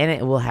do. And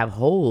it will have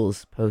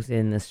holes posted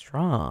in the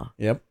straw.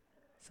 Yep.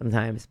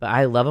 Sometimes. But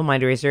I love a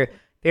Mind Eraser.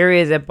 There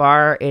is a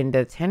bar in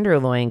the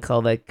Tenderloin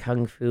called the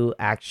Kung Fu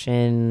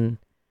Action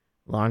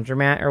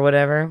Laundromat or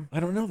whatever. I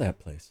don't know that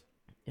place.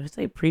 It was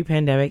like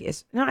pre-pandemic.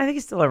 I think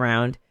it's still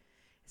around.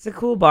 It's a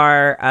cool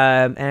bar.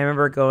 And I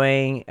remember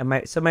going.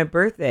 My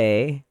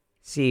birthday,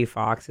 see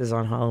Foxx, is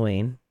on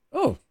Halloween.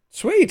 Oh,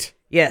 sweet.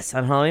 Yes,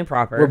 on Halloween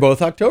proper. We're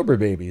both October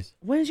babies.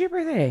 When's your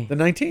birthday? The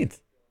 19th.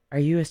 Are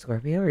you a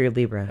Scorpio or you're a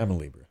Libra? I'm a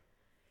Libra.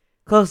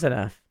 Close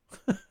enough.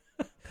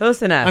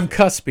 Close enough. I'm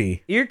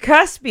cuspy. You're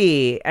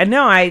cuspy. I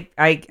know.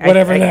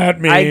 Whatever that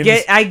means.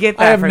 I get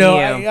that from you.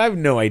 I have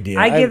no idea.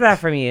 I get that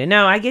from you.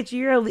 No, I get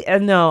you.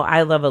 No,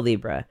 I love a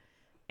Libra.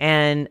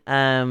 And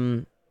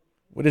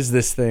what is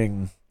this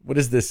thing? What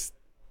is this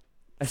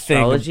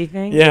astrology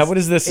thing? Yeah. What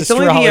is this? It's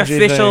only the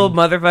official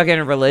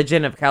motherfucking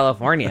religion of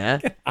California.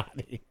 Get out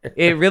of here.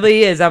 It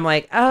really is. I'm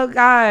like, oh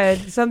God,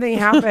 something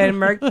happened.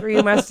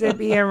 Mercury must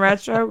be in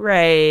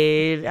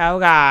retrograde. Oh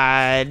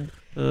God.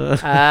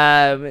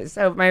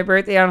 So my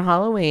birthday on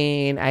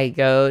Halloween, I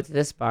go to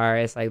this bar.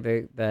 It's like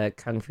the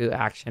Kung Fu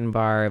Action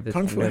Bar of the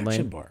Kung Fu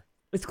Action Bar.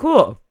 It's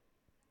cool.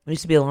 It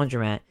used to be a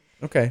laundromat.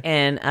 Okay.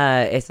 And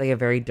it's like a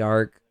very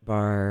dark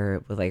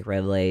bar with like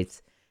red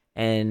lights.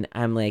 And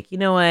I'm like, you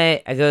know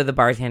what? I go to the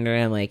bartender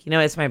and I'm like, you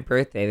know, it's my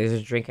birthday. There's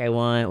a drink I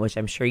want, which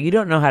I'm sure you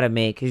don't know how to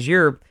make because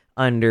you're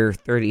under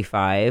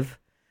 35.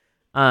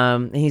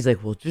 And he's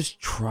like, well, just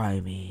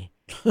try me.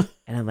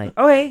 And I'm like,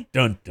 okay.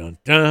 Dun, dun,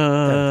 dun.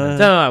 Dun, dun,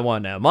 dun. I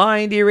want a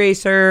Mind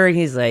Eraser. And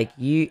he's like,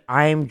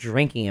 I'm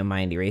drinking a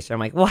Mind Eraser. I'm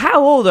like, well,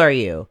 how old are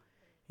you?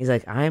 He's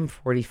like, I'm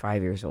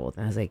 45 years old.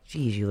 And I was like,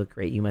 geez, you look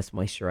great. You must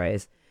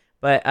moisturize.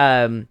 But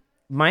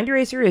Mind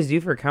Eraser is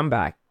due for a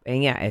comeback.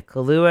 And yeah, a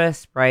Kahlua,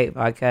 Sprite,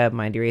 vodka,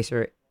 Mind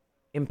Eraser,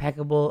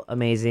 impeccable,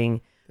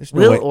 amazing.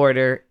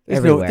 Order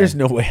everywhere. There's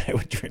no way I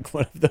would drink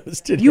one of those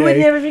today. You would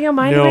never drink a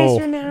Mind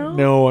Eraser now?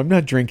 No, I'm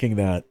not drinking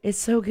that. It's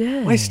so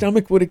good. My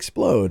stomach would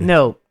explode.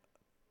 No,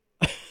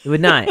 it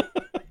would not.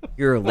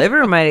 Your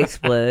liver might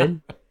explode,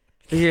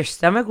 but your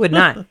stomach would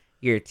not.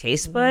 Your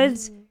taste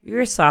buds,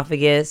 your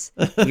esophagus,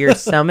 your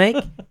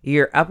stomach,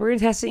 your upper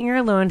intestine,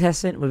 your lower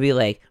intestine would be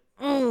like,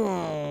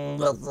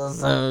 this is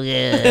so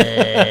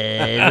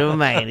good.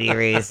 Mind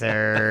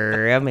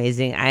Eraser.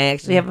 Amazing. I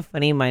actually have a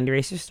funny Mind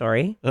Eraser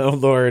story. Oh,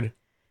 Lord.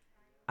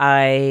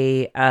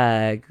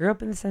 I grew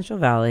up in the Central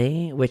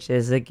Valley, which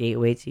is a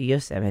gateway to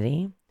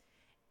Yosemite.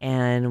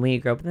 And when you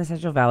grow up in the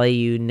Central Valley,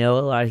 you know a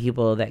lot of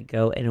people that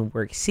go and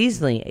work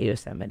seasonally at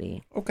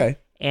Yosemite. Okay.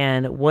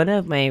 And one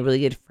of my really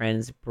good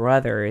friend's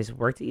brothers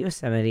worked at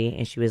Yosemite,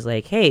 and she was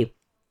like, hey,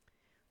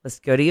 let's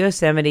go to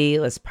Yosemite,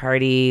 let's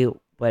party,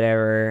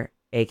 whatever,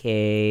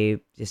 aka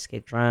just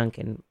get drunk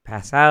and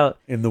pass out.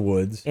 In the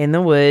woods. In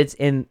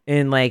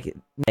like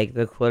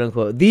the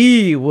quote-unquote,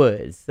 the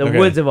woods. The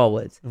woods of all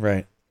woods.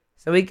 Right.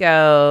 So we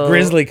go.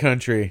 Grizzly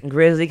country.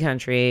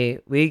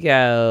 We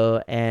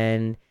go,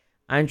 and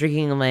I'm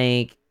drinking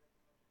like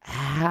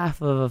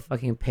half of a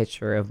fucking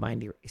pitcher of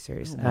Mind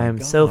Erasers. I'm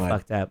so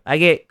fucked up. I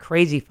get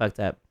crazy fucked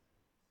up.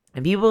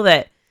 And people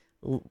that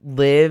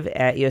live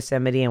at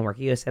Yosemite and work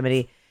at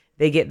Yosemite,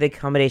 they get the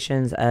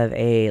accommodations of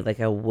a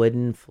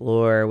wooden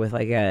floor with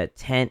like a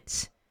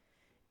tent,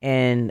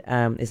 and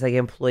it's like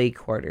employee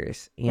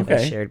quarters. You have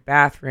a shared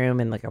bathroom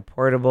and like a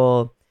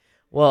portable.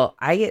 Well,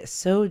 I get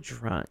so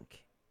drunk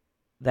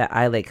that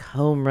I like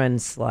home run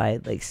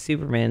slide, like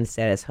Superman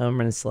status home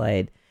run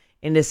slide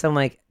into some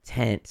like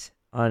tent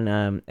on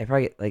I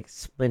probably get like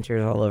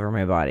splinters all over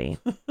my body.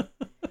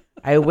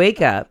 I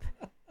wake up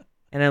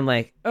and I'm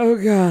like, oh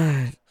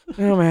God,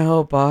 oh, my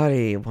whole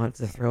body wants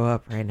to throw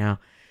up right now.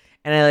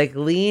 And I like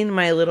lean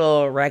my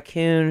little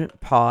raccoon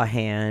paw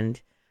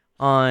hand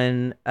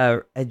on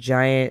a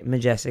giant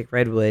majestic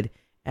redwood,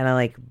 and I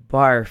like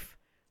barf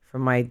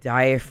from my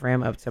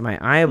diaphragm up to my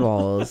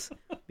eyeballs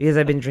because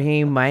I've been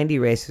drinking Mind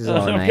Erasers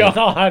all night.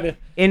 God.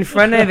 In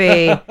front of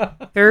a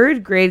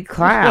third grade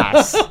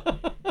class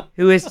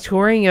who is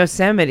touring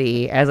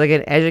Yosemite as like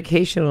an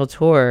educational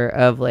tour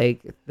of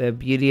like the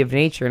beauty of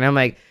nature, and I'm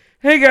like,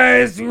 hey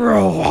guys, You're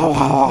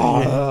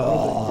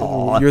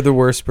the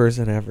worst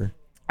person ever.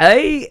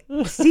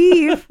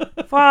 Steve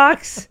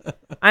Fox,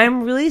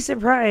 I'm really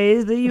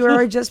surprised that you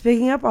are just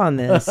picking up on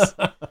this.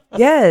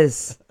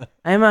 Yes,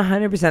 I'm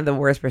 100% the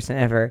worst person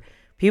ever.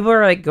 People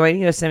are like going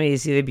to Yosemite to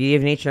see the beauty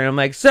of nature, and I'm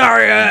like,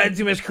 sorry, I had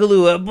too much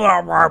Kahlua.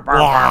 Blah, blah,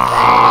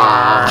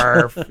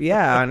 blah, blah.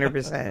 Yeah,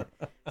 100%.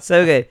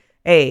 So good.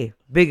 Hey,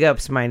 big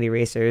ups, Mindy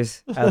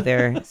Racers out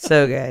there.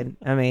 So good.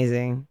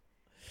 Amazing.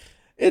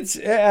 It's,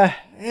 so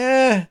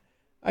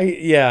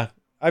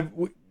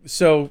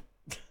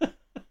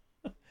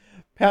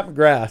Pat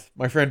McGrath,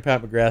 my friend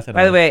Pat McGrath. And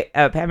By the way,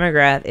 Pat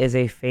McGrath is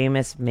a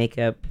famous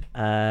makeup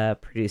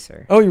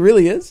producer. Oh, he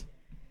really is?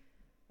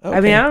 Okay.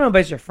 I mean, I don't know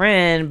about your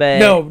friend, but...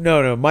 No.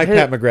 My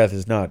Pat McGrath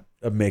is not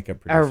a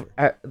makeup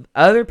producer.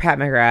 Other Pat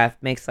McGrath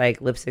makes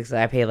like lipsticks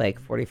that I pay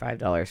like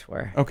 $45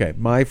 for. Okay,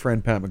 my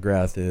friend Pat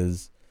McGrath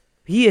is...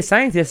 He is a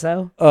scientist,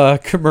 though. A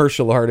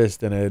commercial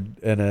artist and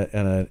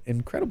an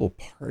incredible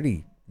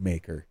party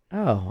maker.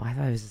 Oh, I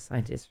thought he was a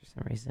scientist for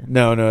some reason.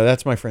 No,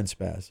 that's my friend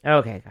Spaz.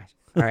 Okay, gotcha.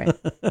 All right.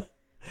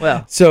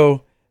 Well,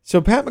 so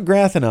Pat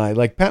McGrath and I,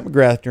 like Pat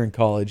McGrath during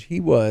college, he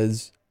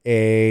was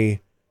a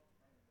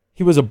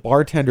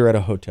bartender at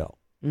a hotel.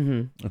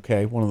 Mm-hmm.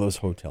 Okay, one of those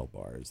hotel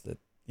bars that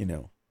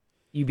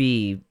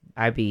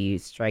I'd be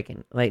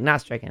striking, like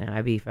not striking,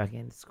 I'd be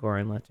fucking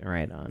scoring left and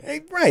right on.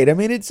 Right. I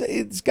mean,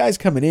 it's guys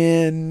coming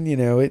in.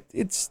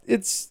 It's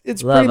Love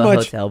pretty a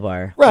much hotel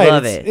bar. Right.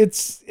 Love it.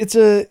 It's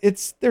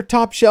their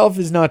top shelf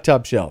is not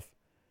top shelf.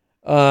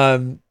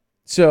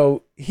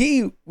 So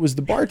he was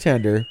the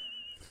bartender.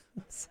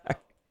 Sorry.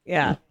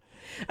 Yeah.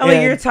 I'm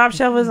like, your top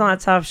shelf is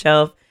not top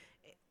shelf.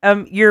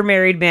 Your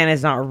married man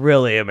is not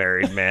really a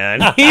married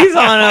man. He's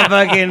on a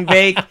fucking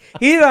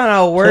he's on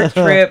a work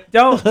trip.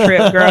 Don't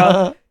trip,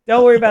 girl.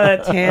 Don't worry about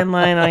that tan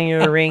line on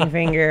your ring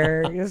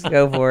finger. Just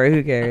go for it.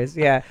 Who cares?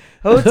 Yeah.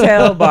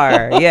 Hotel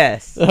bar.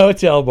 Yes.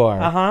 Hotel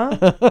bar. Uh-huh.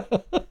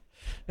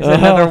 It's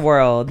another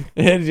world.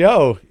 And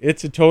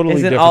it's a totally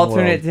It's an different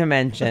alternate world.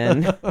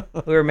 dimension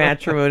where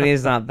matrimony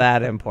is not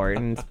that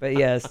important. But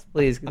yes,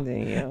 please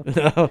continue.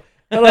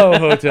 Hello,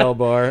 hotel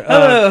bar.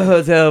 Hello,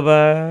 hotel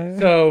bar.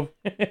 So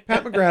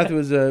Pat McGrath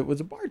was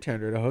a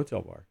bartender at a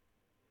hotel bar,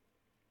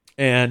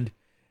 and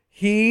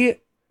he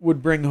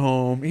would bring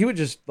home. He would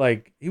just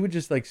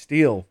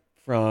steal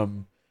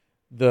from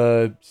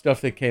the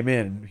stuff that came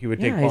in. He would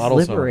take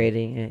bottles. He's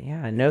liberating it.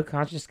 Yeah, no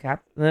conscious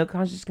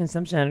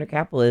consumption under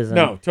capitalism.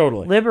 No,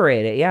 totally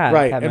liberate it. Yeah,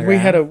 right. Pat And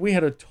McGrath. we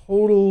had a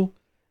total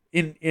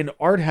in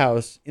Art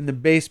House in the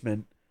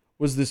basement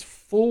was this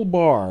full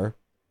bar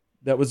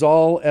that was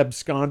all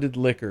absconded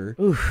liquor.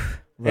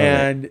 Oof,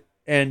 and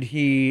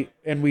we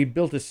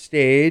built a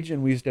stage,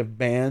 and we used to have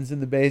bands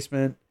in the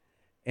basement,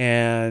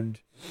 and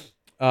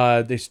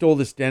they stole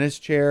this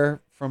dentist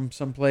chair from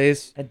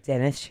someplace. A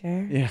dentist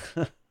chair? Yeah.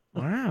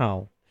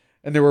 Wow.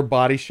 And there were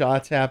body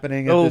shots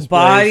happening at this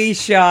body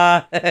place.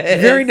 shot.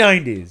 Very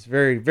 90s.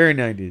 Very, very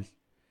 90s.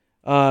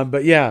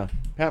 But yeah,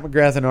 Pat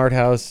McGrath and Art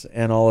House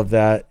and all of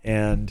that.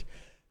 And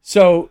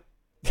so,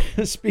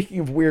 speaking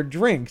of weird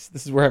drinks,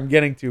 this is where I'm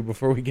getting to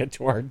before we get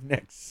to our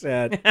next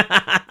set. Which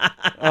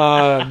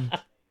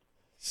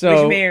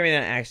may or may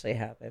not actually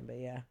happen, but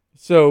yeah.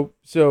 So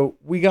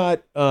we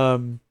got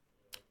we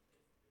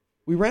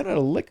ran out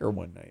of liquor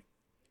one night,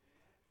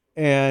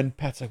 and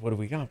Pat's like, "What do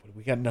we got?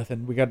 We got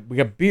nothing. We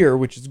got beer,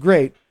 which is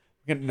great.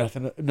 We got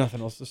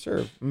nothing else to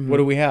serve. Mm-hmm. What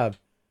do we have?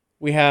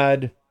 We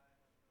had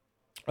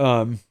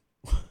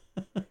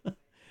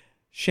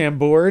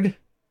Chambord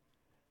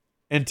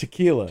and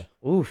tequila.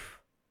 Oof.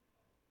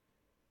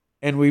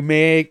 And we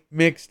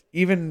mixed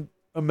even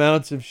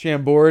amounts of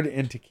Chambord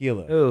and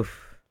tequila.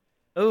 Oof.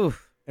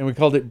 And we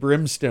called it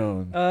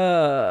Brimstone.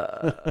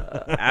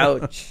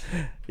 Ouch.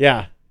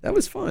 Yeah, that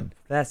was fun.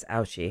 That's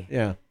ouchy.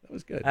 Yeah, that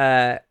was good.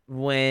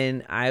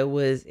 When I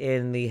was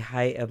in the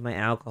height of my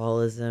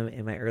alcoholism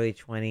in my early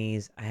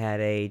 20s, I had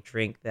a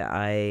drink that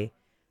I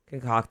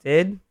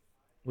concocted,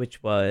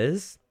 which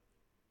was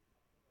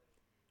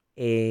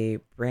a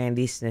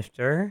brandy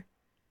snifter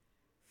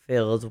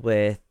filled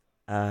with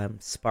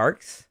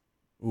Sparks.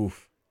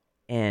 Oof.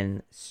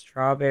 And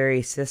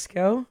strawberry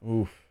Cisco.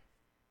 Oof.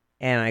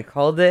 And I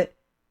called it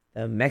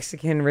the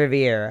Mexican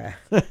Riviera.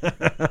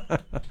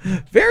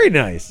 Very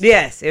nice.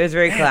 Yes, it was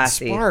very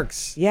classy.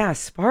 Sparks. Yeah,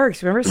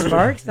 Sparks. Remember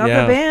Sparks? Not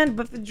Yeah. the band,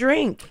 but the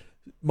drink.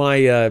 My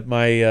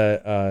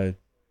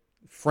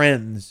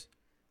friends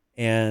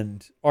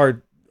and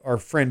our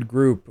friend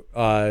group,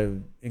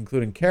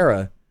 including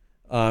Kara,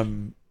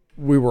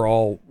 we were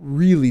all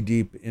really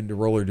deep into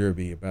roller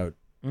derby about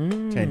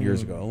 10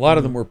 years ago. A lot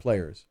of them were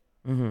players.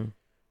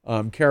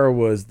 Mm-hmm. Kara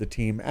was the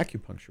team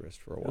acupuncturist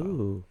for a while.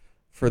 Ooh.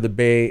 For the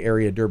Bay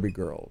Area Derby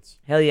girls.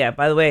 Hell yeah.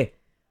 By the way,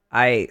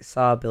 I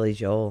saw Billy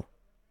Joel.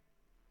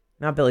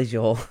 Not Billy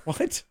Joel.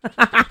 What?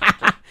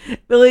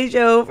 Billy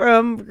Joel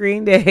from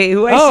Green Day,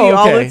 who I see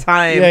all the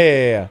time.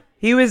 Yeah.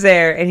 He was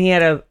there, and he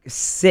had a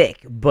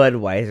sick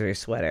Budweiser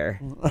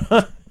sweater.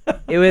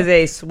 It was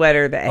a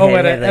sweater that Oh,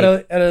 had,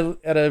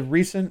 at a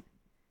recent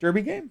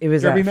Derby game? it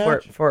was Derby at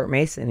match? Fort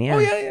Mason, yeah. Oh,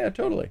 yeah,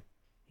 totally.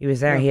 He was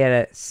there. Yeah. He had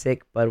a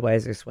sick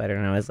Budweiser sweater,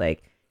 and I was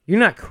like, "You're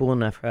not cool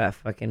enough for that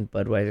fucking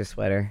Budweiser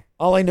sweater."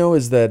 All I know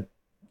is that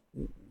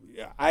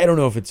I don't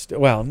know if it's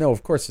well, no,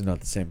 of course it's not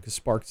the same because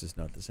Sparks is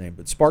not the same.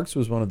 But Sparks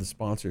was one of the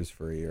sponsors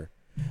for a year,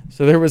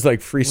 so there was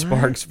like free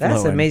Sparks.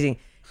 That's flowing. amazing,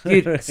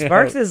 dude.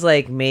 Sparks is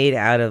like made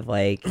out of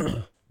like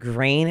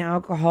grain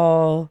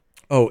alcohol.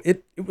 Oh,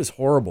 it was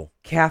horrible.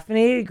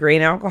 Caffeinated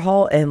grain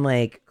alcohol and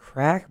like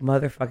crack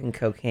motherfucking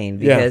cocaine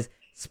because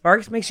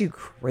Sparks makes you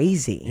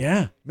crazy.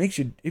 Yeah,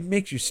 it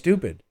makes you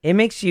stupid. It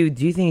makes you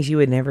do things you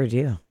would never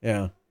do.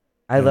 Yeah,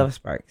 I love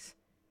Sparks.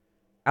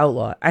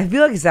 Outlawed. I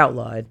feel like it's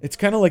outlawed. it's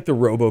kind of like the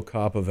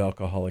RoboCop of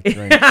alcoholic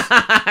drinks.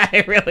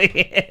 It really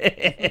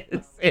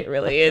is. It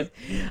really is.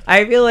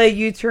 I feel like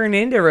you turn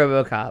into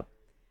RoboCop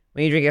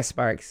when you drink a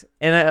Sparks.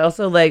 And I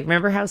also like,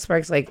 remember how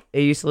Sparks, like,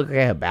 it used to look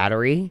like a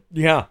battery?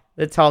 Yeah,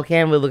 The tall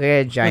can would look like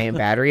a giant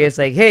battery. It's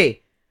like,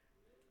 hey,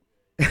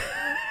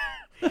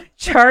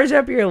 charge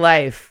up your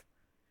life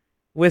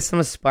with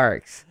some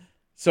Sparks.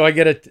 so I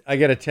get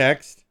a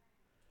text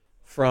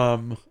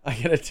from my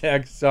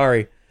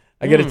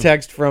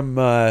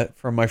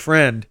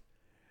friend,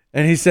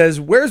 and he says,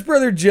 "Where's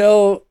Brother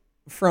Jill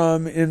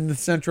from in the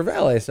Central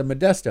Valley?" I said,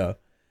 "Modesto,"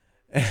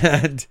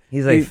 and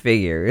He's like,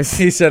 figures.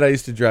 he said, "I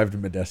used to drive to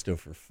Modesto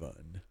for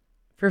fun."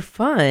 For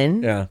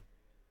fun? Yeah,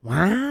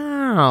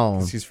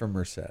 Wow. he's from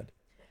Merced.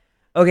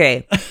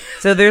 Okay,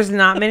 so there's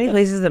not many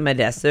places that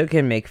Modesto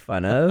can make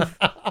fun of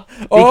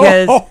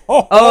because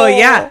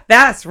yeah,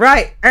 that's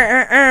right.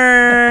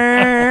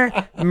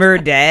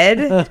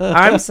 Murded.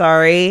 I'm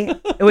sorry.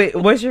 Wait,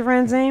 what's your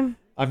friend's name?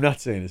 I'm not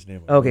saying his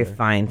name. Okay,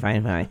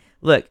 fine.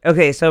 Look,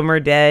 okay, so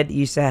Murded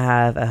used to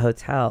have a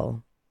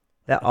hotel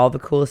that all the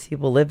coolest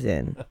people lived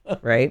in,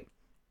 right?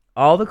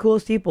 All the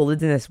coolest people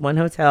lived in this one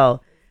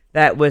hotel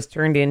that was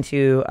turned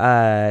into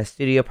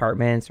studio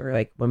apartments or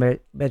like one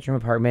bedroom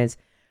apartments.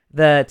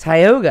 The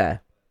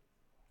Tioga,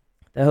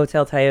 the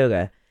Hotel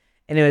Tioga,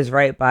 and it was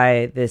right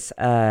by this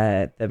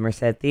the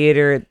Merced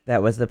Theater.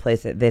 That was the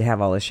place that they'd have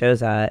all the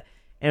shows at,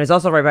 and it was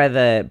also right by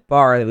the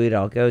bar that we'd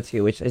all go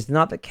to, which is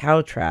not the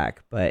Cow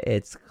Track, but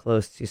it's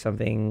close to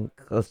something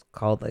close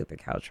called like the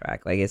Cow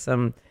Track. Like it's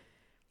some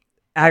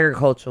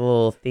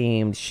agricultural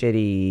themed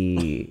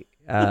shitty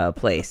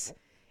place.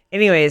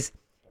 Anyways,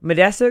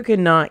 Modesto could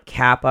not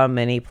cap on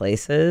many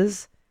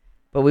places.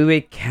 But we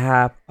would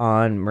cap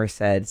on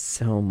Merced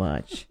so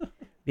much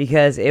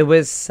because it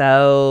was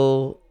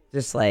so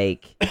just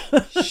like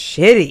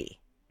shitty.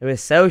 It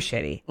was so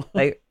shitty.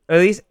 Like, or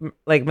at least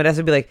like Modesto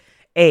would be like,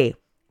 "Hey,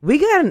 we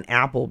got an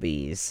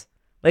Applebee's.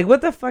 Like,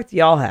 what the fuck do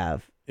y'all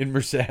have?" In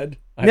Merced?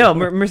 No,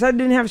 Merced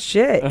didn't have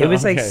shit. It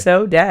was like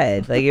so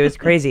dead. Like it was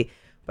crazy.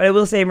 But I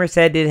will say Merced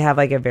did have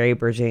like a very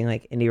burgeoning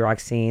like indie rock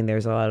scene.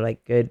 There's a lot of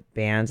like good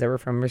bands that were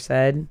from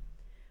Merced.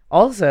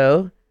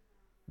 Also,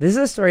 this is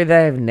a story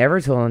that I've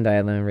never told on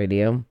Dial-In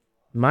Radio.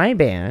 My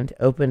band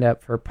opened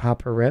up for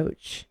Papa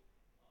Roach.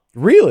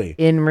 Really?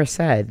 In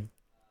Merced.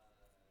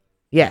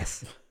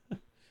 Yes.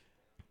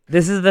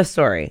 This is the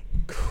story.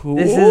 Cool.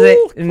 This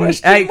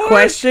is a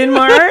question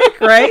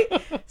mark, right?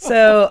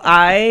 So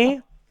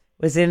I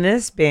was in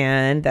this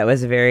band that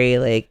was very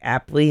like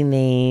aptly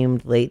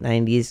named late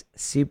 90s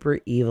Super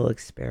Evil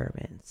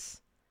Experiments.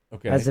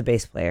 Okay. I was a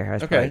bass player. I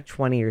was probably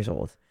 20 years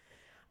old.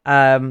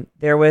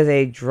 There was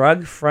a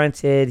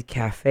drug-fronted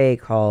cafe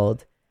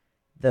called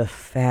the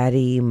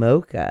Fatty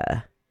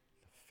Mocha.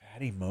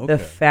 The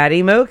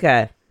Fatty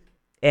Mocha.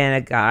 And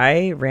a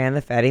guy ran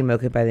the Fatty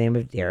Mocha by the name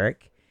of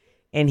Derek.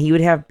 And he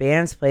would have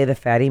bands play the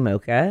Fatty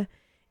Mocha.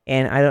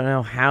 And I don't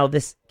know how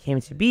this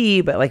came to be,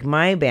 but like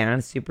my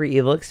band, Super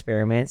Evil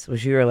Experiments,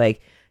 which we were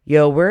like,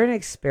 yo, we're an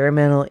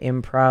experimental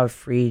improv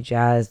free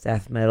jazz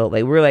death metal.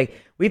 Like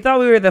we thought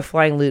we were the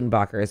Flying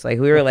Lutenbachers. Like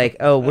we were like,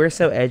 oh, we're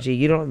so edgy.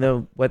 You don't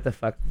know what the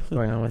fuck is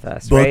going on with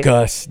us, right? Book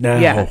us now.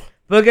 Yeah.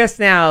 Book us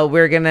now.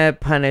 We're going to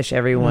punish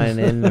everyone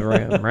in the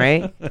room,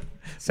 right?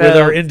 So, with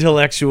our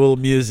intellectual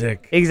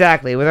music.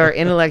 Exactly. With our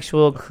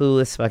intellectual,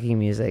 clueless fucking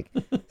music.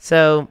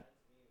 So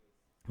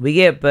we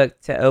get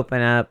booked to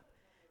open up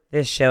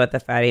this show at the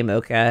Fatty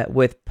Mocha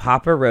with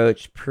Papa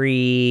Roach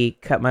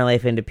pre-Cut My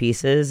Life Into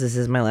Pieces. This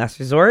is my last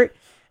resort.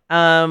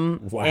 Wow.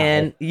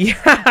 And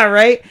yeah,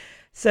 right?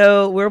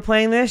 So we're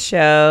playing this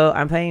show.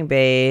 I'm playing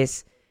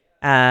bass.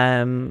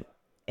 And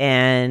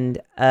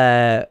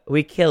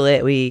we kill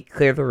it. We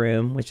clear the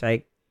room, which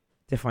I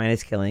define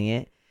as killing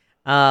it.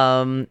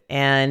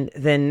 And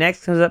then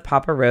next comes up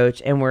Papa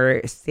Roach, and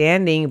we're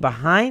standing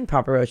behind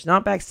Papa Roach,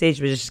 not backstage,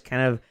 but just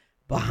kind of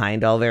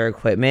behind all their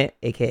equipment,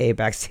 aka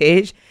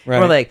backstage. Right.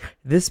 We're like,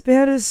 this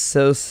band is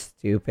so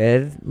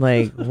stupid.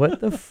 Like, what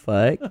the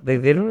fuck?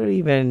 Like, they don't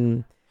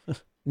even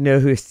know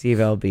who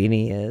Steve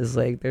Albini is.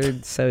 Like, they're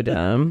so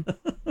dumb.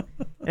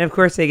 And of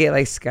course, they get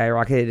like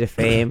skyrocketed to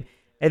fame.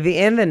 At the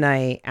end of the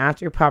night,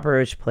 after Papa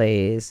Roach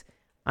plays,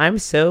 I'm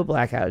so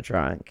blackout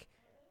drunk.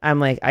 I'm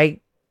like,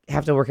 I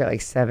have to work at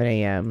like 7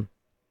 a.m.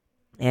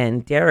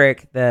 And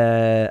Derek,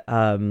 the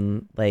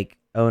like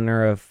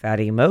owner of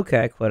Fatty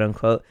Mocha, quote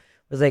unquote,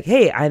 was like,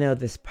 hey, I know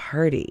this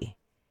party.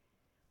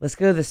 Let's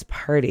go to this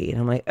party.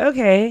 And I'm like,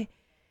 okay.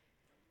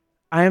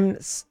 I'm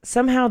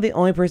somehow the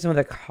only person with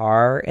a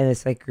car in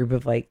this like group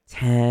of like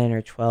 10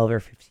 or 12 or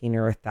 15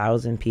 or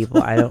 1,000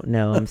 people. I don't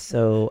know. I'm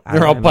so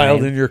They're all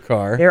piled in your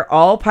car. They're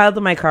all piled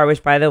in my car,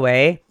 which, by the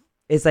way,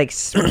 is like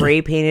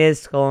spray painted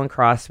skull and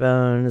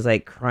crossbones,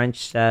 like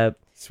crunched up.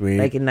 Sweet.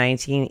 Like a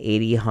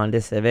 1980 Honda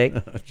Civic.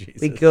 Oh,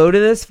 Jesus. We go to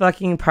this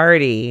fucking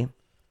party,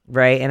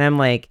 right? And I'm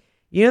like,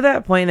 you know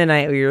that point in the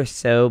night where you're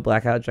so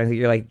blackout drunk that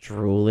you're like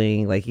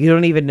drooling, like you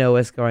don't even know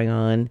what's going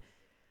on?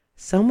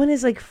 Someone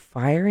is like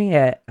firing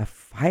at a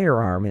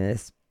firearm in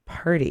this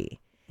party.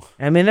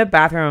 And I'm in the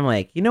bathroom. I'm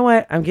like, you know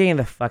what? I'm getting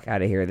the fuck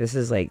out of here. This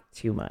is like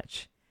too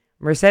much.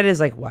 Merced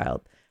is like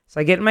wild. So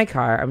I get in my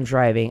car. I'm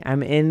driving.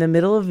 I'm in the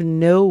middle of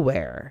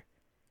nowhere,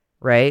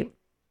 right?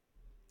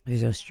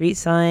 There's no street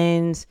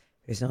signs.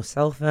 There's no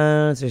cell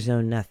phones. There's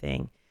no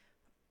nothing.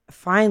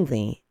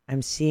 Finally,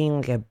 I'm seeing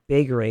like a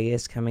big rig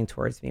is coming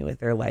towards me with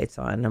their lights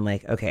on. And I'm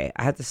like, okay,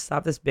 I have to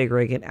stop this big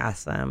rig and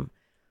ask them,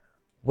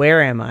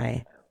 where am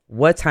I?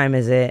 What time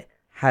is it?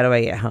 How do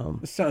I get home?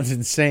 This sounds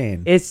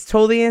insane. It's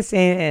totally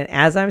insane. And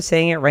as I'm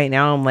saying it right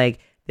now, I'm like,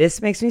 this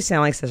makes me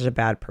sound like such a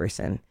bad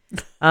person.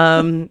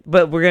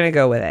 But we're going to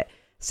go with it.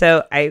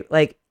 So I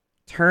like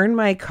turn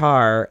my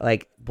car,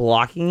 like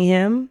blocking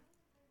him.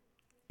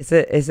 It's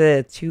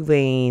a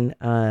 2-lane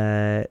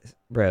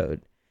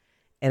road.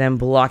 And I'm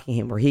blocking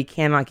him where he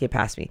cannot get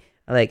past me.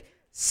 I like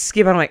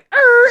skip on, I'm like,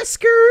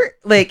 skirt.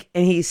 Like,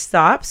 and he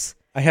stops.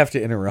 I have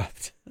to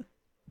interrupt.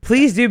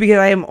 Please do, because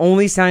I am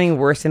only sounding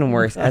worse and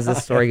worse as the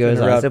story goes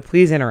on. So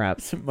please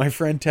interrupt. My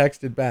friend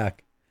texted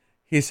back.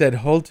 He said,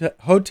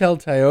 Hotel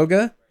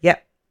Tioga?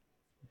 Yep.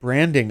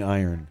 Branding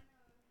iron.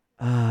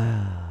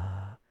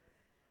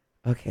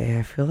 Okay,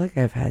 I feel like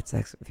I've had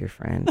sex with your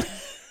friend.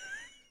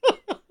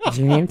 Is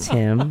your name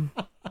Tim?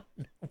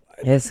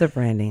 It's a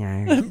branding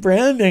iron.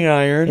 Branding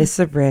iron? It's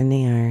a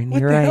branding iron.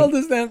 What You're the right. hell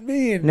does that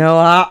mean? No,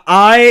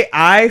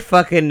 I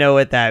fucking know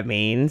what that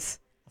means.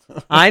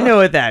 I know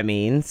what that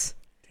means.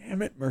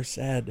 Damn it, Merced.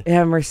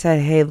 Yeah, Merced,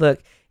 hey,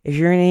 look, if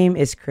your name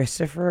is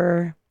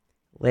Christopher,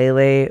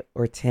 Lele,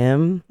 or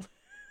Tim,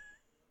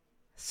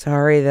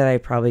 sorry that I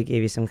probably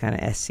gave you some kind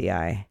of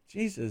SCI.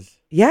 Jesus.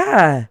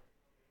 Yeah.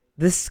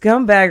 The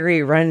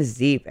scumbaggery runs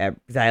deep at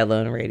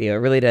Dialone Radio. It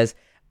really does.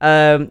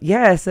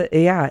 Yes,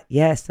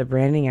 the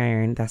branding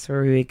iron. That's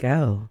where we would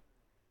go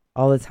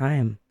all the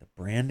time. The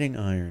branding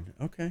iron.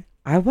 Okay.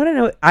 I want to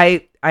know.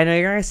 I know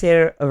you're gonna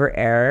say it over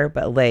air,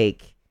 but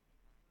like,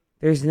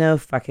 there's no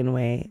fucking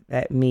way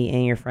that me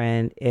and your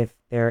friend, if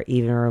they're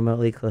even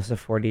remotely close to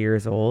 40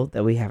 years old,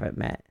 that we haven't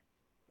met.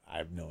 I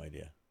have no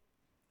idea.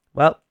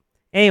 Well,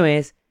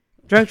 anyways,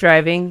 drunk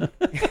driving.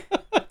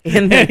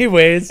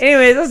 Anyways,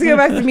 let's go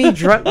back to me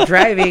drunk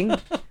driving.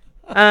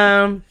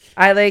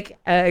 I like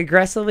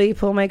aggressively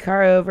pull my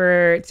car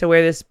over to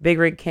where this big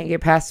rig can't get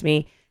past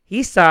me.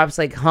 He stops,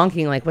 like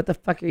honking, like, what the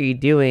fuck are you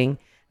doing?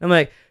 I'm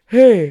like,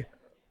 hey,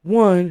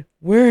 1,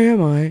 where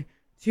am I?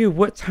 2,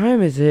 what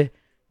time is it?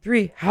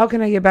 3, how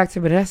can I get back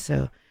to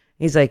Modesto?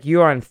 He's like,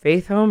 you're on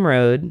Faith Home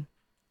Road,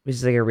 which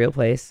is like a real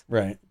place.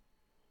 Right.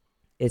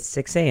 It's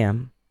 6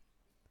 a.m.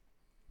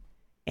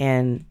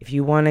 And if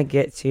you want to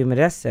get to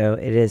Modesto,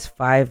 it is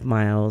 5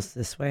 miles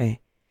this way.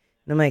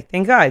 And I'm like,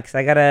 thank God, because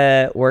I got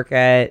to work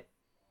at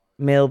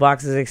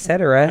mailboxes,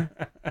 etc.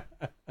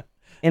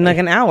 in like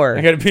an hour.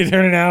 I got to be there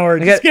in an hour.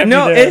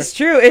 It's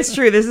true. It's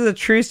true. This is a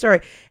true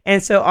story.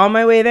 And so on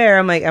my way there,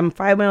 I'm like, I'm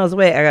 5 miles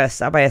away. I got to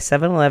stop by a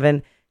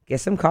 7-Eleven, get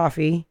some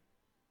coffee,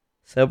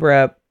 sober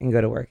up, and go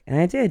to work. And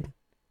I did.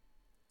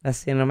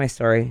 That's the end of my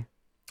story.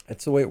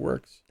 That's the way it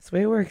works. That's the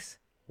way it works.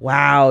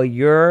 Wow,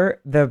 you're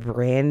the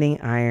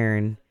branding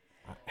iron.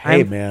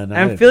 Hey,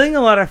 I'm feeling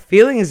a lot of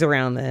feelings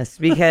around this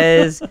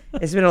because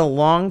it's been a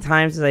long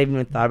time since I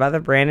even thought about the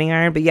branding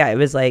iron. But yeah, it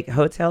was like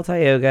Hotel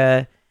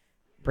Tioga,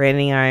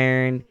 branding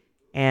iron,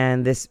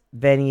 and this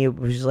venue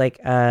was like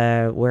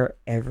where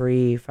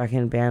every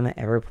fucking band that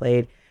ever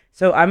played.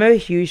 So I'm a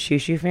huge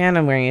Shushu fan.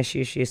 I'm wearing a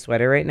Shushu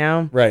sweater right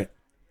now. Right.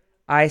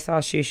 I saw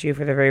Shushu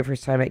for the very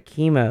first time at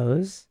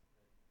Chemo's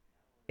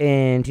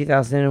in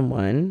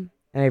 2001,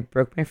 and I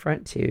broke my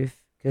front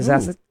tooth because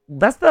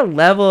that's the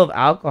level of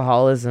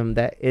alcoholism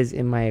that is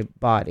in my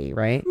body,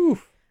 right?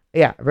 Oof.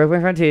 Yeah, I broke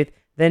my front tooth.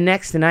 The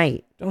next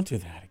night, don't do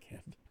that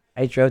again.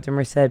 I drove to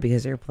Merced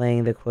because they were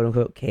playing the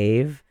quote-unquote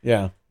cave.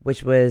 Yeah.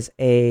 Which was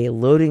a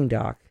loading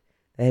dock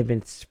that had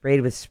been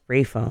sprayed with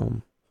spray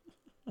foam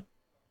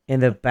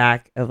in the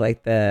back of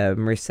like the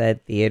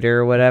Merced Theater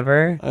or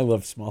whatever. I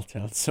love small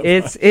towns so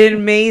It's much.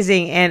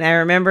 amazing. And I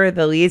remember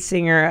the lead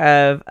singer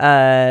of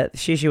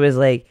Shushu was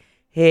like,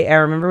 hey, I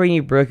remember when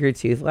you broke your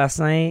tooth last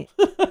night.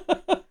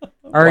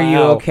 Are you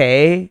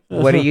okay?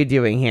 What are you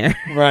doing here?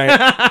 Right.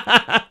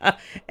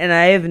 And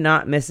I have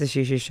not missed a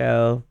Shushu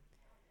show.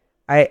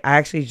 I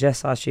actually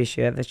just saw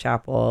Shushu at the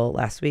chapel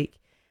last week.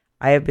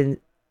 I have been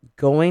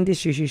going to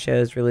Shushu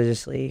shows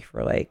religiously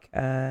for like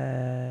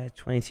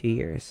 22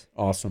 years.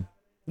 Awesome.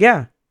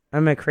 Yeah.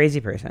 I'm a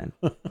crazy person,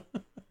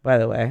 by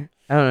the way.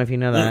 I don't know if you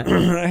know that.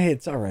 Hey,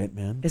 it's all right,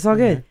 man. It's all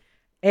good.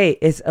 Hey,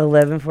 it's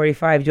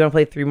 11:45. Do you want to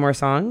play 3 more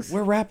songs?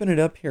 We're wrapping it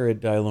up here at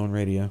Dialone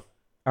Radio.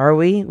 Are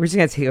we? We're just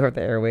gonna take over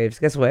the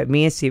airwaves. Guess what?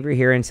 Me and Steve are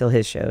here until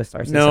his show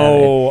starts.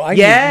 No, at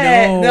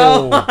 7.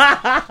 No,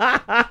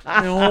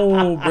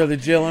 no, brother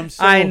Jill.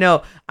 I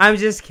know. I'm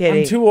just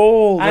kidding. I'm too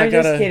old. I'm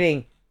just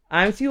kidding.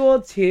 I'm too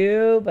old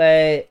too,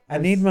 but I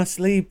need my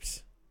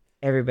sleeps.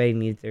 Everybody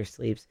needs their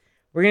sleeps.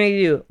 We're gonna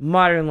do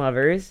Modern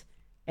Lovers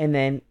and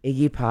then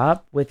Iggy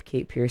Pop with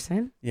Kate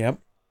Pearson. Yep,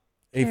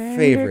 a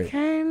favorite.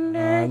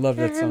 I love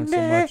that song so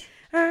much.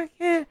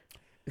 Can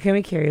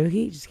we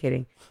karaoke? Just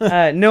kidding.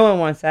 No one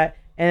wants that.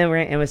 And then we're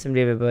going to end with some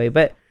David Bowie.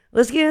 But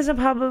let's get into some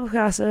Pablo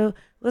Picasso.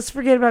 Let's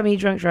forget about me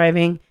drunk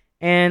driving.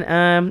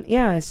 And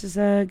yeah, it's just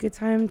a good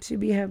time to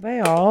be had by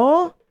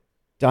all.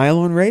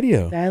 Dialone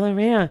Radio. Dialone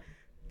Radio.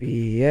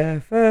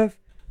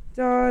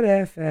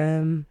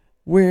 BFF.FM.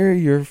 We're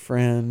your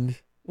friend.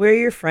 We're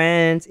your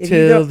friends.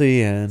 Till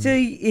the end.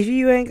 If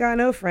you ain't got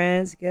no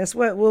friends, guess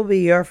what? We'll be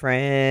your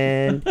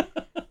friend.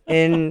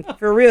 And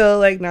for real,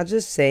 like, not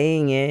just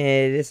saying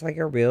it, it's like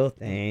a real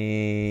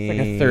thing. It's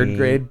like a third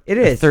grade. It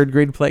is. Third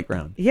grade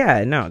playground.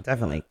 Yeah, no,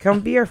 definitely. Come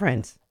be our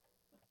friends.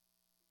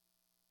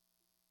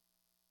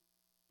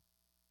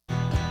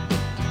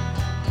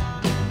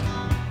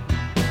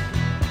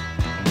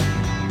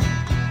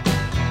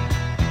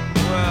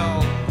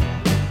 Well,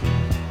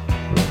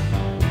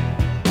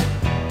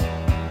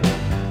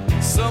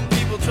 some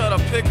people try to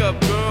pick up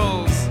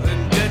girls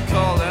and get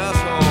called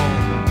asshole.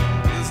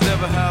 This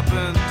never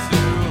happened to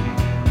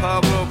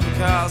Pablo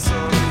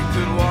Picasso. He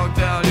could walk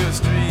down your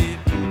street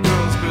and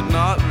girls could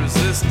not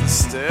resist the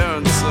stare.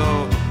 And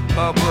so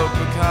Pablo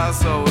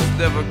Picasso was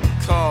never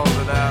called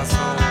an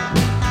asshole.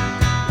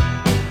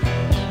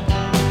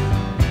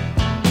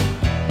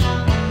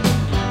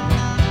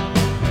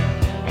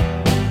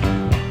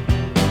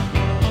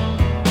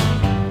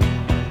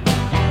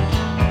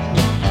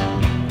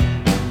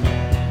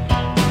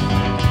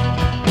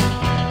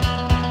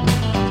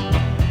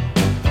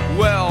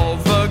 Well,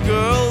 the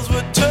girls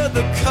would turn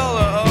the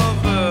color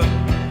of the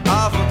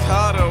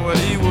avocado when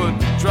he would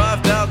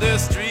drive down their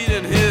street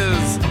in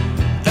his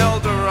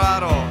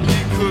Eldorado.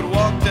 He could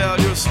walk down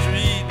your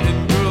street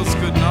and girls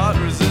could not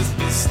resist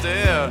the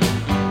stare.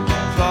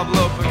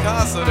 Pablo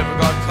Picasso never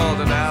got called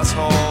an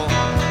asshole,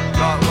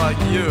 not like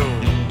you.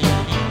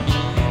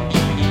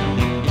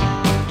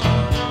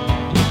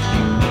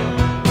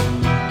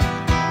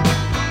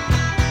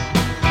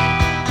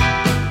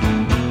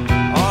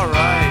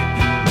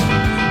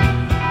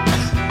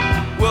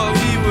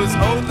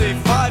 Only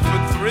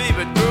 5'3",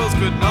 but girls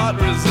could not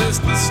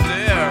resist the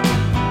stare.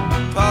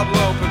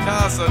 Pablo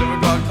Picasso never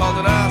got called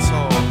an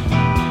asshole,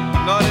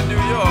 not in New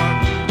York.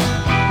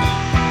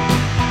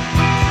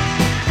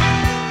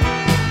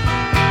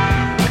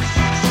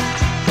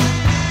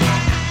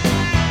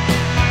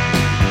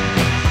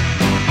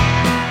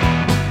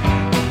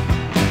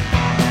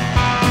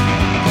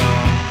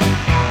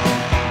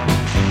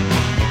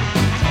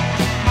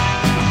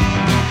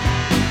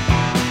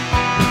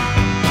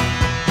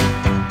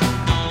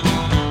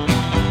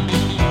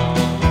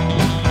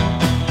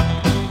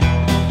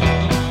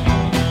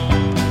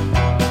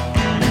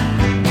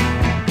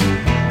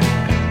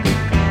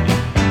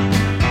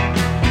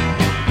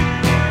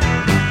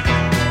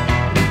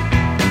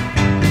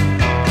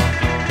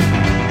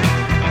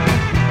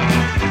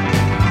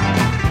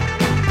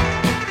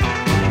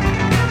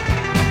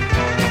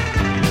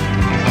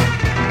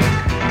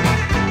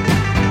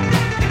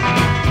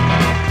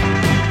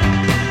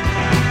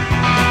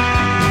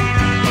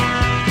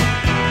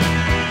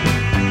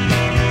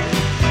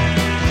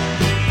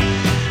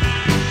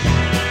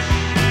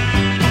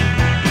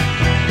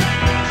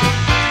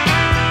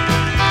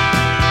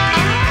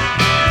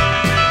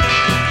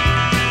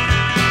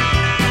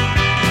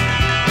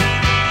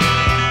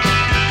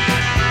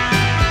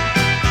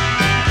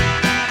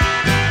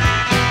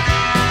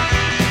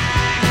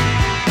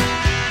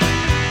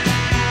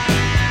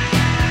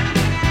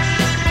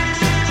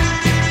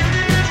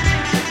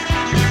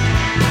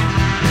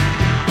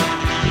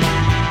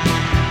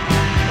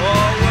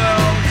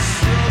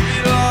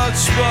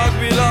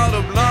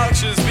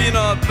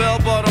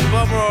 bell-bottom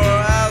bummer or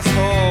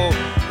asshole.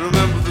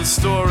 Remember the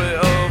story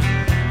of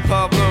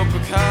Pablo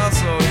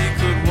Picasso. He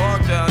could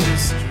walk down the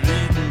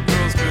street and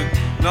girls could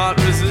not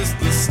resist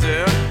the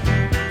stare.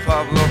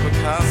 Pablo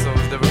Picasso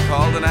was never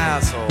called an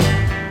asshole.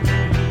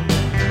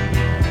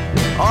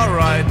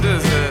 Alright,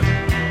 this is it.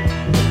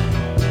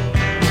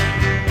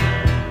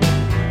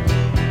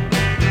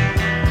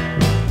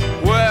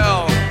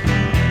 Well,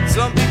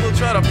 some people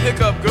try to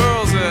pick up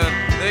girls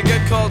and they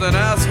get called an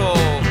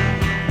asshole.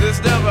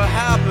 This never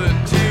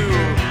happened to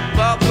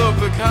Pablo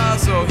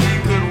Picasso. He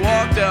could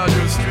walk down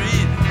your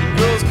street and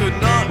girls could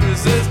not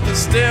resist the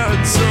stare.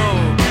 And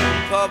so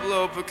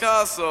Pablo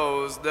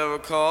Picasso was never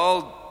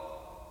called.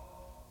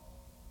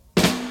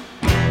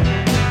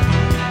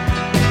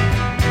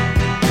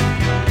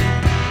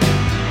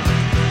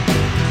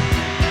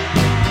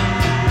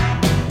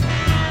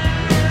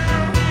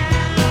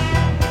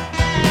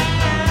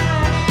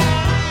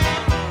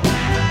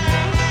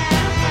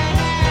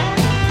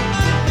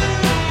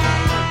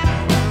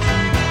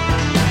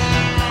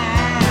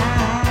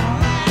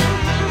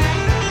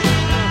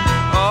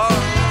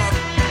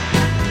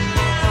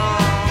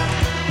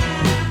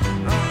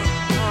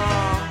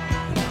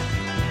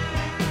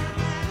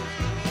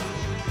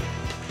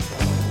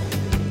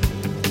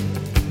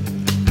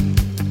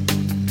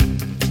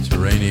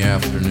 rainy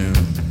afternoon,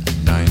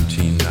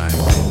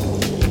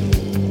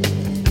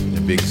 1990.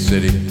 The big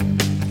city.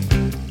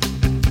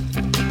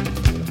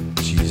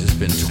 Jeez, it's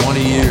been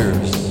 20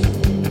 years.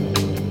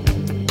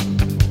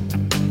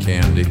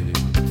 Candy,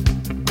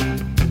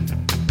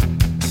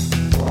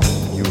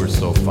 you were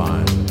so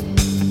fine.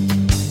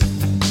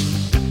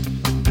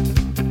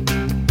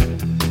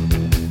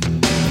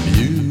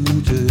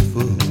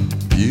 Beautiful,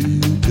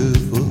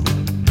 beautiful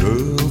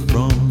girl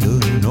from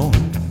the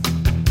north.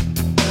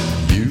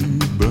 You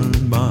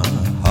burned my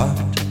heart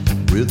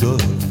with a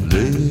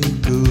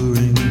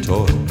flickering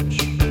torch.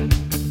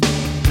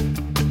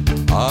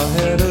 I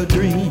had a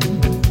dream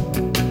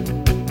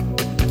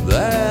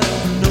that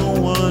no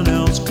one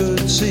else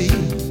could see.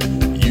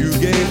 You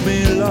gave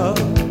me love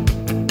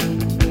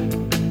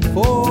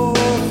for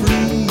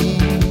free.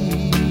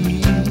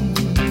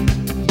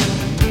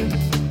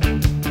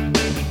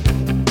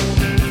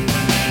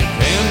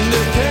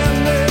 Candy,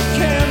 candy,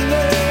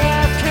 candy,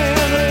 I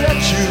can't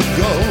let you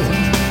go.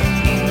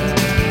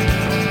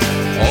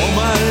 All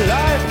my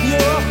life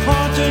you're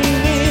haunting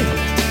me,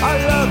 I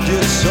loved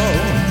you so.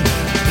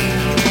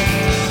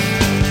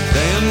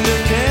 Candy,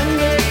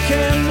 candy,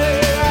 candy,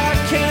 I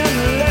can't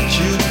let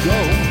you go.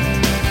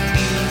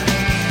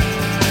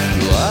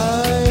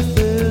 Life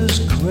is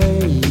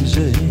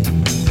crazy.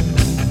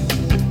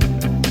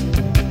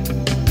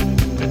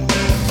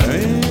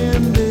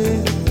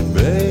 Candy,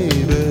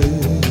 baby.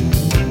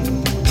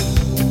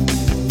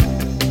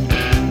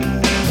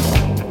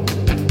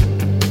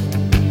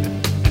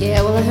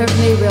 Yeah, well, it hurt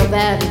me real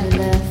bad when you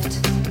left.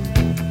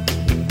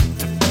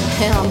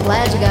 Hell, I'm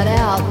glad you got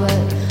out,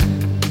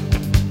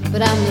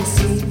 but I miss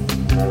you.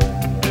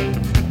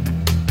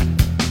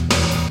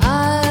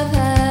 I've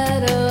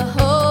had a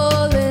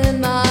hole in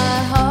my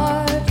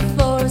heart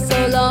for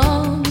so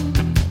long.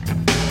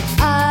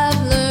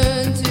 I've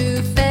learned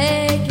to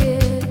fake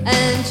it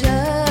and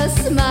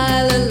just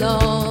smile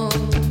along.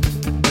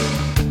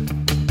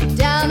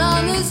 Down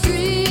on the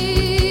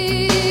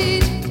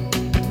street,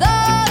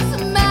 the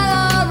smell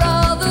are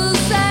all the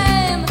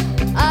same.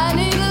 I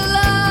need a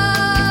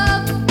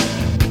love,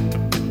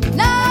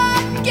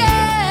 not games,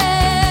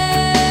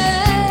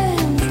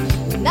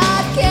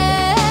 not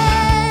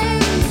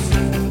games.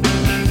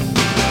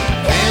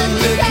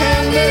 Candy,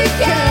 candy,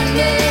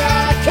 candy, I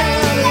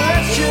can't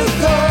let you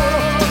go.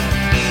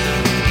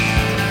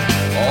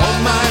 All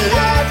my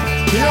life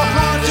you're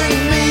haunting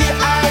me,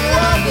 I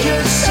love you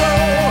so.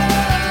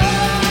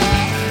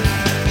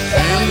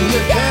 Candy,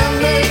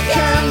 candy,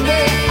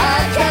 candy, I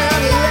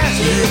can't let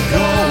you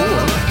go.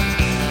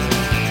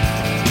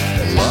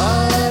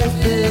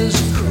 Life is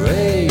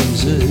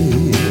crazy.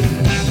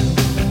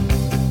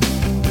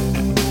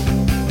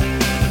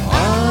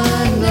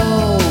 I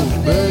know,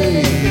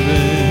 baby.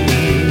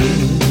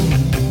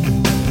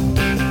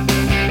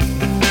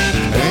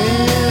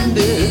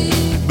 Candy,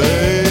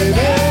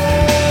 baby.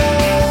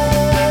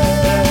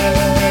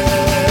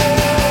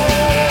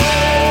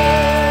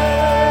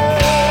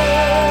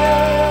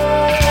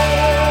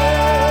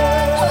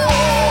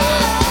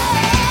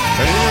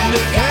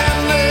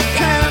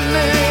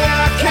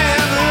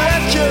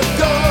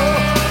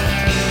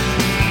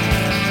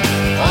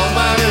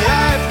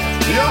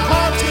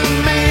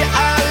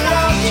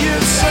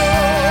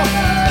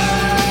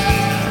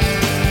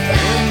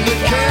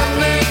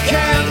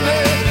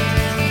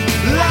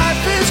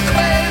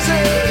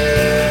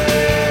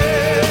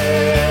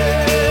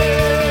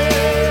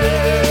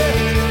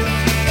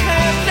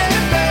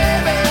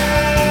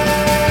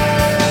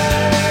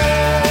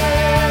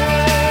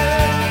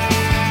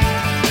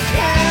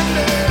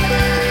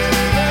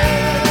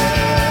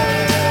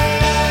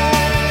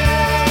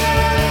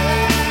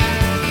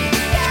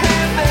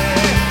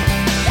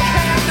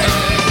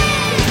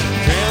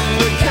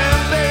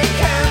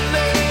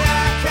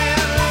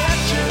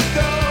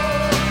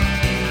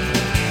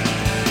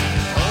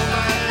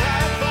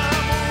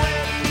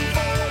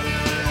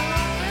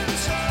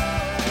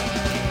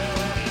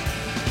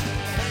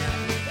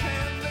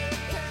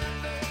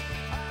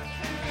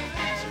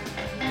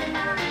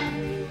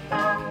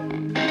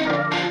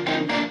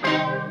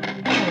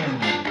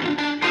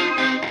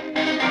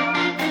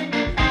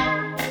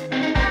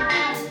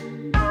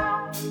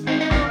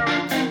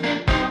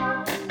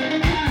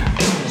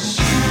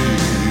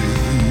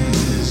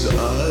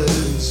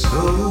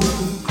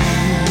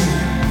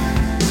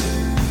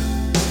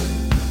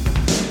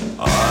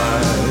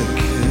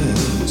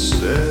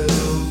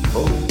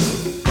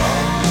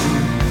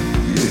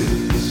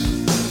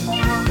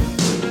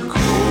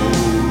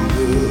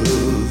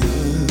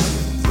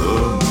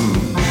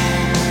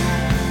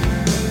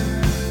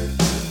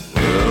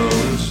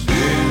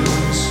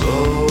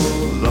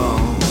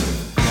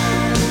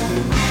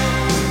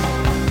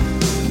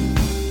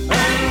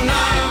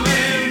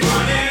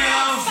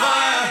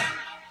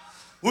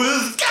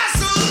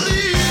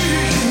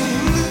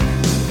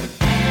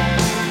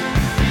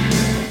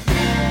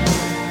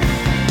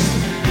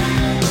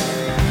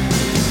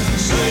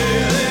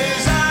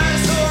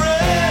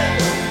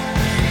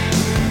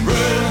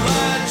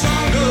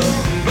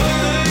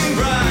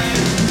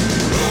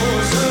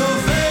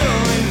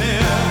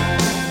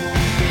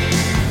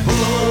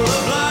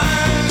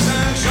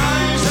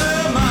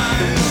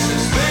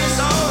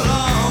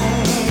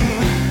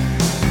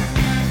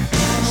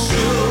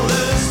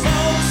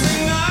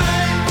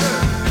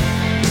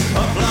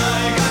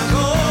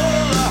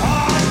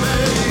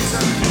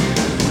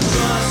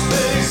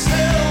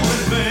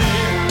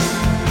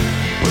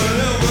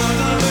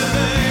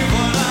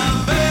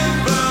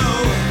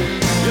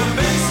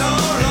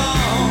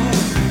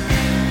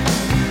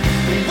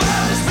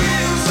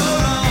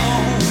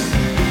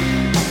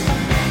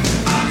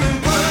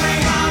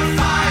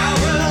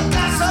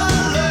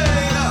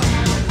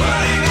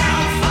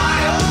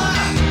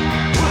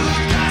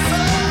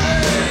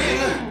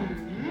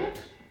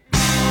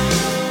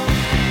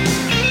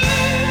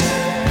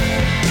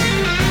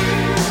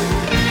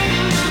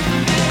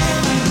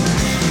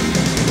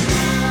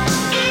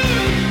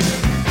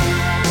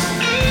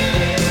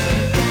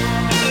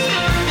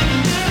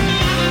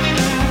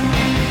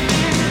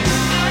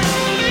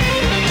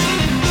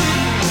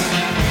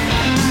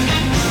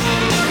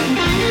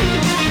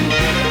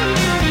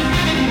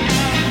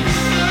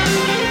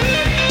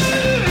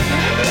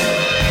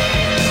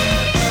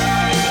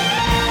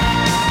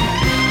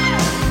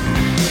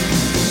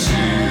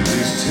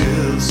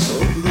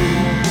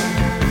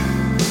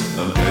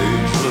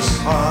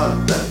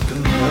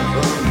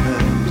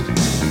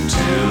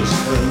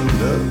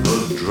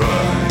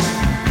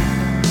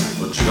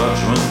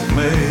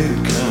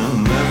 make